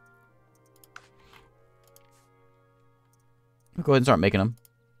 We'll go ahead and start making them.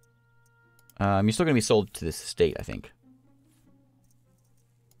 You're still going to be sold to this estate, I think.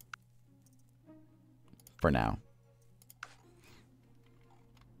 For now.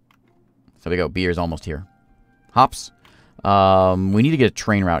 So we go. Beer's almost here. Hops. We need to get a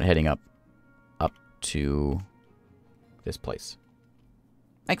train route heading up to this place.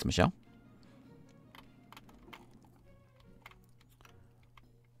 Thanks, Michelle.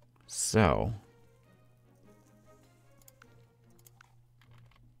 So,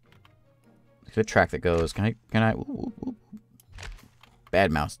 the track that goes. Can I? Ooh.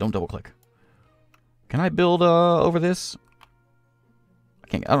 Bad mouse. Don't double click. Can I build over this? I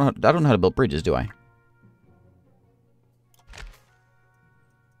can't. I don't know how to build bridges, do I?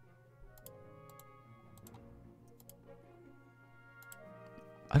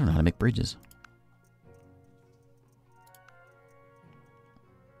 I don't know how to make bridges.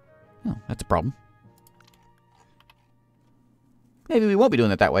 Oh, that's a problem. Maybe we won't be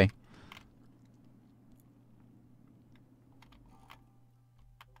doing it that way.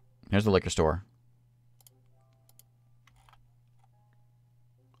 Here's the liquor store.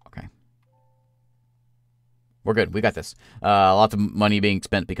 Okay. We're good. We got this. Lots of money being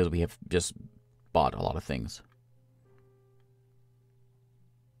spent because we have just bought a lot of things.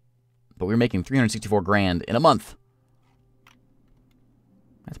 But we're making 364 grand in a month.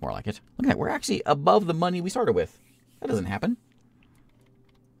 That's more like it. Look at that. We're actually above the money we started with. That doesn't happen.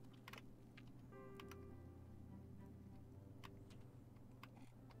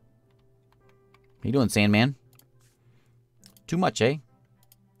 How you doing, Sandman? Too much, eh?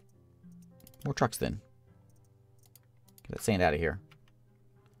 More trucks, then. Get that sand out of here.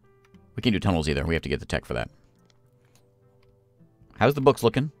 We can't do tunnels either. We have to get the tech for that. How's the books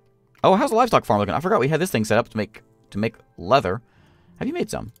looking? Oh, how's the livestock farm looking? I forgot we had this thing set up to make leather. Have you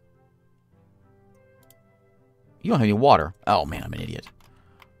made some? You don't have any water. Oh, man, I'm an idiot.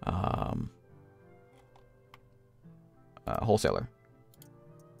 Wholesaler.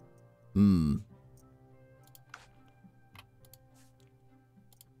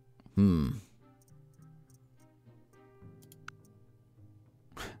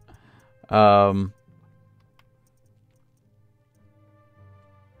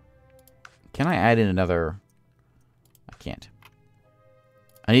 Can I add in another? I can't.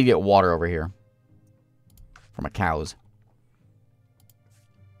 I need to get water over here for my cows.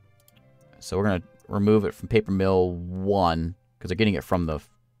 So we're going to remove it from paper mill 1 because they're getting it from the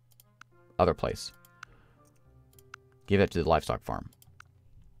other place. Give that to the livestock farm.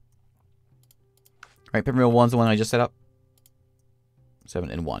 All right, paper mill 1's the one I just set up. 7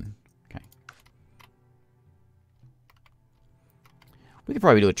 and 1. Okay. We could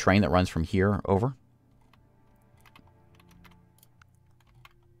probably do a train that runs from here over.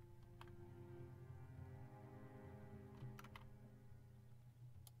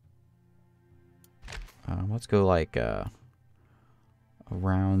 Let's go like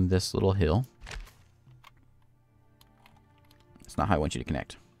around this little hill. That's not how I want you to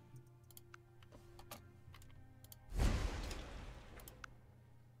connect.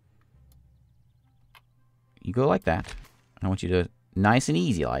 You go like that. I want you to nice and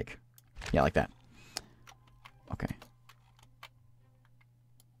easy like. Yeah, like that. Okay.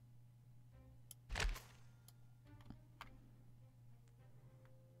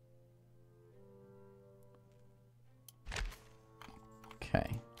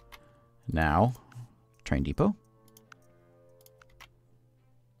 Okay. Now, train depot.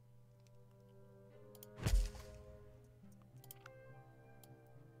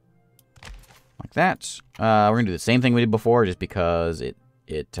 Like that. We're going to do the same thing we did before just because it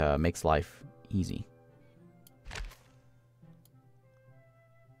makes life easy.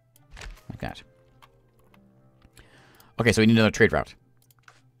 Like that. Okay, so we need another trade route.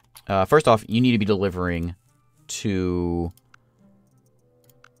 First off, you need to be delivering to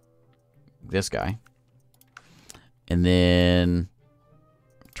this guy. And then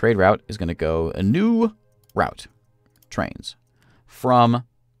trade route is going to go a new route. Trains. From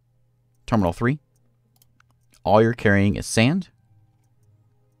Terminal 3. All you're carrying is sand.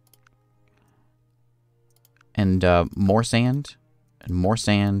 And more sand. And more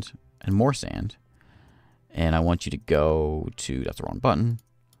sand. And more sand. And I want you to go to... That's the wrong button.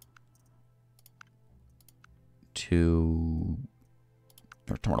 To...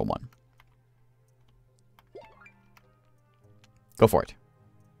 Terminal 1. Go for it.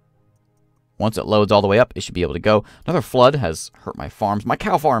 Once it loads all the way up, it should be able to go. Another flood has hurt my farms. My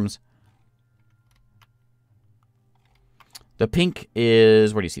cow farms! The pink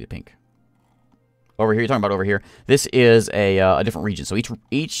is... Where do you see the pink? Over here. You're talking about over here. This is a different region. So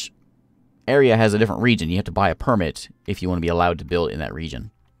each area has a different region. You have to buy a permit if you want to be allowed to build in that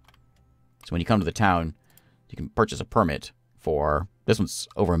region. So when you come to the town, you can purchase a permit for... This one's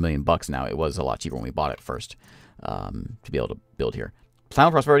over $1 million now. It was a lot cheaper when we bought it first to be able to build here.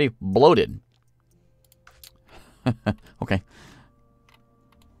 Sound prosperity bloated. Okay.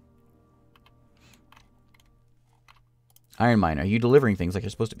 Iron mine, are you delivering things like you're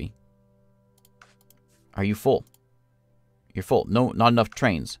supposed to be? Are you full? You're full. No, not enough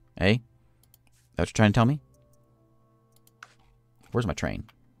trains, eh? That's what you're trying to tell me? Where's my train?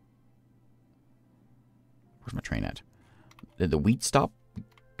 Where's my train at? Did the wheat stop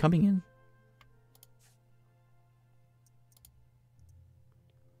coming in?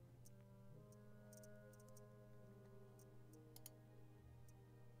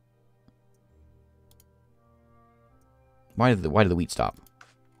 Why did the wheat stop?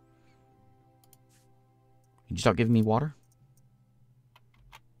 Did you stop giving me water?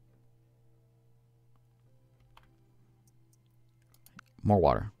 More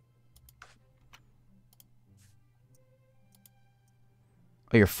water.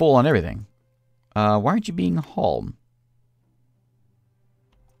 Oh, you're full on everything. Why aren't you being hauled?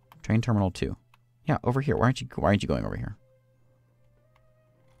 Train terminal 2. Yeah, over here. Why aren't you going over here?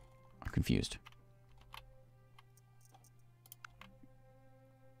 I'm confused.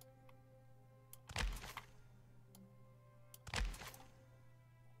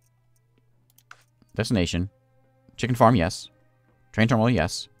 Destination. Chicken farm, yes. Train terminal,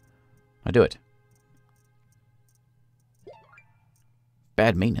 yes. I do it.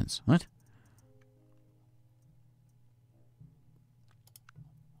 Bad maintenance. What?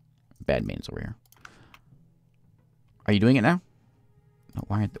 Bad maintenance over here. Are you doing it now? No,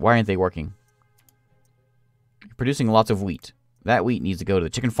 why aren't they working? You're producing lots of wheat. That wheat needs to go to the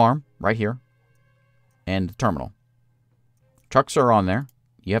chicken farm right here. And the terminal. Trucks are on there.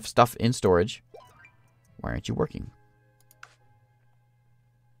 You have stuff in storage. Why aren't you working?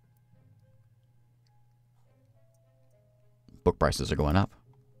 Book prices are going up.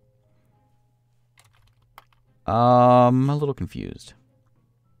 I'm a little confused.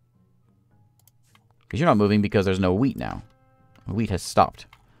 Because you're not moving because there's no wheat now. The wheat has stopped.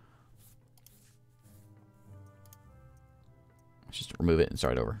 Let's just remove it and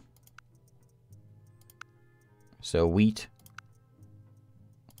start over. So wheat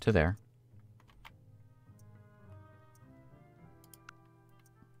to there.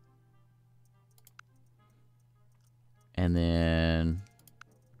 And then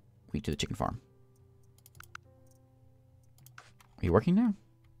wheat to the chicken farm. Are you working now?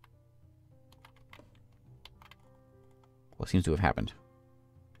 What seems to have happened?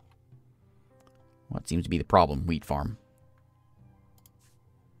 What seems to be the problem, wheat farm?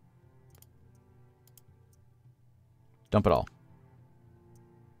 Dump it all.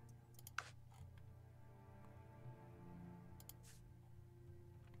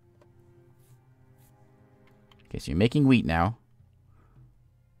 Okay, so you're making wheat now.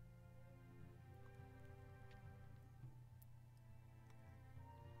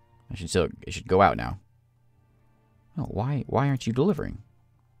 It should go out now. Oh, why aren't you delivering?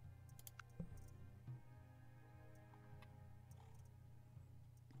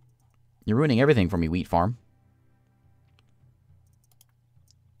 You're ruining everything for me, wheat farm.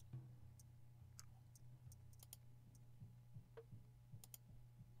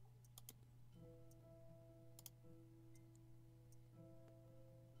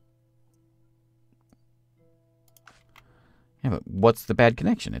 Yeah, but what's the bad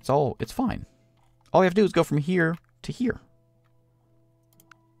connection? It's fine. All you have to do is go from here to here.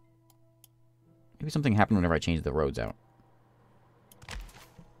 Maybe something happened whenever I changed the roads out.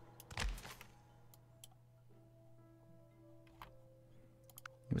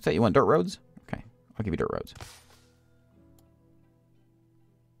 What's that? You want dirt roads? Okay, I'll give you dirt roads.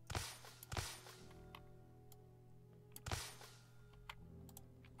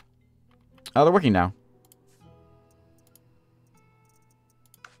 Oh, they're working now.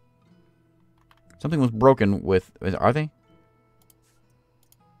 Something was broken with... Are they?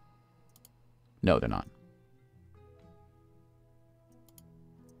 No, they're not.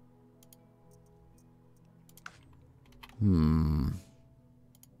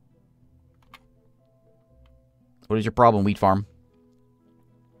 What is your problem, wheat farm?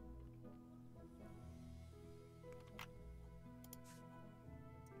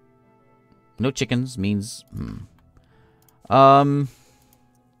 No chickens means... I'm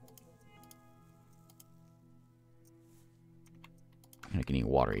not getting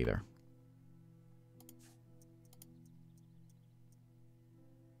water either.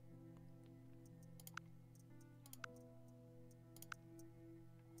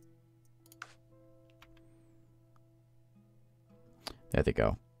 There they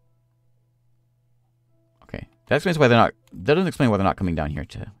go. Okay. That explains why they're not... That doesn't explain why they're not coming down here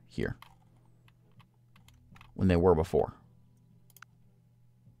to here. When they were before.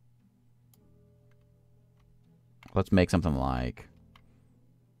 Let's make something like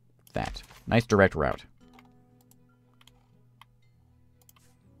that. Nice direct route.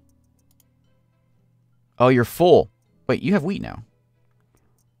 Oh, you're full. Wait, you have wheat now.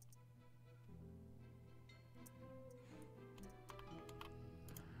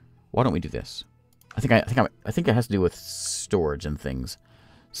 Why don't we do this? I think it has to do with storage and things.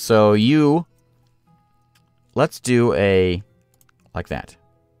 So let's do a like that.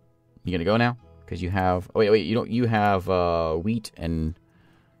 You gonna go now? Because you have. Oh wait, you don't. You have wheat and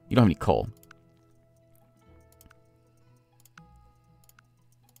you don't have any coal.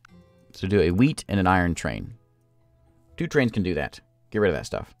 So do a wheat and an iron train. 2 trains can do that. Get rid of that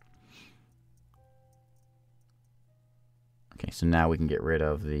stuff. Okay, so now we can get rid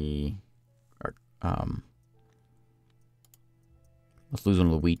of the... let's lose one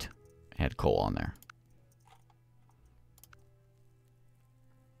of the wheat. Add coal on there.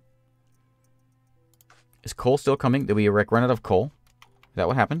 Is coal still coming? Did we run out of coal? Is that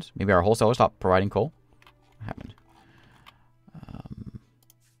what happened? Maybe our wholesaler stopped providing coal? What happened?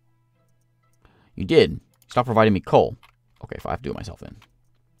 You did. Stop providing me coal. Okay, if I have to do it myself then.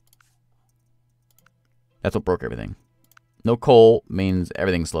 That's what broke everything. No coal means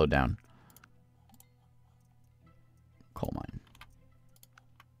everything slowed down. Coal mine.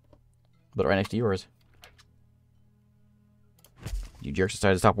 But right next to yours. You jerks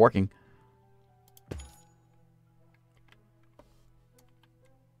decided to stop working.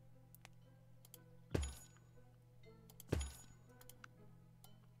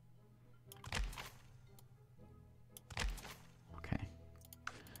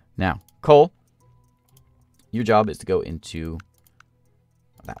 Now, coal, your job is to go into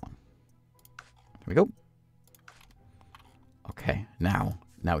that one. There we go. Okay, now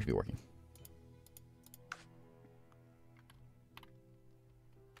we should be working.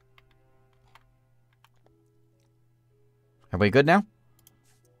 Everybody good now?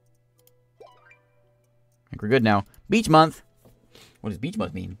 I think we're good now. Beach month. What does beach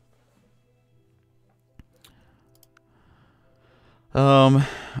month mean?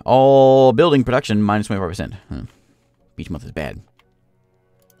 All building production minus 25%. Beach month is bad.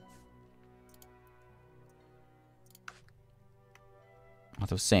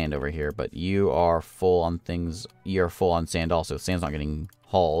 Lots of sand over here, but you are full on things. You're full on sand also. Sand's not getting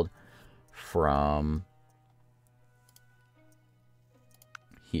hauled from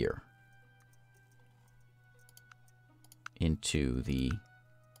here into the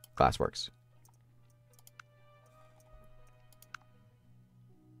glassworks.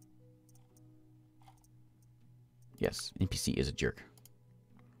 Yes, NPC is a jerk.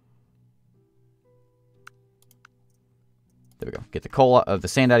 There we go. Get the coal, the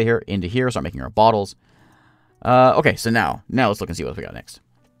sand out of here, into here, start making our bottles. Okay, so now let's look and see what we got next.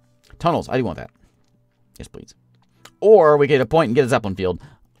 Tunnels, I do want that. Yes, please. Or we get a point and get a Zeppelin field.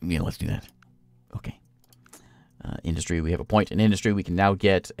 Yeah, let's do that. Okay. Industry, we have a point in industry. We can now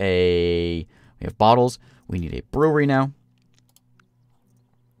get we have bottles. We need a brewery now.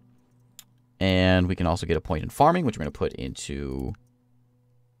 And we can also get a point in farming, which we're going to put into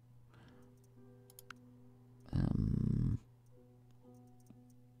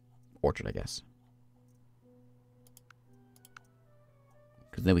orchard, I guess.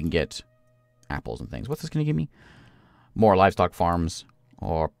 Because then we can get apples and things. What's this going to give me? More livestock farms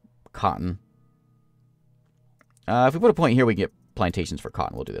or cotton. If we put a point here, we get plantations for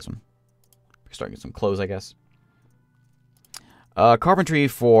cotton. We'll do this one. Start getting some clothes, I guess. Carpentry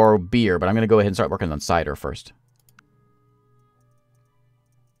for beer, but I'm going to go ahead and start working on cider first.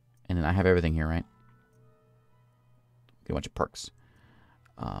 And then I have everything here, right? Get a bunch of perks.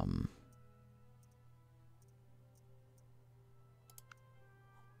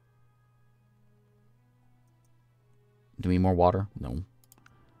 Do we need more water? No.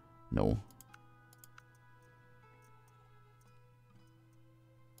 No.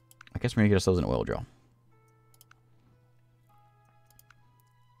 I guess we're going to get ourselves an oil drill.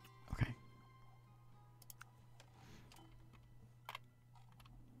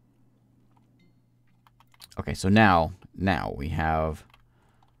 Okay, so now we have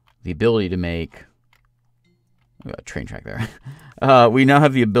the ability to make... We got a train track there. We now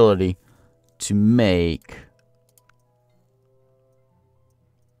have the ability to make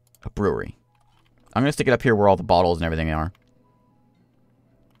a brewery. I'm going to stick it up here where all the bottles and everything are.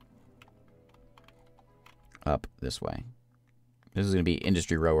 Up this way. This is going to be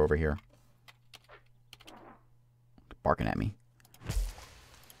industry row over here. Barking at me.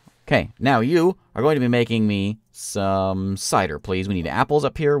 Okay, now you are going to be making me some cider, please. We need apples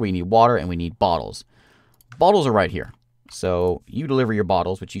up here, we need water, and we need bottles. Bottles are right here. So you deliver your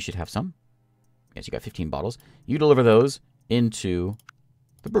bottles, which you should have some. Yes, you got 15 bottles. You deliver those into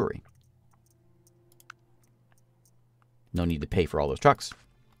the brewery. No need to pay for all those trucks.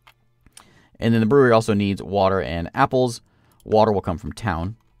 And then the brewery also needs water and apples. Water will come from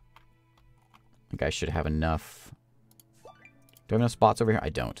town. I think I should have enough. Do I have enough spots over here? I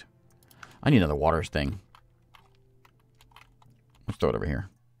don't. I need another water thing. Let's throw it over here.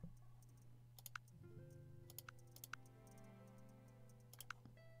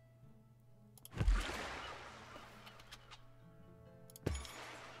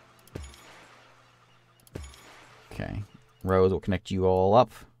 Okay. Rose will connect you all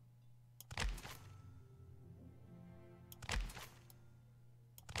up.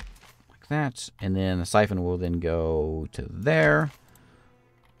 Like that. And then the siphon will then go to there.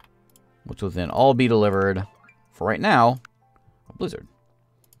 Which will then all be delivered, for right now, a blizzard.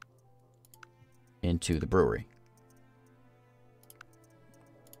 Into the brewery.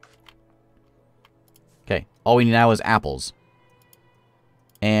 Okay. All we need now is apples.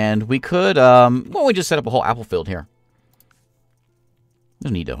 And we could, well, we just set up a whole apple field here. No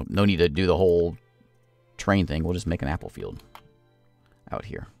need to do the whole train thing. We'll just make an apple field out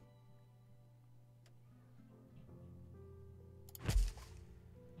here.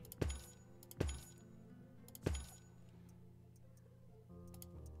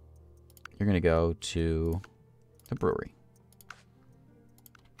 You're going to go to the brewery.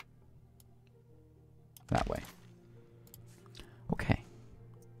 That way. Okay.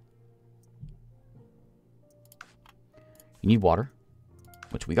 You need water,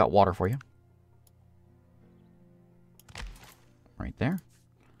 which we got water for you. Right there.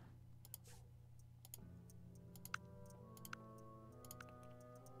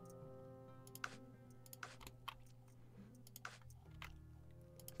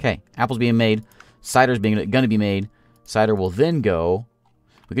 Okay, apples being made. Cider's going to be made. Cider will then go.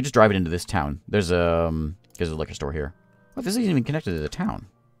 We could just drive it into this town. There's a liquor store here. What? This isn't even connected to the town.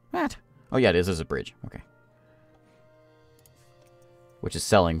 What? Oh yeah, it is. There's a bridge. Okay. Which is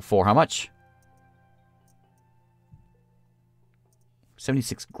selling for how much?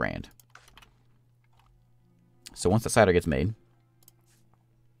 76 grand. So once the cider gets made,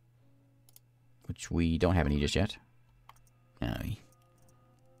 which we don't have any just yet.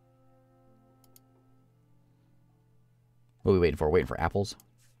 What are we waiting for? Waiting for apples?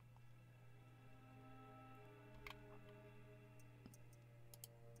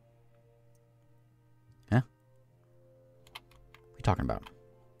 Huh? What are you talking about?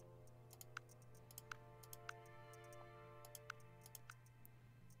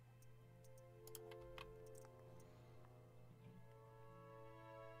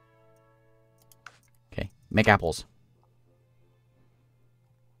 Okay, make apples.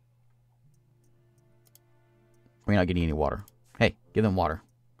 We're not getting any water. Hey, give them water.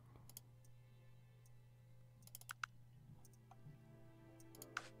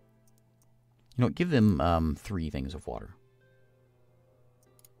 You know what? Give them 3 things of water.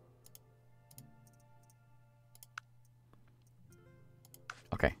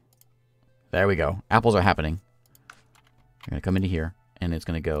 Okay. There we go. Apples are happening. They're going to come into here, and it's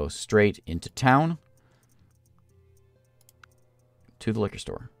going to go straight into town to the liquor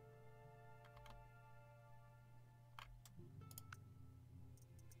store.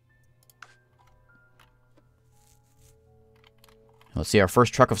 Let's see our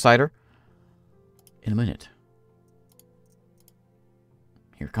first truck of cider in a minute.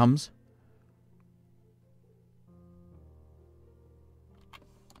 Here it comes.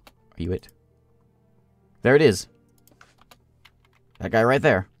 Are you it? There it is. That guy right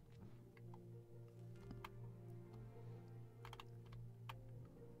there.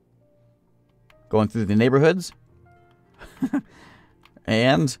 Going through the neighborhoods.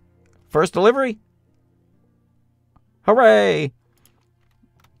 And first delivery. Hooray!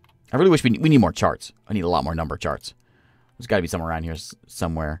 I really wish we need more charts. I need a lot more number charts. There's got to be somewhere around here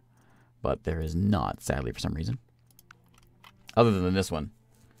somewhere. But there is not, sadly, for some reason. Other than this one.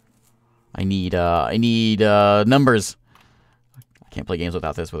 I need numbers. I can't play games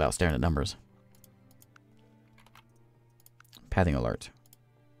without this, without staring at numbers. Pathing alert.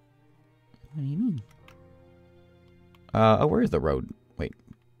 What do you mean? Oh, where is the road? Wait.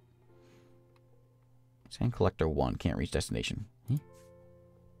 Sand collector 1. Can't reach destination.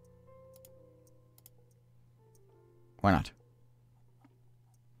 Why not?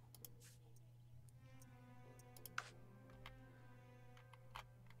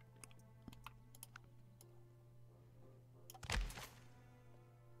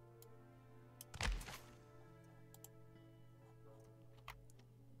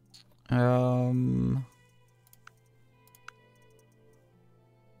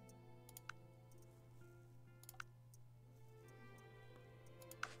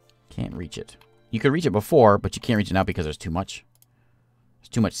 Can't reach it. You could reach it before, but you can't reach it now because there's too much. There's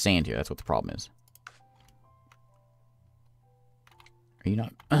too much sand here. That's what the problem is. Are you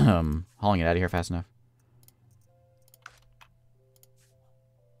not hauling it out of here fast enough?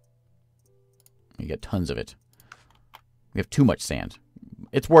 You get tons of it. We have too much sand.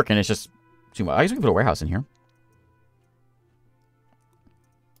 It's working. It's just too much. I guess we can put a warehouse in here.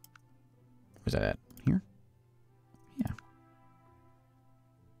 Where's that at? Here? Yeah.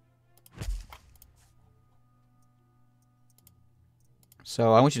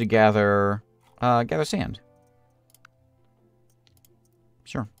 So I want you to gather sand.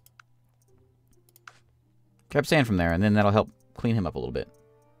 Sure. Grab sand from there, and then that'll help clean him up a little bit.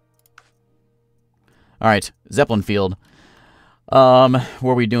 All right, Zeppelin field. Where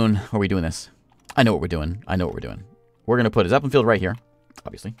are we doing? Where are we doing this? I know what we're doing. I know what we're doing. We're gonna put a Zeppelin field right here,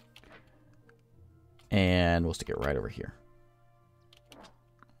 obviously, and we'll stick it right over here.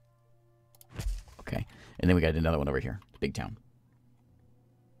 Okay, and then we got another one over here, big town.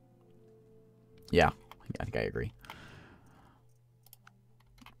 Yeah, I think I agree.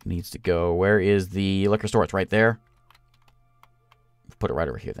 Needs to go. Where is the liquor store? It's right there. Put it right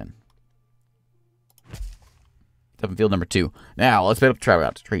over here then. Zeppelin field number 2. Now let's put up trade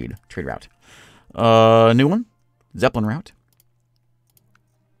route. Trade route. New one. Zeppelin route.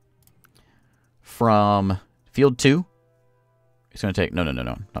 From field 2. It's gonna take no,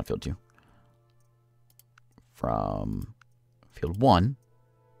 not field 2. From field 1.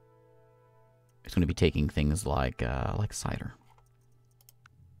 It's gonna be taking things like cider.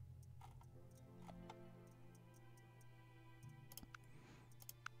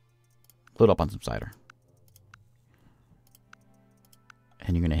 Load up on some cider.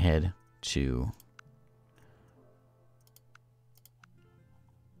 And you're going to head to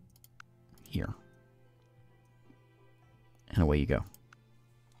here. And away you go.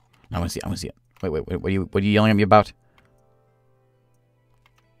 I want to see it. I want to see it. Wait. What are you yelling at me about?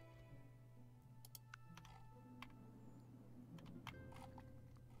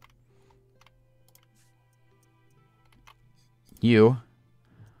 You.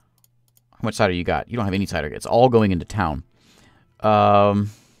 How much cider you got? You don't have any cider. It's all going into town. How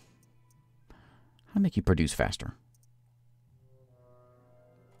to make you produce faster?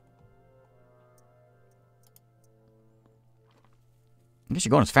 I guess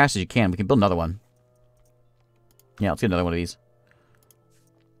you're going as fast as you can. We can build another one. Yeah, let's get another one of these.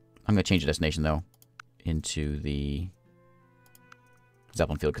 I'm going to change the destination, though, into the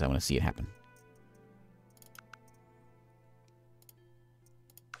Zeppelin field because I want to see it happen.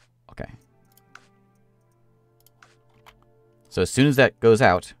 Okay. So as soon as that goes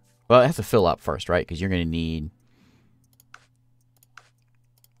out, well, it has to fill up first, right? Because you're going to need...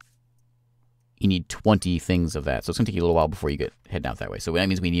 You need 20 things of that. So it's going to take you a little while before you get heading out that way. So that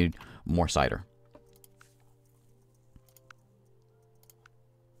means we need more cider.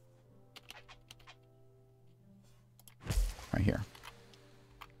 Right here.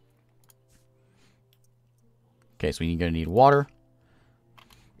 Okay, so you're going to need water,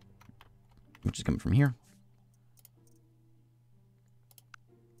 which is coming from here.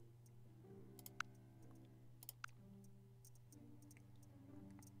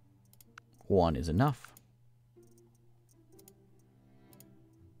 One is enough.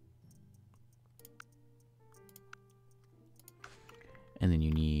 And then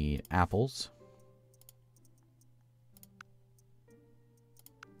you need apples.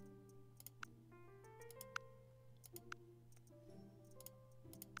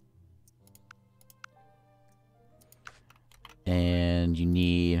 And you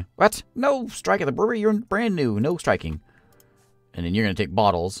need... What? No strike at the brewery. You're brand new. No striking. And then you're going to take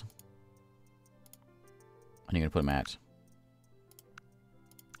bottles. And you're going to put them at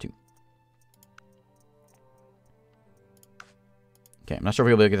 2. Okay, I'm not sure if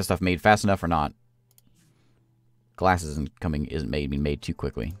we'll be able to get this stuff made fast enough or not. Glass isn't being made too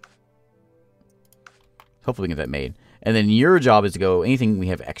quickly. Hopefully we can get that made. And then your job is to go, anything we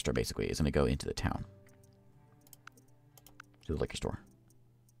have extra, basically, is going to go into the town. To the liquor store.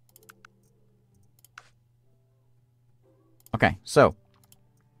 Okay, so.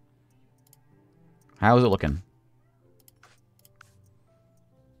 How is it looking?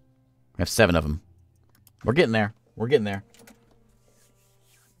 We have 7 of them. We're getting there. We're getting there.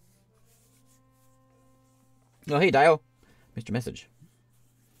 Oh, hey, Dio. Missed your message.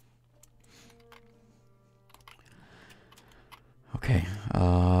 Okay.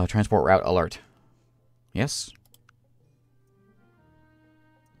 Transport route alert. Yes?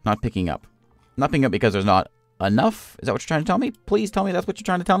 Not picking up. Not picking up because there's not enough? Is that what you're trying to tell me? Please tell me that's what you're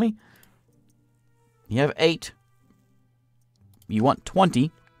trying to tell me. You have 8. You want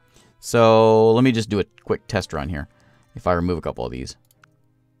 20. So let me just do a quick test run here. If I remove a couple of these.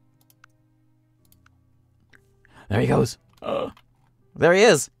 There he goes. There he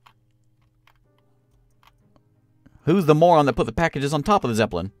is. Who's the moron that put the packages on top of the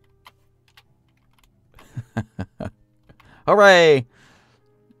Zeppelin? Hooray!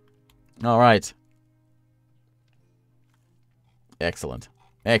 All right. Excellent.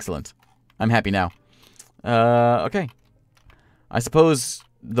 Excellent. I'm happy now. Okay. I suppose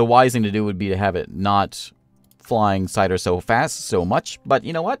the wise thing to do would be to have it not flying cider so fast, so much. But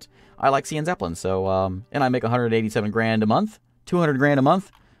you know what? I like seeing Zeppelins. So, and I make 187 grand a month, 200 grand a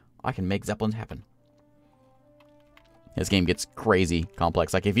month. I can make Zeppelins happen. This game gets crazy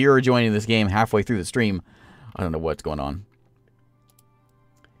complex. Like if you're joining this game halfway through the stream, I don't know what's going on.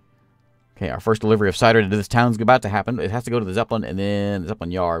 Okay, our first delivery of cider to this town's about to happen. It has to go to the Zeppelin and then the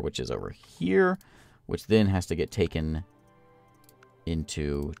Zeppelin yard, which is over here, which then has to get taken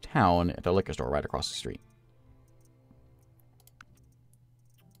into town at the liquor store right across the street.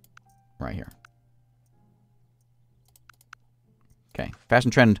 Right here. Okay, fashion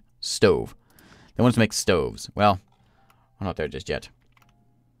trend, stove. They want us to make stoves. Well, we're not there just yet.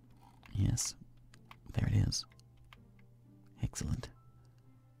 Yes, there it is. Excellent.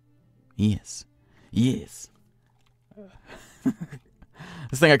 Yes. Yes.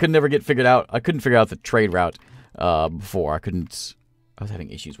 This thing I could never get figured out. I couldn't figure out the trade route before. I was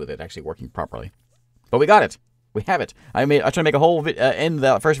having issues with it actually working properly. But we got it. We have it. I tried to make a whole end of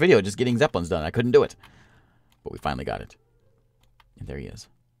that first video just getting Zeppelins done. I couldn't do it. But we finally got it. And there he is.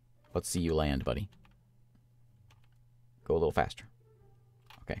 Let's see you land, buddy. Go a little faster.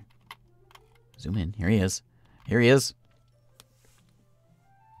 Okay. Zoom in. Here he is. Here he is.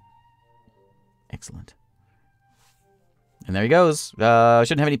 Excellent. And there he goes.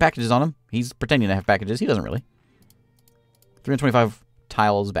 Shouldn't have any packages on him. He's pretending to have packages. He doesn't really. 325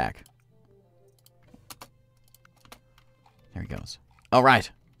 tiles back. There he goes. All right.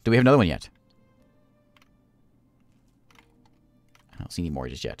 Do we have another one yet? I don't see any more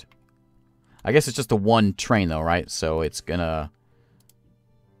just yet. I guess it's just the one train, though, right? So it's gonna...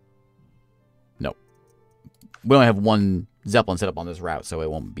 No. We only have one Zeppelin set up on this route, so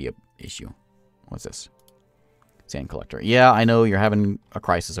it won't be an issue. What's this? Sand collector. Yeah, I know you're having a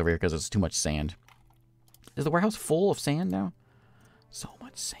crisis over here because there's too much sand. Is the warehouse full of sand now? So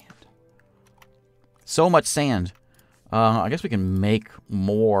much sand. So much sand. I guess we can make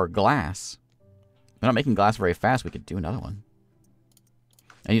more glass. We're not making glass very fast. We could do another one.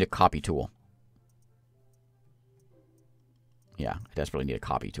 I need a copy tool. Yeah, I desperately need a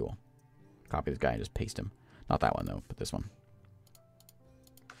copy tool. Copy this guy and just paste him. Not that one, though, but this one.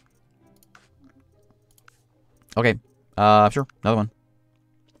 Okay. Sure. Another one.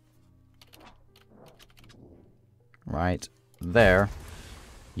 Right there.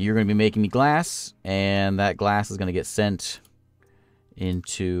 You're going to be making me glass, and that glass is going to get sent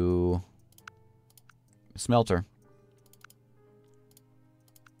into the smelter.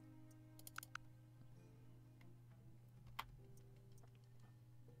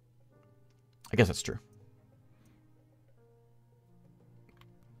 I guess that's true.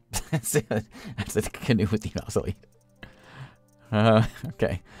 That's a canoe with the obsolete.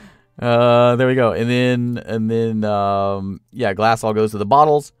 Okay. There we go. And then, yeah, glass all goes to the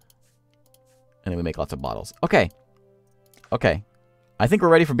bottles. And then we make lots of bottles. Okay. Okay. I think we're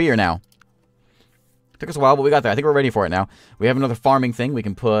ready for beer now. Took us a while, but we got there. I think we're ready for it now. We have another farming thing. We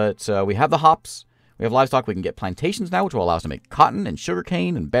can put, we have the hops. We have livestock. We can get plantations now, which will allow us to make cotton and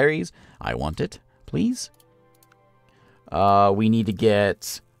sugarcane and berries. I want it, please. We need to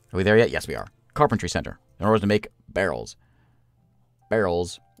get, are we there yet? Yes, we are. Carpentry center. In order to make barrels.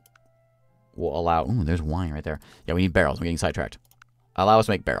 Barrels will allow, ooh, there's wine right there. Yeah, we need barrels. I'm getting sidetracked. Allow us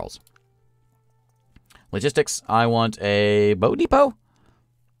to make barrels. Logistics, I want a boat depot.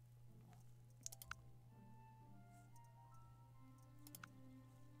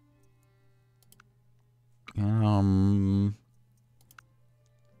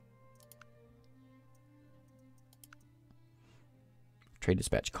 Trade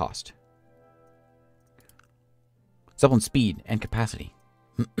dispatch cost. Zeppelin speed and capacity.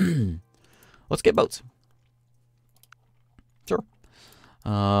 Let's get boats. Sure.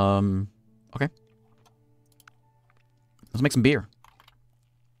 Okay. Let's make some beer.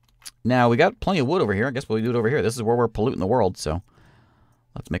 Now, we got plenty of wood over here. I guess we'll do it over here. This is where we're polluting the world, so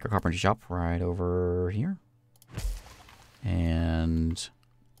let's make a carpentry shop right over here. And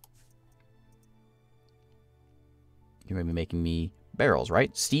you're going to be making me barrels,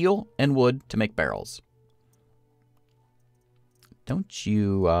 right? Steel and wood to make barrels. Don't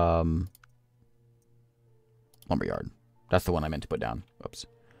you, lumberyard. That's the one I meant to put down. Oops.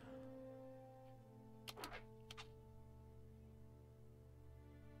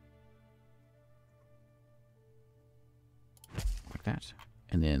 like that.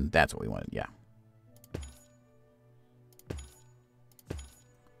 And then that's what we wanted, yeah.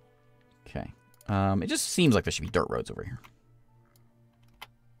 Okay. It just seems like there should be dirt roads over here.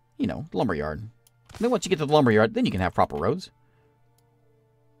 You know, lumberyard. And then once you get to the lumberyard, then you can have proper roads.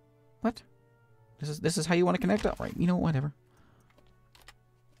 What? This is how you want to connect up, right? You know, whatever.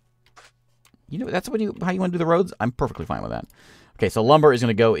 You know, that's how you want to do the roads? I'm perfectly fine with that. Okay, so lumber is going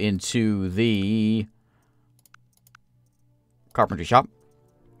to go into the carpentry shop.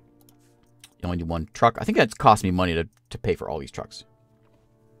 You only do one truck. I think that's cost me money to pay for all these trucks.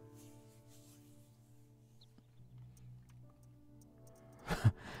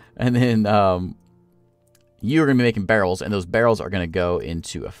 And then you're going to be making barrels, and those barrels are going to go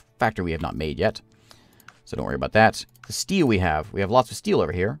into a factory we have not made yet. So don't worry about that. The steel we have lots of steel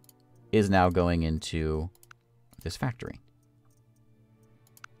over here, is now going into this factory.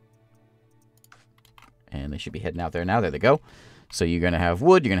 And they should be heading out there now. There they go. So you're going to have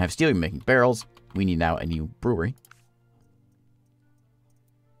wood, you're going to have steel, you're making barrels. We need now a new brewery.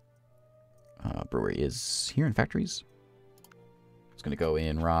 Brewery is here in factories. It's going to go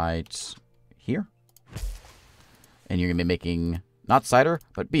in right here. And you're going to be making not cider,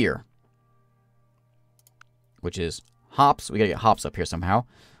 but beer. Which is hops. We got to get hops up here somehow.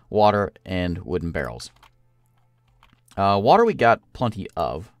 Water and wooden barrels. Water we got plenty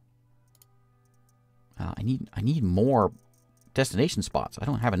of. I need more destination spots. I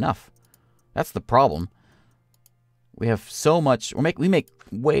don't have enough. That's the problem. We have so much. We make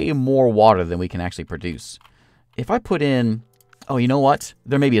way more water than we can actually produce. If I put in, oh, you know what?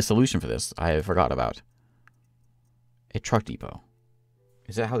 There may be a solution for this. I forgot about a truck depot.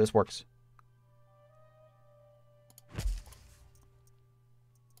 Is that how this works?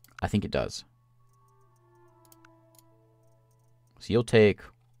 I think it does. So you'll take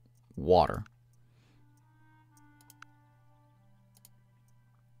water.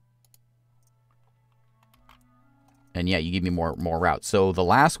 And yeah, you give me more routes. So the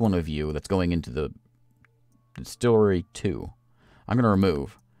last one of you that's going into the distillery 2, I'm going to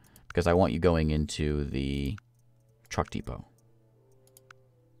remove because I want you going into the truck depot.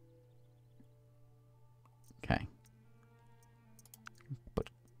 Okay. Put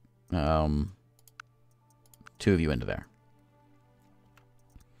 2 of you into there.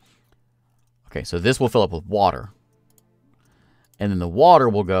 Okay, so this will fill up with water. And then the water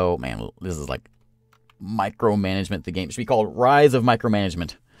will go, man, this is like micromanagement. The game should be called Rise of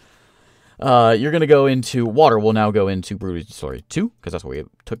Micromanagement. You're going to go into, water will now go into Brewery Distillery 2, because that's where we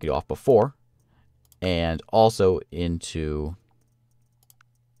took you off before. And also into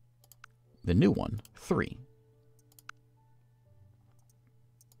the new one, 3.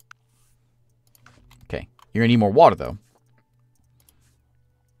 Okay, you're going to need more water, though.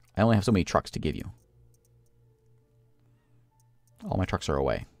 I only have so many trucks to give you. All my trucks are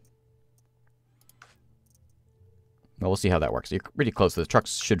away. Well, we'll see how that works. You're pretty close. The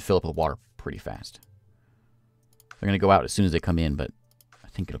trucks should fill up with water pretty fast. They're going to go out as soon as they come in, but I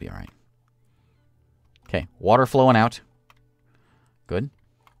think it'll be all right. Okay, water flowing out. Good.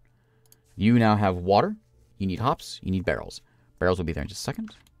 You now have water. You need hops. You need barrels. Barrels will be there in just a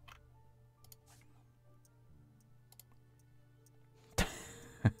second.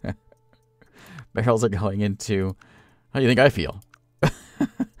 Barrels are going into... How do you think I feel? This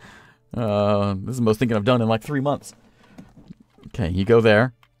is the most thinking I've done in like 3 months. Okay, you go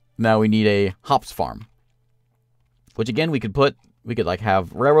there. Now we need a hops farm. Which again, we could like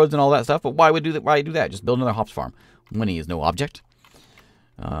have railroads and all that stuff, but why do that? Just build another hops farm. Money is no object.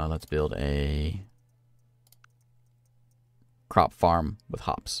 Let's build a crop farm with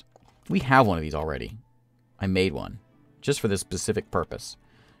hops. We have one of these already. I made one just for this specific purpose.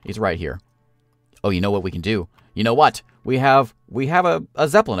 It's right here. Oh, you know what we can do? You know what? We have a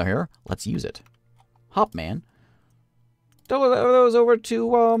Zeppelin here. Let's use it. Hop man. Those over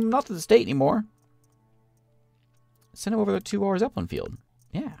to not to the state anymore. Send him over to our Zeppelin field.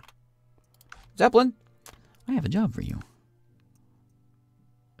 Yeah. Zeppelin, I have a job for you.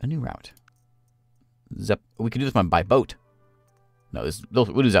 A new route. We could do this one by boat. No, we'll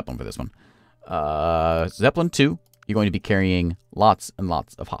do Zeppelin for this one. Zeppelin 2, you're going to be carrying lots and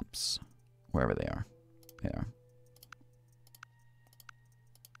lots of hops. Wherever they are. There.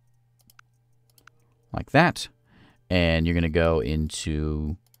 Like that. And you're going to go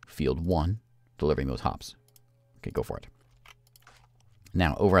into field 1, delivering those hops. Okay, go for it.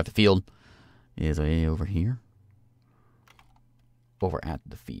 Now, over at the field is over here. Over at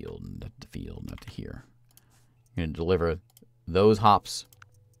the field, not to here. You're going to deliver those hops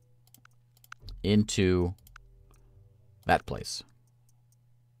into that place.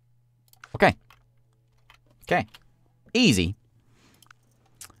 Okay. Okay. Easy.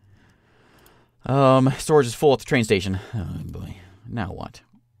 Storage is full at the train station. Oh, boy. Now what?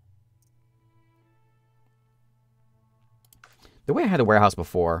 The way I had a warehouse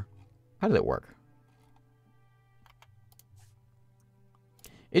before, how did it work?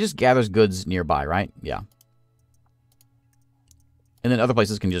 It just gathers goods nearby, right? Yeah. And then other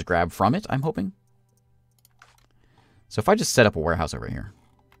places can just grab from it, I'm hoping. So if I just set up a warehouse over here,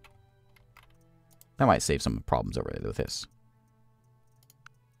 that might save some problems over there with this.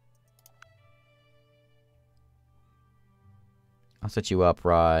 I'll set you up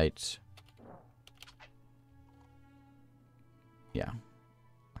right... Yeah.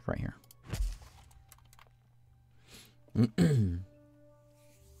 Right here.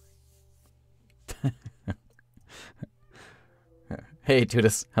 Hey,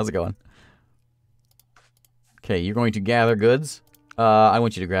 Tudis. How's it going? Okay, you're going to gather goods. I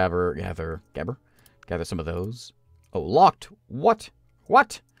want you to gather some of those. Oh, locked. What?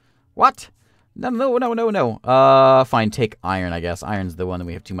 What? What? No, no, no, no, no. Fine, take iron, I guess. Iron's the one that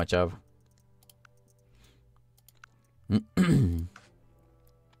we have too much of. The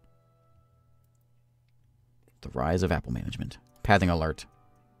rise of Apple management. Pathing alert.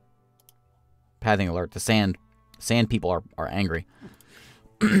 Pathing alert. The sand people are angry.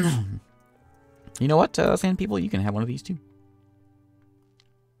 You know what, sand people? You can have one of these too.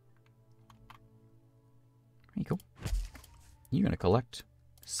 There you go. You're going to collect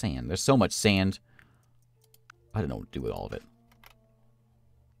sand. There's so much sand. I don't know what to do with all of it.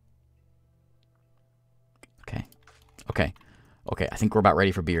 Okay. Okay. Okay, I think we're about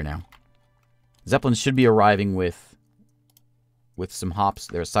ready for beer now. Zeppelins should be arriving with some hops.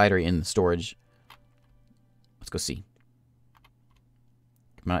 There's cider in the storage. Let's go see.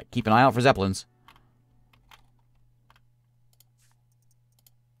 Keep an eye out for Zeppelins.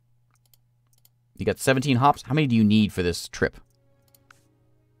 You got 17 hops. How many do you need for this trip?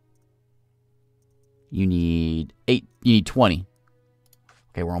 You need 8. You need 20.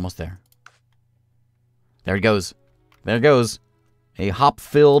 Okay, we're almost there. There it goes. There it goes. A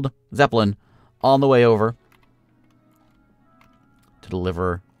hop-filled Zeppelin on the way over to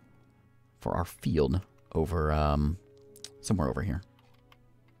deliver for our field over somewhere over here.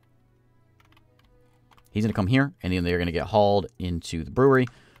 He's going to come here, and then they're going to get hauled into the brewery,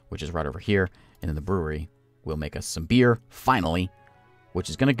 which is right over here. And then the brewery will make us some beer, finally,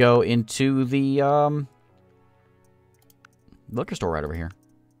 which is going to go into the liquor store right over here.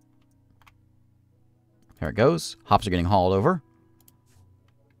 There it goes. Hops are getting hauled over.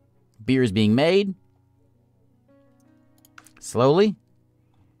 Beer is being made. Slowly.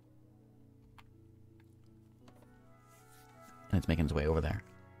 And it's making its way over there.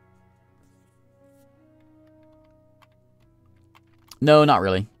 No, not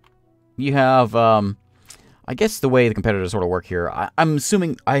really. You have, I guess the way the competitors sort of work here, I'm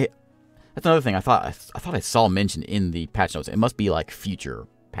assuming, that's another thing I thought I saw mentioned in the patch notes. It must be like future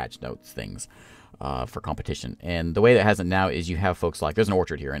patch notes things for competition. And the way that has it now is you have folks like, there's an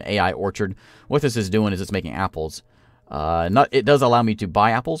orchard here, an AI orchard. What this is doing is it's making apples. It does allow me to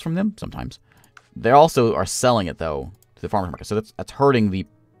buy apples from them sometimes. They also are selling it, though, to the farmer's market. So that's hurting the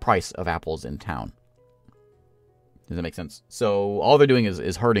price of apples in town. Does that make sense? So all they're doing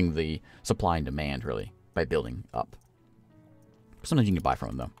is hurting the supply and demand, really, by building up. Sometimes you can buy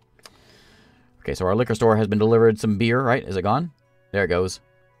from them, though. Okay, so our liquor store has been delivered some beer, right? Is it gone? There it goes.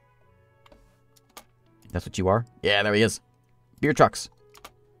 That's what you are? Yeah, there he is. Beer trucks.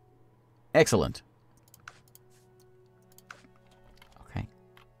 Excellent. Okay.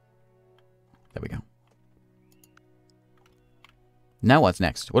 There we go. Now what's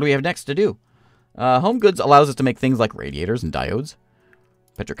next? What do we have next to do? Home goods allows us to make things like radiators and diodes.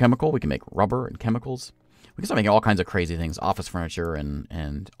 Petrochemical, we can make rubber and chemicals. We can start making all kinds of crazy things, office furniture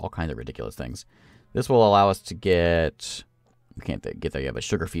and all kinds of ridiculous things. This will allow us to get, we can't get there yet, but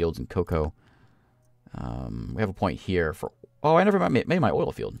sugar fields and cocoa. We have a point here for, oh, I never made my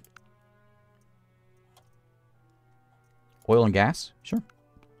oil field. Oil and gas, sure.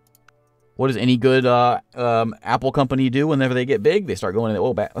 What does any good Apple company do whenever they get big? They start going into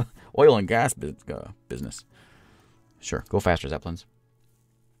the oil and gas business. Sure, go faster, Zeppelins.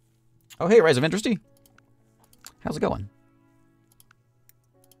 Oh, hey, Rise of Interesty. How's it going?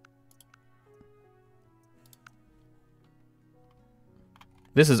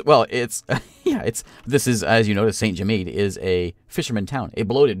 This is, well, it's, yeah, this is, as you notice, St. Jamid is a fisherman town, a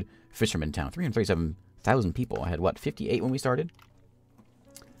bloated fisherman town. 337,000 people. I had, what, 58 when we started?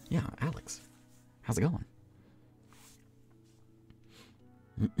 Yeah, Alex. How's it going?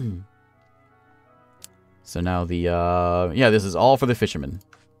 So now the, yeah, this is all for the fishermen.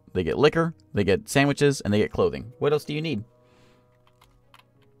 They get liquor, they get sandwiches, and they get clothing. What else do you need?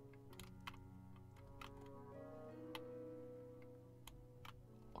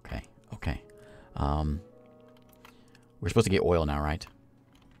 We're supposed to get oil now, right?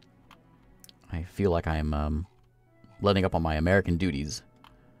 I feel like I'm letting up on my American duties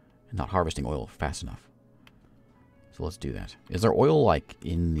and not harvesting oil fast enough. So let's do that. Is there oil, like,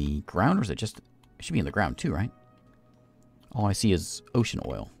 in the ground, or is it just... It should be in the ground, too, right? All I see is ocean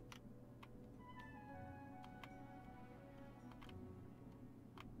oil.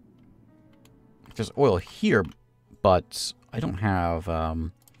 There's oil here, but I don't have... let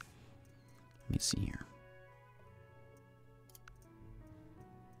me see here.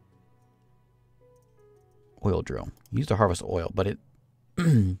 Oil drill. Used to harvest oil, but it...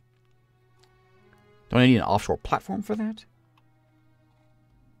 Don't I need an offshore platform for that?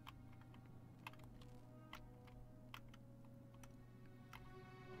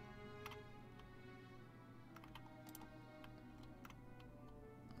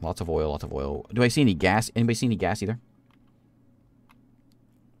 Lots of oil, lots of oil. Do I see any gas? Anybody see any gas either?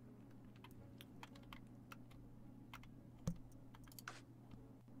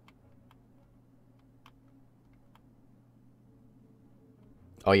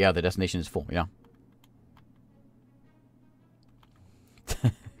 Oh yeah, the destination is full, yeah.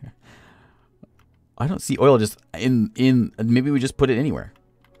 I don't see oil just in maybe we just put it anywhere.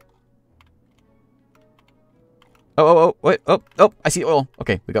 Oh, wait, oh, I see oil.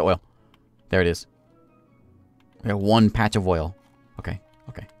 Okay, we got oil. There it is. We got one patch of oil. Okay.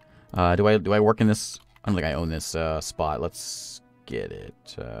 Do I work in this? I don't think I own this spot. Let's get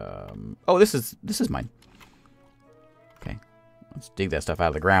it. Oh, this is mine. Okay. Let's dig that stuff out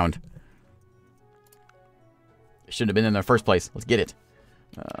of the ground. It shouldn't have been in the first place. Let's get it.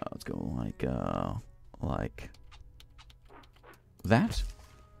 Let's go like that.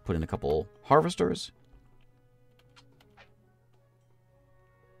 Put in a couple harvesters.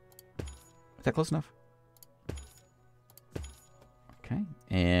 Is that close enough? Okay.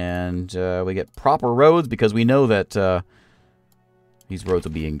 And we get proper roads because we know that these roads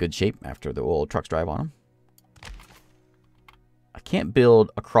will be in good shape after the oil trucks drive on them. I can't build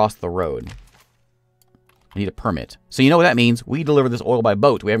across the road. I need a permit. So you know what that means? We deliver this oil by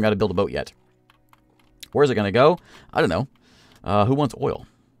boat. We haven't got to build a boat yet. Where's it going to go? I don't know. Who wants oil?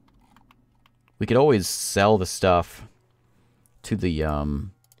 We could always sell the stuff to the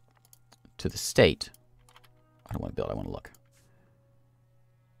state. I don't want to build. I want to look.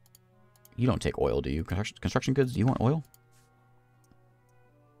 You don't take oil, do you? Construction goods, do you want oil?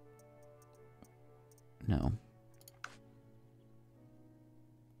 No.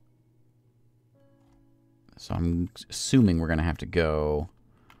 So I'm assuming we're going to have to go...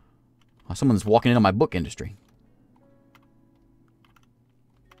 Oh, someone's walking into my book industry.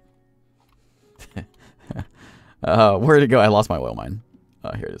 Where'd it go? I lost my oil mine.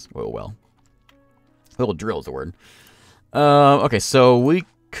 Here it is. Oil well. Oil drill is the word. Okay, so we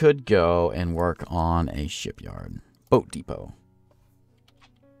could go and work on a shipyard. Boat depot.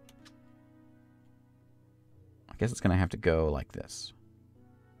 I guess it's going to have to go like this.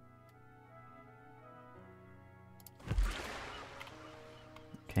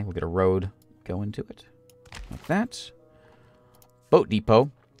 Okay, we'll get a road going to it. Like that. Boat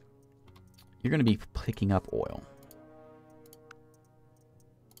depot. You're going to be picking up oil.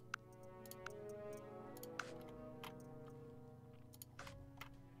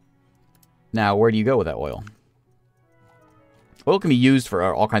 Now, where do you go with that oil? Oil can be used for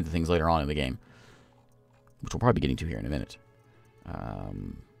all kinds of things later on in the game, which we'll probably be getting to here in a minute.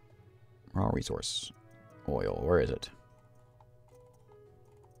 Raw resource. Oil. Where is it?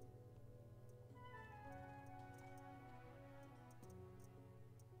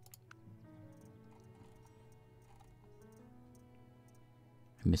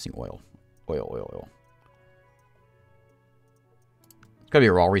 I'm missing oil. Oil. It's got to be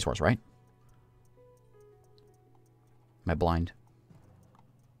a raw resource, right? Am I blind?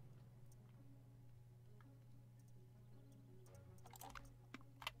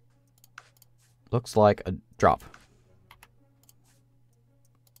 Looks like a drop.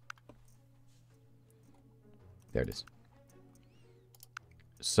 There it is.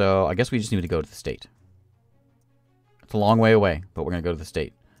 So I guess we just need to go to the state. It's a long way away, but we're going to go to the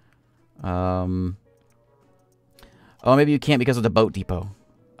state. Oh, maybe you can't because of the boat depot.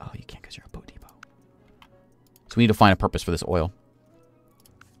 Oh, you can't because you're a boat depot. So we need to find a purpose for this oil.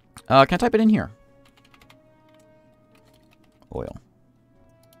 Can I type it in here? Oil.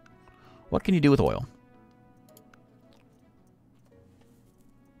 What can you do with oil?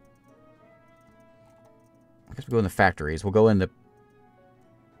 I guess we go in the factories. We'll go in the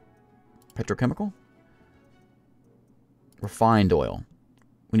petrochemical. Refined oil.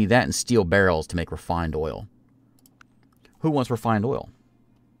 We need that in steel barrels to make refined oil. Who wants refined oil?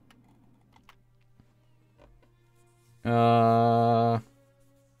 Well,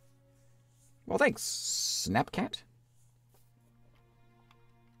 thanks, Snapcat.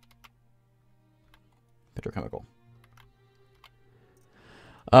 Petrochemical.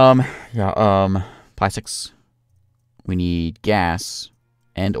 Yeah, plastics. We need gas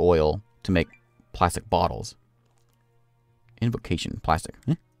and oil to make plastic bottles. Invocation, plastic.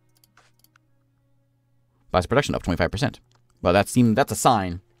 Plastic production up 25%. Well, that's a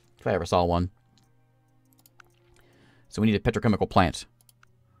sign, if I ever saw one. So we need a petrochemical plant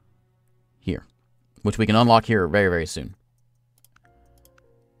here, which we can unlock here very, very soon.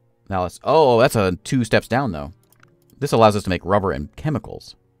 Now let's... Oh, that's 2 steps down, though. This allows us to make rubber and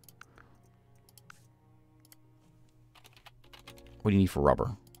chemicals. What do you need for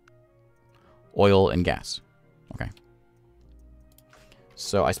rubber? Oil and gas. Okay.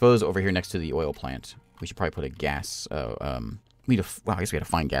 So I suppose over here next to the oil plant, we should probably put a gas... well, I guess we gotta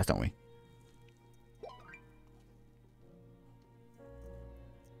find gas, don't we?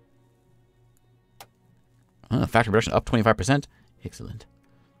 Factory production up 25%. Excellent.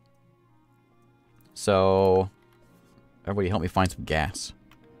 So, everybody help me find some gas.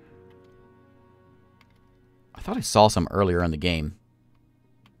 I thought I saw some earlier in the game.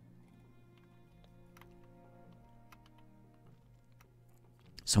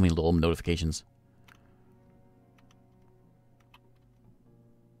 So many little notifications.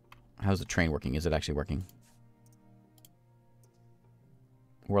 How's the train working? Is it actually working?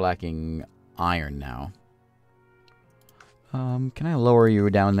 We're lacking iron now. Can I lower you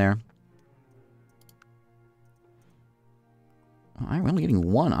down there? I'm only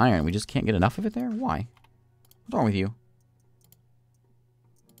getting 1 iron. We just can't get enough of it there? Why? What's wrong with you?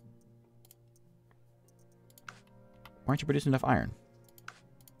 Why aren't you producing enough iron?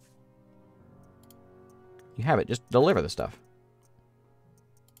 You have it. Just deliver the stuff.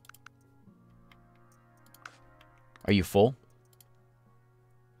 Are you full?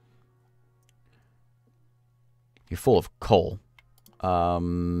 You're full of coal.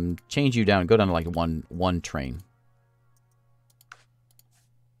 Change you down. Go down to like one train.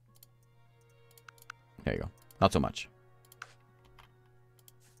 There you go. Not so much.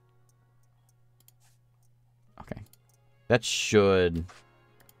 Okay. That should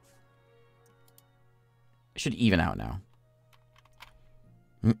even out now.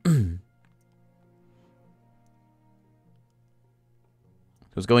 So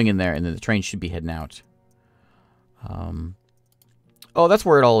it's going in there, and then the train should be heading out. Oh, that's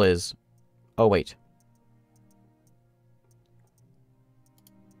where it all is. Oh, wait.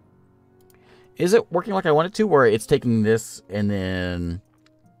 Is it working like I want it to, where it's taking this, and then...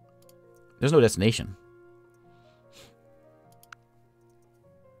 There's no destination.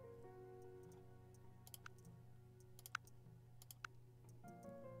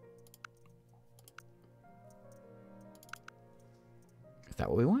 Is that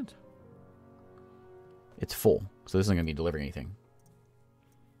what we want? It's full, so this isn't going to be delivering anything.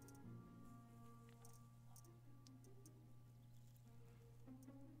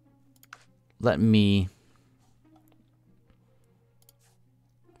 Let me...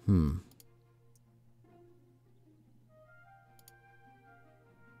 I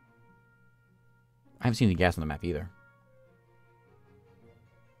haven't seen any gas on the map either.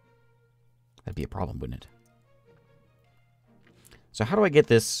 That'd be a problem, wouldn't it? So how do I get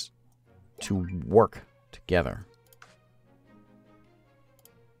this to work together?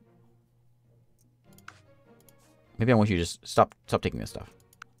 Maybe I want you to just stop taking this stuff.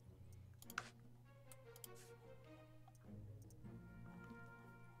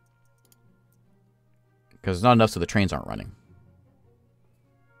 Because it's not enough so the trains aren't running.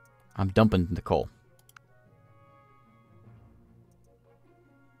 I'm dumping the coal.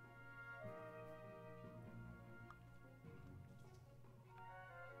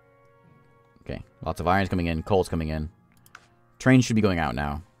 Okay, lots of iron's coming in, coal's coming in. Trains should be going out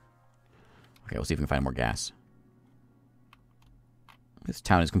now. Okay, we'll see if we can find more gas. This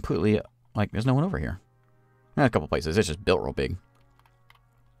town is completely, like, there's no one over here. A couple places, it's just built real big.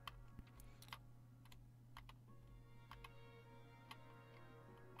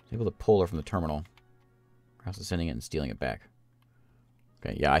 Able to pull her from the terminal. Perhaps sending it and stealing it back.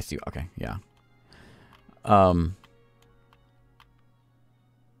 Okay, yeah, I see. Okay, yeah.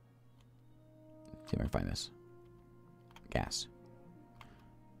 See if I can find this. Gas.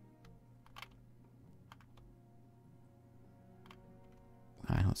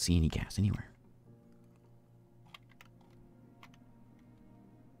 I don't see any gas anywhere.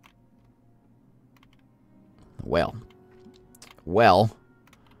 Well.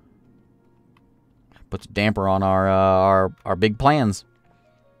 Puts a damper on our big plans.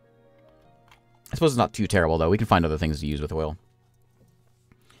 suppose it's not too terrible, though. We can find other things to use with oil.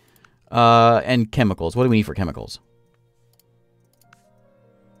 And chemicals. What do we need for chemicals?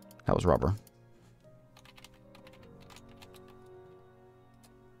 That was rubber.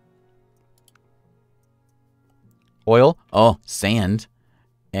 Oil. Oh, sand.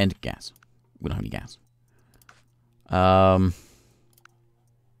 And gas. We don't have any gas.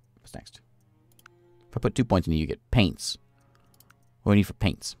 What's next? If I put 2 points in you, get paints. What do we need for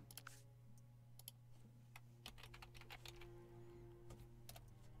paints?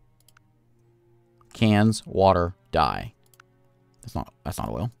 Cans, water, dye. That's not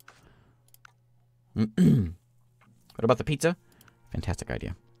oil. What about the pizza? Fantastic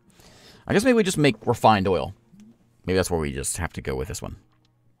idea. I guess maybe we just make refined oil. Maybe that's where we just have to go with this one.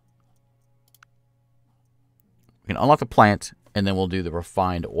 We can unlock the plant, and then we'll do the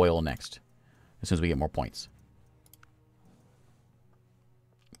refined oil next, as soon as we get more points.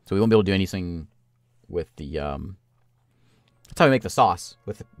 So we won't be able to do anything with the, that's how we make the sauce,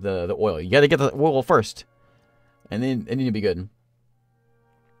 with the oil. You gotta get the oil first, and then you'll be good.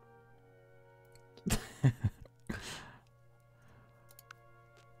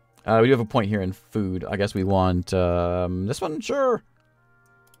 We do have a point here in food. I guess we want this one, sure.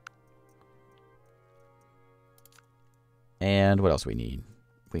 And what else do we need?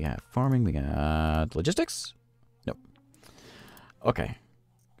 We have farming. We got logistics. Nope. Okay.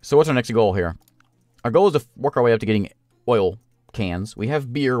 So what's our next goal here? Our goal is to work our way up to getting oil cans. We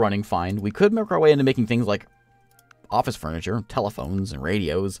have beer running fine. We could work our way into making things like office furniture, telephones, and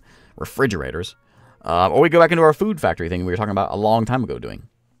radios, refrigerators. Or we go back into our food factory thing we were talking about a long time ago doing.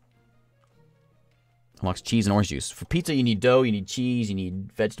 Unlocks cheese and orange juice. For pizza, you need dough, you need cheese, you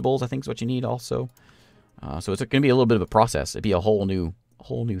need vegetables, I think is what you need also. So it's going to be a little bit of a process. It'd be a whole new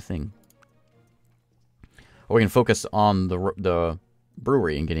thing. Or we can focus on the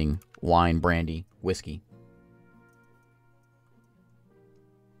brewery and getting wine, brandy, whiskey.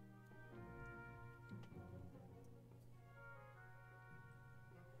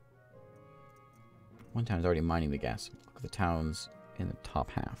 One town is already mining the gas. Look at the towns in the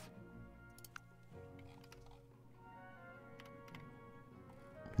top half.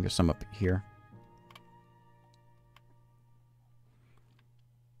 There's some up here.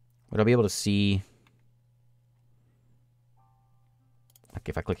 Would I be able to see, like,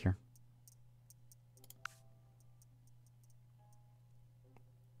 if I click here?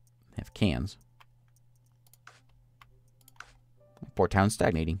 They have cans. Poor town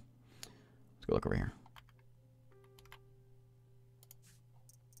stagnating. Let's go look over here.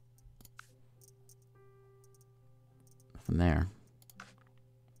 Nothing there.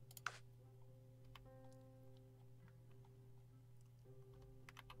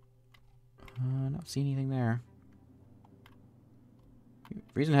 Not see anything there.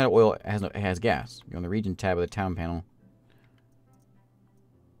 Reason how oil has gas. You're on the region tab of the town panel.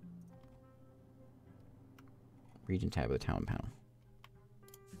 Region tab of the town panel.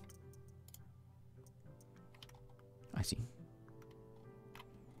 I see.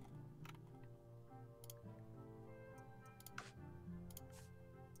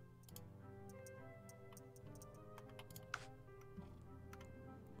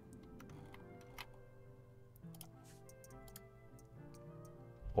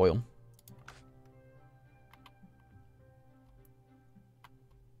 Oil.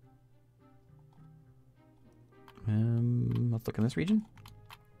 Let's look in this region.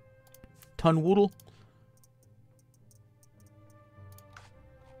 Tunwoodle.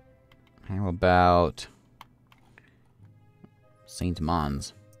 How about Saint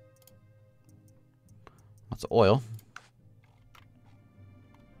Mons? Lots of oil.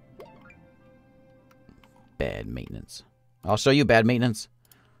 Bad maintenance. I'll show you bad maintenance.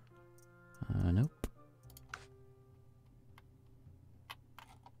 Nope.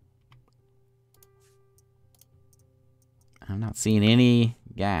 I'm not seeing any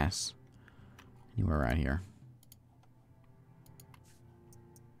gas anywhere around here.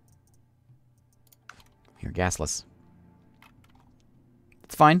 You're gasless.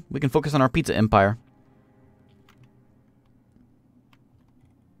 It's fine. We can focus on our pizza empire.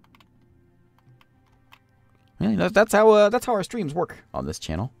 Yeah, that's how our streams work on this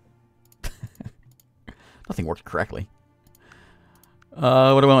channel. Nothing worked correctly.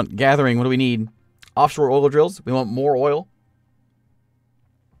 What do we want? Gathering. What do we need? Offshore oil drills. We want more oil.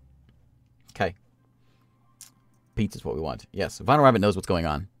 Okay. Pizza's what we want. Yes. Vinyl Rabbit knows what's going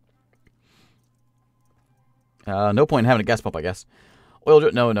on. No point in having a gas pump, I guess. Oil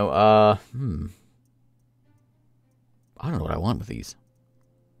drill. No. I don't know what I want with these.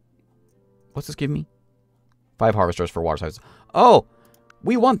 What's this give me? 5 harvesters for water sizes. Oh!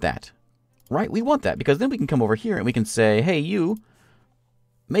 We want that. Right? We want that, because then we can come over here and we can say, hey, you,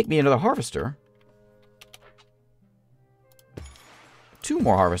 make me another harvester. 2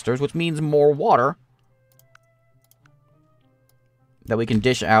 more harvesters, which means more water that we can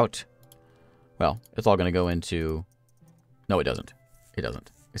dish out. Well, it's all going to go into... No, it doesn't. It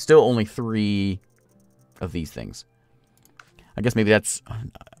doesn't. It's still only 3 of these things. I guess maybe that's...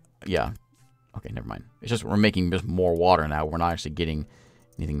 yeah. Okay, never mind. It's just we're making just more water now. We're not actually getting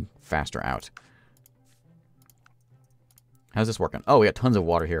anything faster out. How's this working? Oh, we got tons of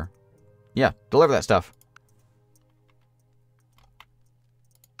water here. Yeah, deliver that stuff.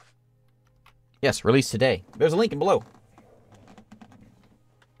 Yes, release today. There's a link in below.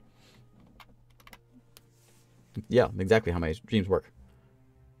 Yeah, exactly how my streams work.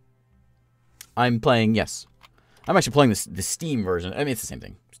 I'm playing, yes. I'm actually playing the Steam version. I mean, it's the same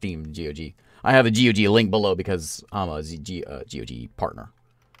thing. Steam, GOG. I have the GOG link below because I'm a GOG partner.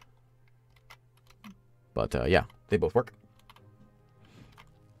 But, yeah, they both work.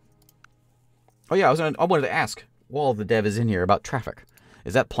 Oh, yeah, I wanted to ask, while the dev is in here, about traffic.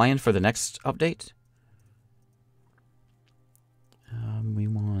 Is that planned for the next update? We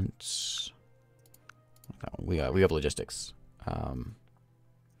want... We have logistics.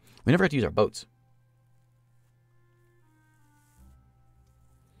 We never have to use our boats.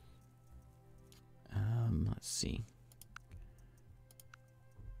 Let's see.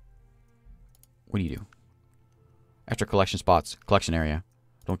 What do you do? Extra collection spots, collection area.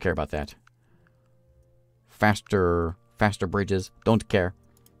 Don't care about that. Faster bridges. Don't care.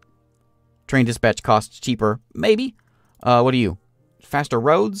 Train dispatch costs cheaper. Maybe. What do you? Faster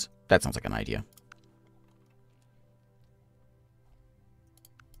roads? That sounds like an idea.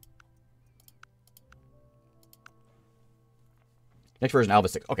 Next version, Alva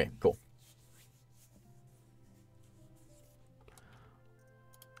 6. Okay, cool.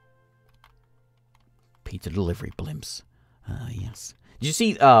 Pizza delivery blimps. Yes. Did you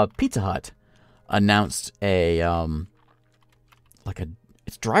see Pizza Hut announced a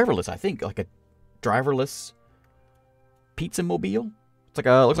it's driverless, I think, like a driverless pizza mobile. It's like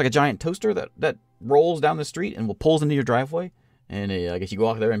looks like a giant toaster that rolls down the street and pulls into your driveway, and I guess you go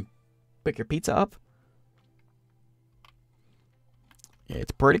out there and pick your pizza up.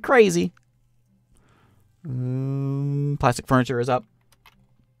 It's pretty crazy. Plastic furniture is up.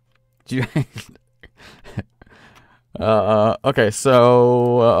 Okay,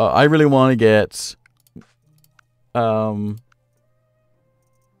 so I really want to get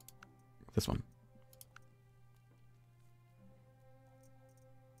this one.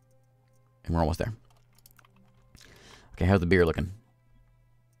 And we're almost there. Okay, how's the beer looking?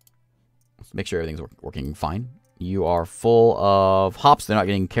 Let's make sure everything's working fine. You are full of hops. They're not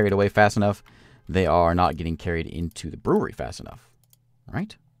getting carried away fast enough. They are not getting carried into the brewery fast enough.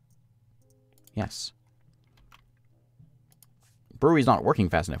 Right? Yes. Brewery's not working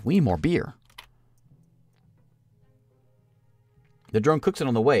fast enough. We need more beer. The drone cooks it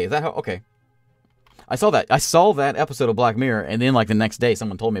on the way. Is that how? Okay. I saw that. I saw that episode of Black Mirror, and then like the next day,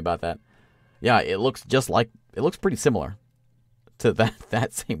 someone told me about that. Yeah, it looks just like, it looks pretty similar to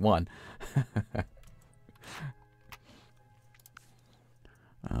that same one.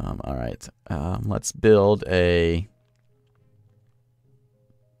 All right. Let's build a...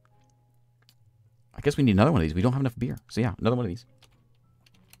 I guess we need another one of these. We don't have enough beer. So yeah, another one of these.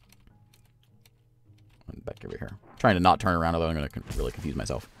 Back over here. I'm trying to not turn around, although I'm going to really confuse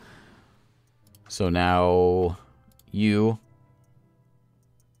myself. So now you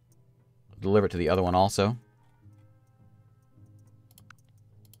deliver it to the other one also.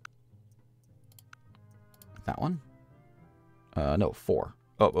 That one? No, 4.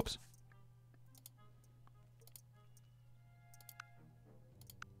 Oh, whoops.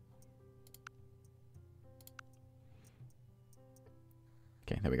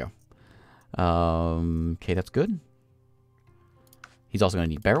 Okay, there we go. Okay, that's good. He's also going to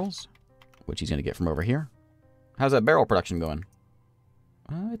need barrels, which he's going to get from over here. How's that barrel production going?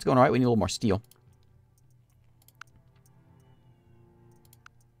 It's going all right. We need a little more steel.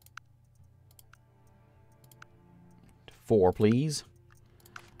 Four, please.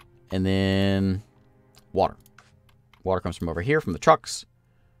 And then water. Water comes from over here, from the trucks.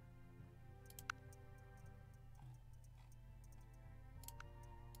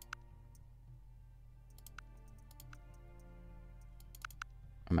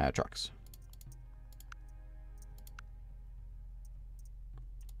 I'm out of trucks.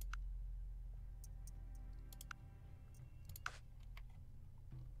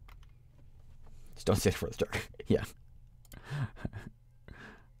 Just don't sit for the truck. Yeah.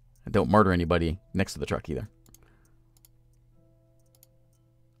 Don't murder anybody next to the truck either.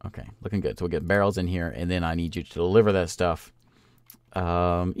 Okay. Looking good. So we'll get barrels in here, and then I need you to deliver that stuff.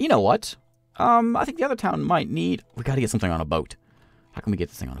 You know what? I think the other town might need... We got to get something on a boat. How can we get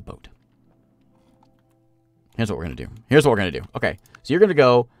this thing on a boat? Here's what we're going to do. Here's what we're going to do. Okay, so you're going to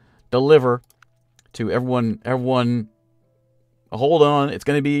go deliver to everyone. Hold on. It's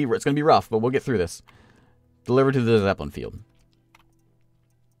going to be rough, but we'll get through this. Deliver to the Zeppelin field.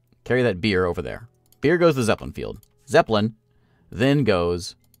 Carry that beer over there. Beer goes to the Zeppelin field. Zeppelin then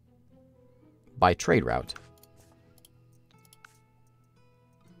goes by trade route.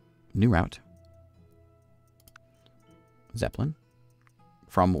 New route. Zeppelin.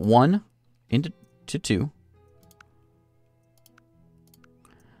 From 1 into 2.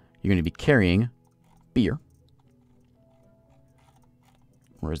 You're going to be carrying beer.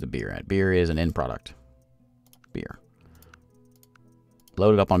 Where's the beer at? Beer is an end product. Beer.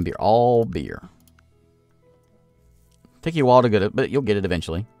 Load it up on beer. All beer. Take you a while to get it, but you'll get it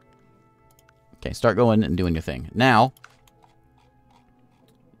eventually. Okay, start going and doing your thing. Now.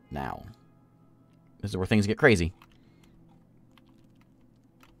 This is where things get crazy.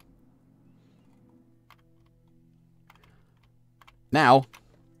 Now,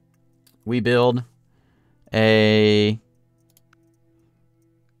 we build a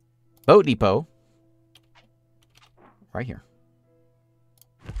boat depot right here.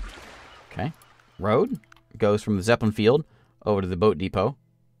 Okay. Road goes from the Zeppelin field over to the boat depot.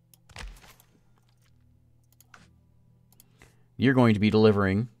 You're going to be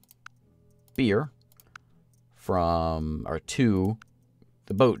delivering beer to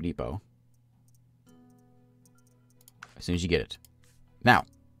the boat depot as soon as you get it. Now,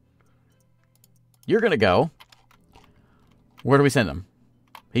 you're going to go. Where do we send him?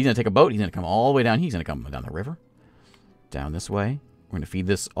 He's going to take a boat. He's going to come all the way down. He's going to come down the river. Down this way. We're going to feed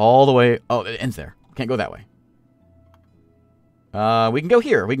this all the way. Oh, it ends there. Can't go that way. We can go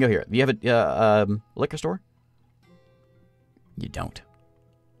here. We can go here. Do you have a liquor store? You don't.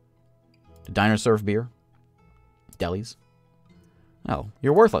 The diners serve beer? Delis? Oh,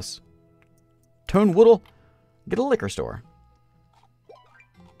 you're worthless. Tone Woodle, get a liquor store.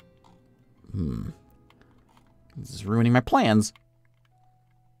 This is ruining my plans.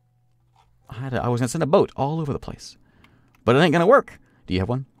 I was going to send a boat all over the place. But it ain't going to work. Do you have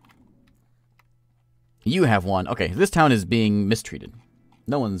one? You have one. Okay, this town is being mistreated.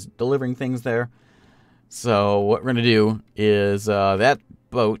 No one's delivering things there. So what we're going to do is that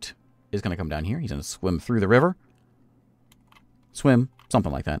boat is going to come down here. He's going to swim through the river. Swim,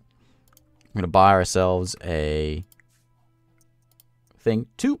 something like that. We're going to buy ourselves a thing.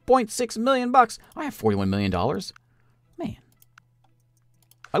 $2.6 million bucks. I have $41 million. Man.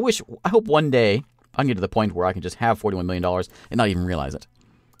 I hope one day I can get to the point where I can just have $41 million and not even realize it.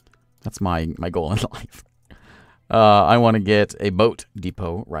 That's my goal in life. I want to get a boat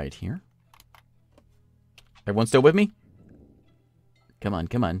depot right here. Everyone still with me? Come on,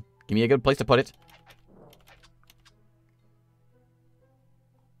 come on. Give me a good place to put it.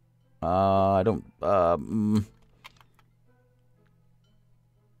 I don't...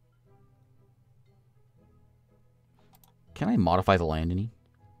 Can I modify the land any?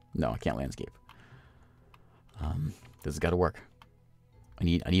 No, I can't landscape. This has got to work. I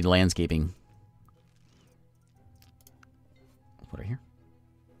need landscaping. Put it here.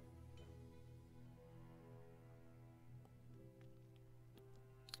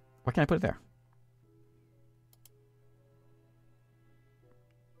 Why can't I put it there?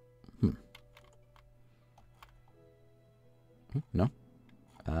 No.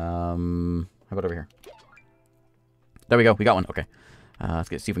 How about over here? There we go. We got one. Okay. Let's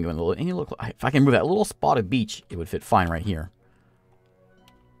see if we can go in a little. If I can move that little spot of beach, it would fit fine right here.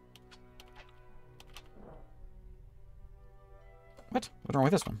 What? What's wrong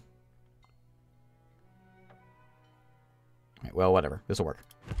with this one? Right, well, whatever. This will work.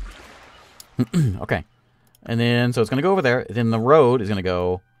 Okay. And then, so it's going to go over there. Then the road is going to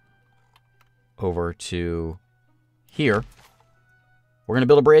go over to here. We're going to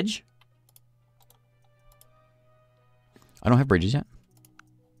build a bridge. I don't have bridges yet.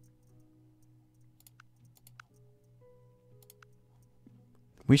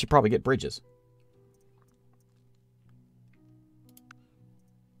 We should probably get bridges.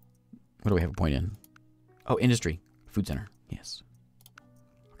 What do we have a point in? Oh, industry. Food center. Yes.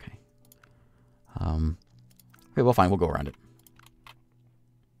 Okay. Okay, well, fine. We'll go around it.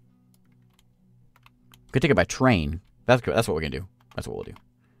 We could take it by train. That's what we're going to do. That's what we'll do.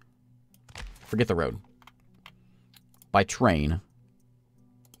 Forget the road. By train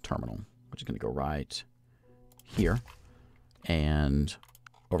terminal, which is going to go right here. And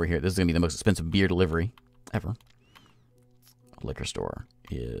over here. This is going to be the most expensive beer delivery ever. Liquor store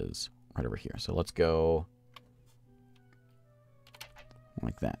is right over here. So let's go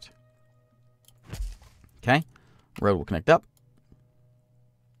like that. Okay. Road will connect up.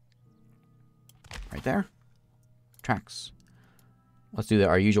 Right there. Tracks. Let's do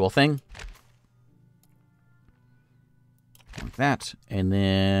our usual thing. Like that. And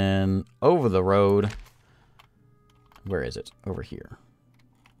then over the road. Where is it? Over here.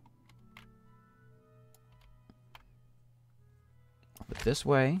 Over this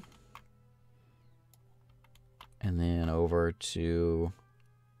way. And then over to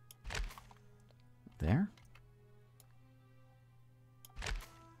there.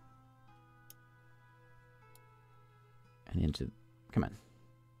 And into, come on.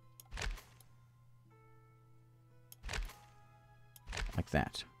 Like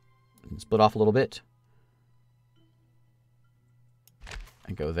that. And split off a little bit.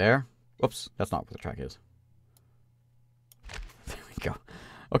 And go there. Whoops, that's not where the track is. There we go.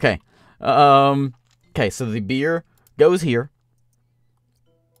 Okay. Okay, so the beer goes here.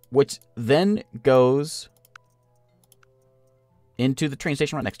 Which then goes into the train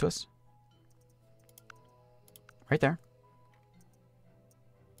station right next to us. Right there.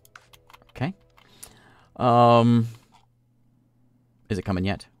 Okay. Is it coming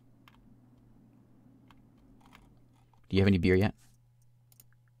yet? Do you have any beer yet?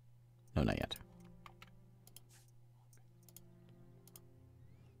 No, not yet.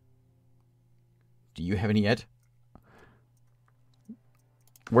 Do you have any yet?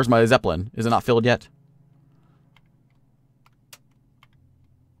 Where's my Zeppelin? Is it not filled yet?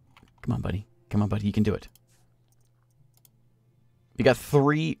 Come on, buddy. Come on, buddy. You can do it. You got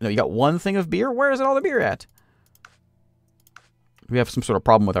three... No, you got one thing of beer? Where is all the beer at? We have some sort of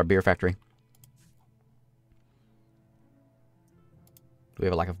problem with our beer factory. Do we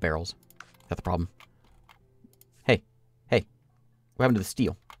have a lack of barrels? Is that the problem? Hey. Hey. What happened to the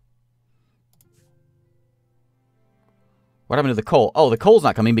steel? What happened to the coal? Oh, the coal's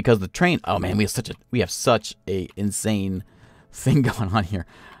not coming because the train... Oh, man, we have such a insane thing going on here.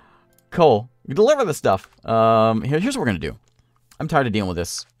 Coal. We deliver this stuff. Here's what we're going to do. I'm tired of dealing with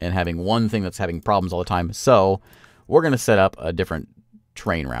this and having one thing that's having problems all the time. So we're going to set up a different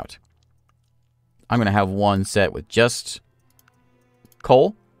train route. I'm going to have one set with just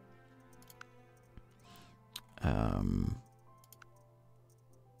coal.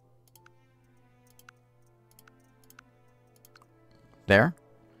 There.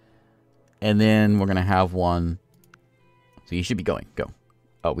 And then we're going to have one. So you should be going. Go.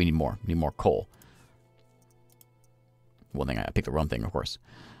 Oh, we need more. We need more coal. One thing, I picked the wrong thing, of course.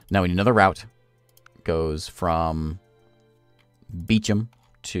 Now we need another route. Goes from Beecham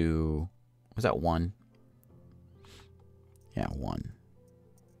to... Was that 1? Yeah, 1.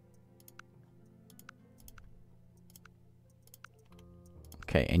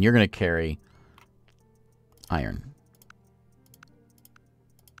 Okay, and you're going to carry iron.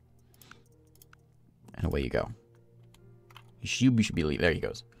 And away you go. You should be leaving. There he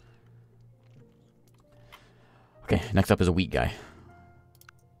goes. Okay, next up is a wheat guy.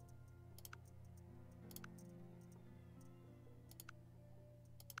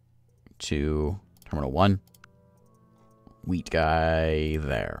 To Terminal 1. Wheat guy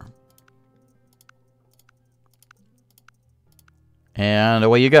there. And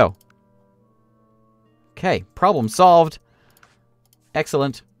away you go. Okay, problem solved.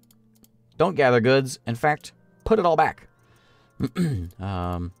 Excellent. Don't gather goods. In fact, put it all back.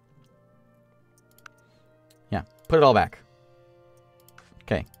 Yeah, put it all back.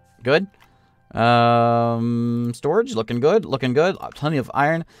 Okay, good. Storage, looking good, looking good. Plenty of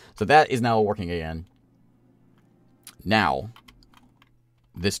iron. So that is now working again. Now,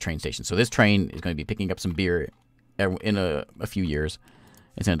 this train station. So this train is going to be picking up some beer in a few years.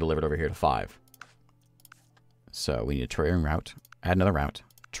 It's going to deliver it over here to 5. So we need a train route. Add another route.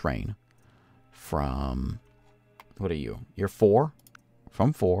 Train. From... What are you? You're 4.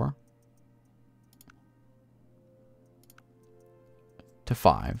 From 4 to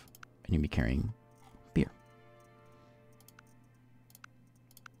 5. And you'll be carrying beer.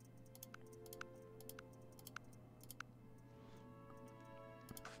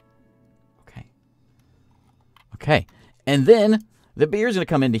 Okay. Okay. And then the beer is going to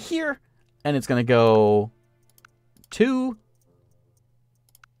come into here. And it's going to go to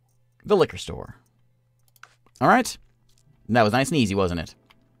the liquor store. All right. That was nice and easy, wasn't it?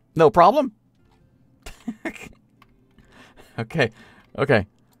 No problem. Okay. Okay.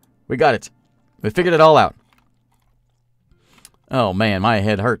 We got it. We figured it all out. Oh, man. My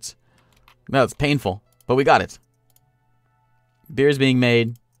head hurts. That's painful. But we got it. Beer's being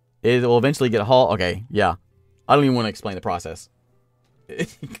made. It will eventually get hauled. Okay. Yeah. I don't even want to explain the process.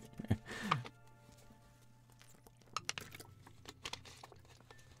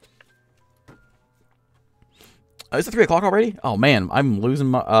 Is it 3 o'clock already? Oh man, I'm losing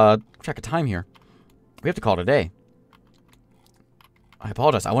my track of time here. We have to call it a day. I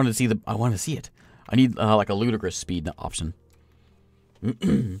apologize. I wanted to see it. I need like a ludicrous speed option.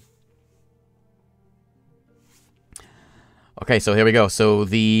 Okay, so here we go. So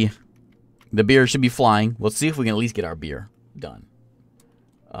the beer should be flying. Let's see if we can at least get our beer done.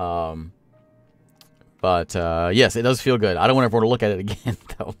 But yes, it does feel good. I don't want everyone to look at it again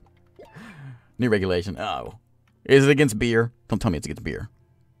though. New regulation. Oh. Is it against beer? Don't tell me it's against beer.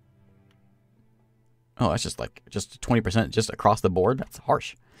 Oh, that's just 20% just across the board. That's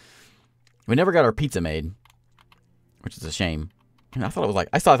harsh. We never got our pizza made, which is a shame. I thought it was like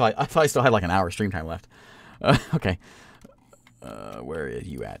I thought I still had like an hour stream time left. Okay, where are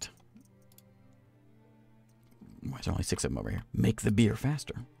you at? Why is there only 6 of them over here? Make the beer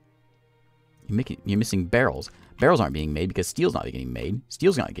faster. You're missing barrels. Barrels aren't being made because steel's not getting made.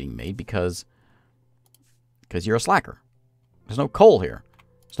 Steel's not getting made because you're a slacker. There's no coal here.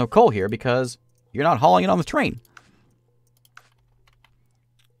 There's no coal here because you're not hauling it on the train.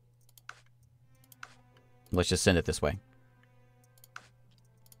 Let's just send it this way.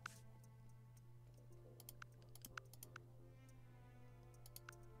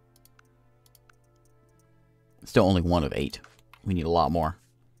 Still only 1 of 8. We need a lot more.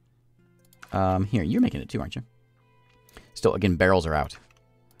 Here, you're making it too, aren't you? Still, again, barrels are out.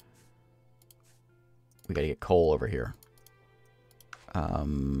 We gotta get coal over here.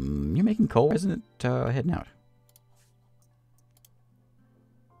 You're making coal, why isn't it heading out?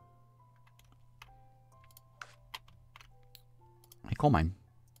 Hey, coal mine.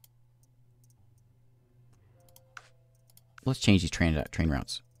 Let's change these train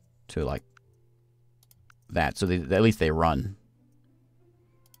routes to like that, so at least they run.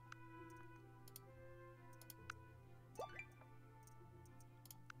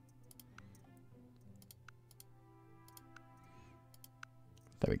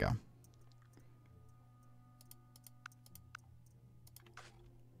 There we go.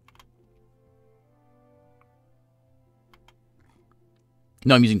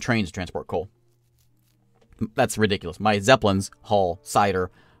 No, I'm using trains to transport coal. That's ridiculous. My Zeppelins haul cider,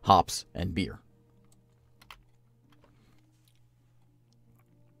 hops, and beer.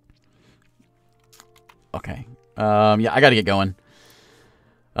 Okay. Yeah, I gotta get going.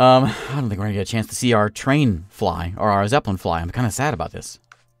 I don't think we're gonna get a chance to see our train fly, or our Zeppelin fly. I'm kind of sad about this.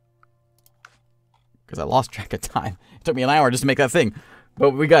 Because I lost track of time. It took me an hour just to make that thing.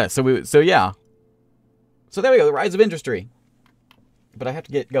 But we got it. So yeah. So there we go, the rise of industry. But I have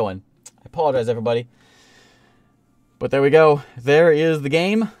to get going. I apologize, everybody. But there we go. There is the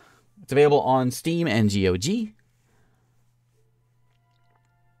game. It's available on Steam and GOG.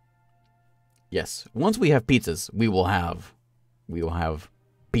 Yes, once we have pizzas, we will have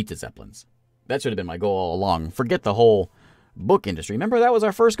pizza Zeppelins. That should have been my goal all along. Forget the whole book industry. Remember, that was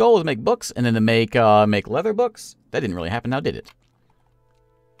our first goal, was to make books, and then to make leather books. That didn't really happen now, did it?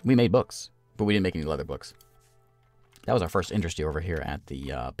 We made books, but we didn't make any leather books. That was our first industry over here at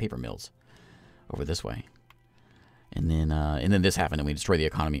the paper mills, over this way. And then this happened, and we destroyed the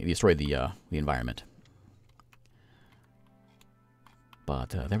economy, destroyed the environment. But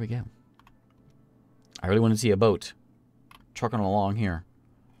there we go. I really want to see a boat trucking along here.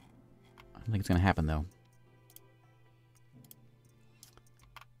 I don't think it's gonna happen though.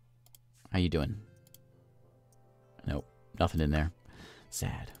 How you doing? Nope, nothing in there.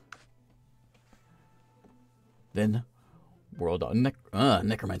 Sad. Then, world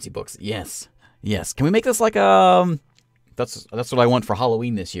necromancy books. Yes, yes. Can we make this like That's what I want for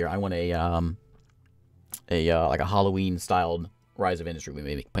Halloween this year. I want a like a Halloween styled Rise of Industry. We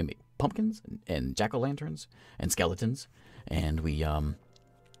make pumpkins and jack-o'-lanterns and skeletons, and we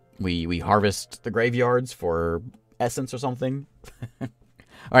harvest the graveyards for essence or something.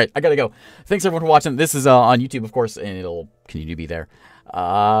 All right, I gotta go. Thanks everyone for watching. This is on YouTube, of course, and it'll continue to be there.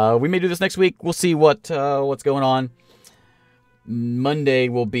 We may do this next week. We'll see what's going on. Monday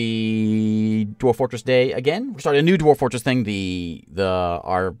will be Dwarf Fortress Day again. We're starting a new Dwarf Fortress thing.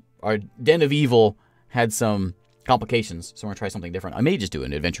 Our Den of Evil had some complications, so we're gonna try something different. I may just do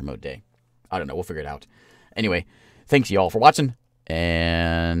an adventure mode day. I don't know. We'll figure it out. Anyway, thanks y'all for watching,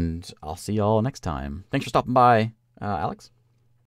 and I'll see y'all next time. Thanks for stopping by, Alex.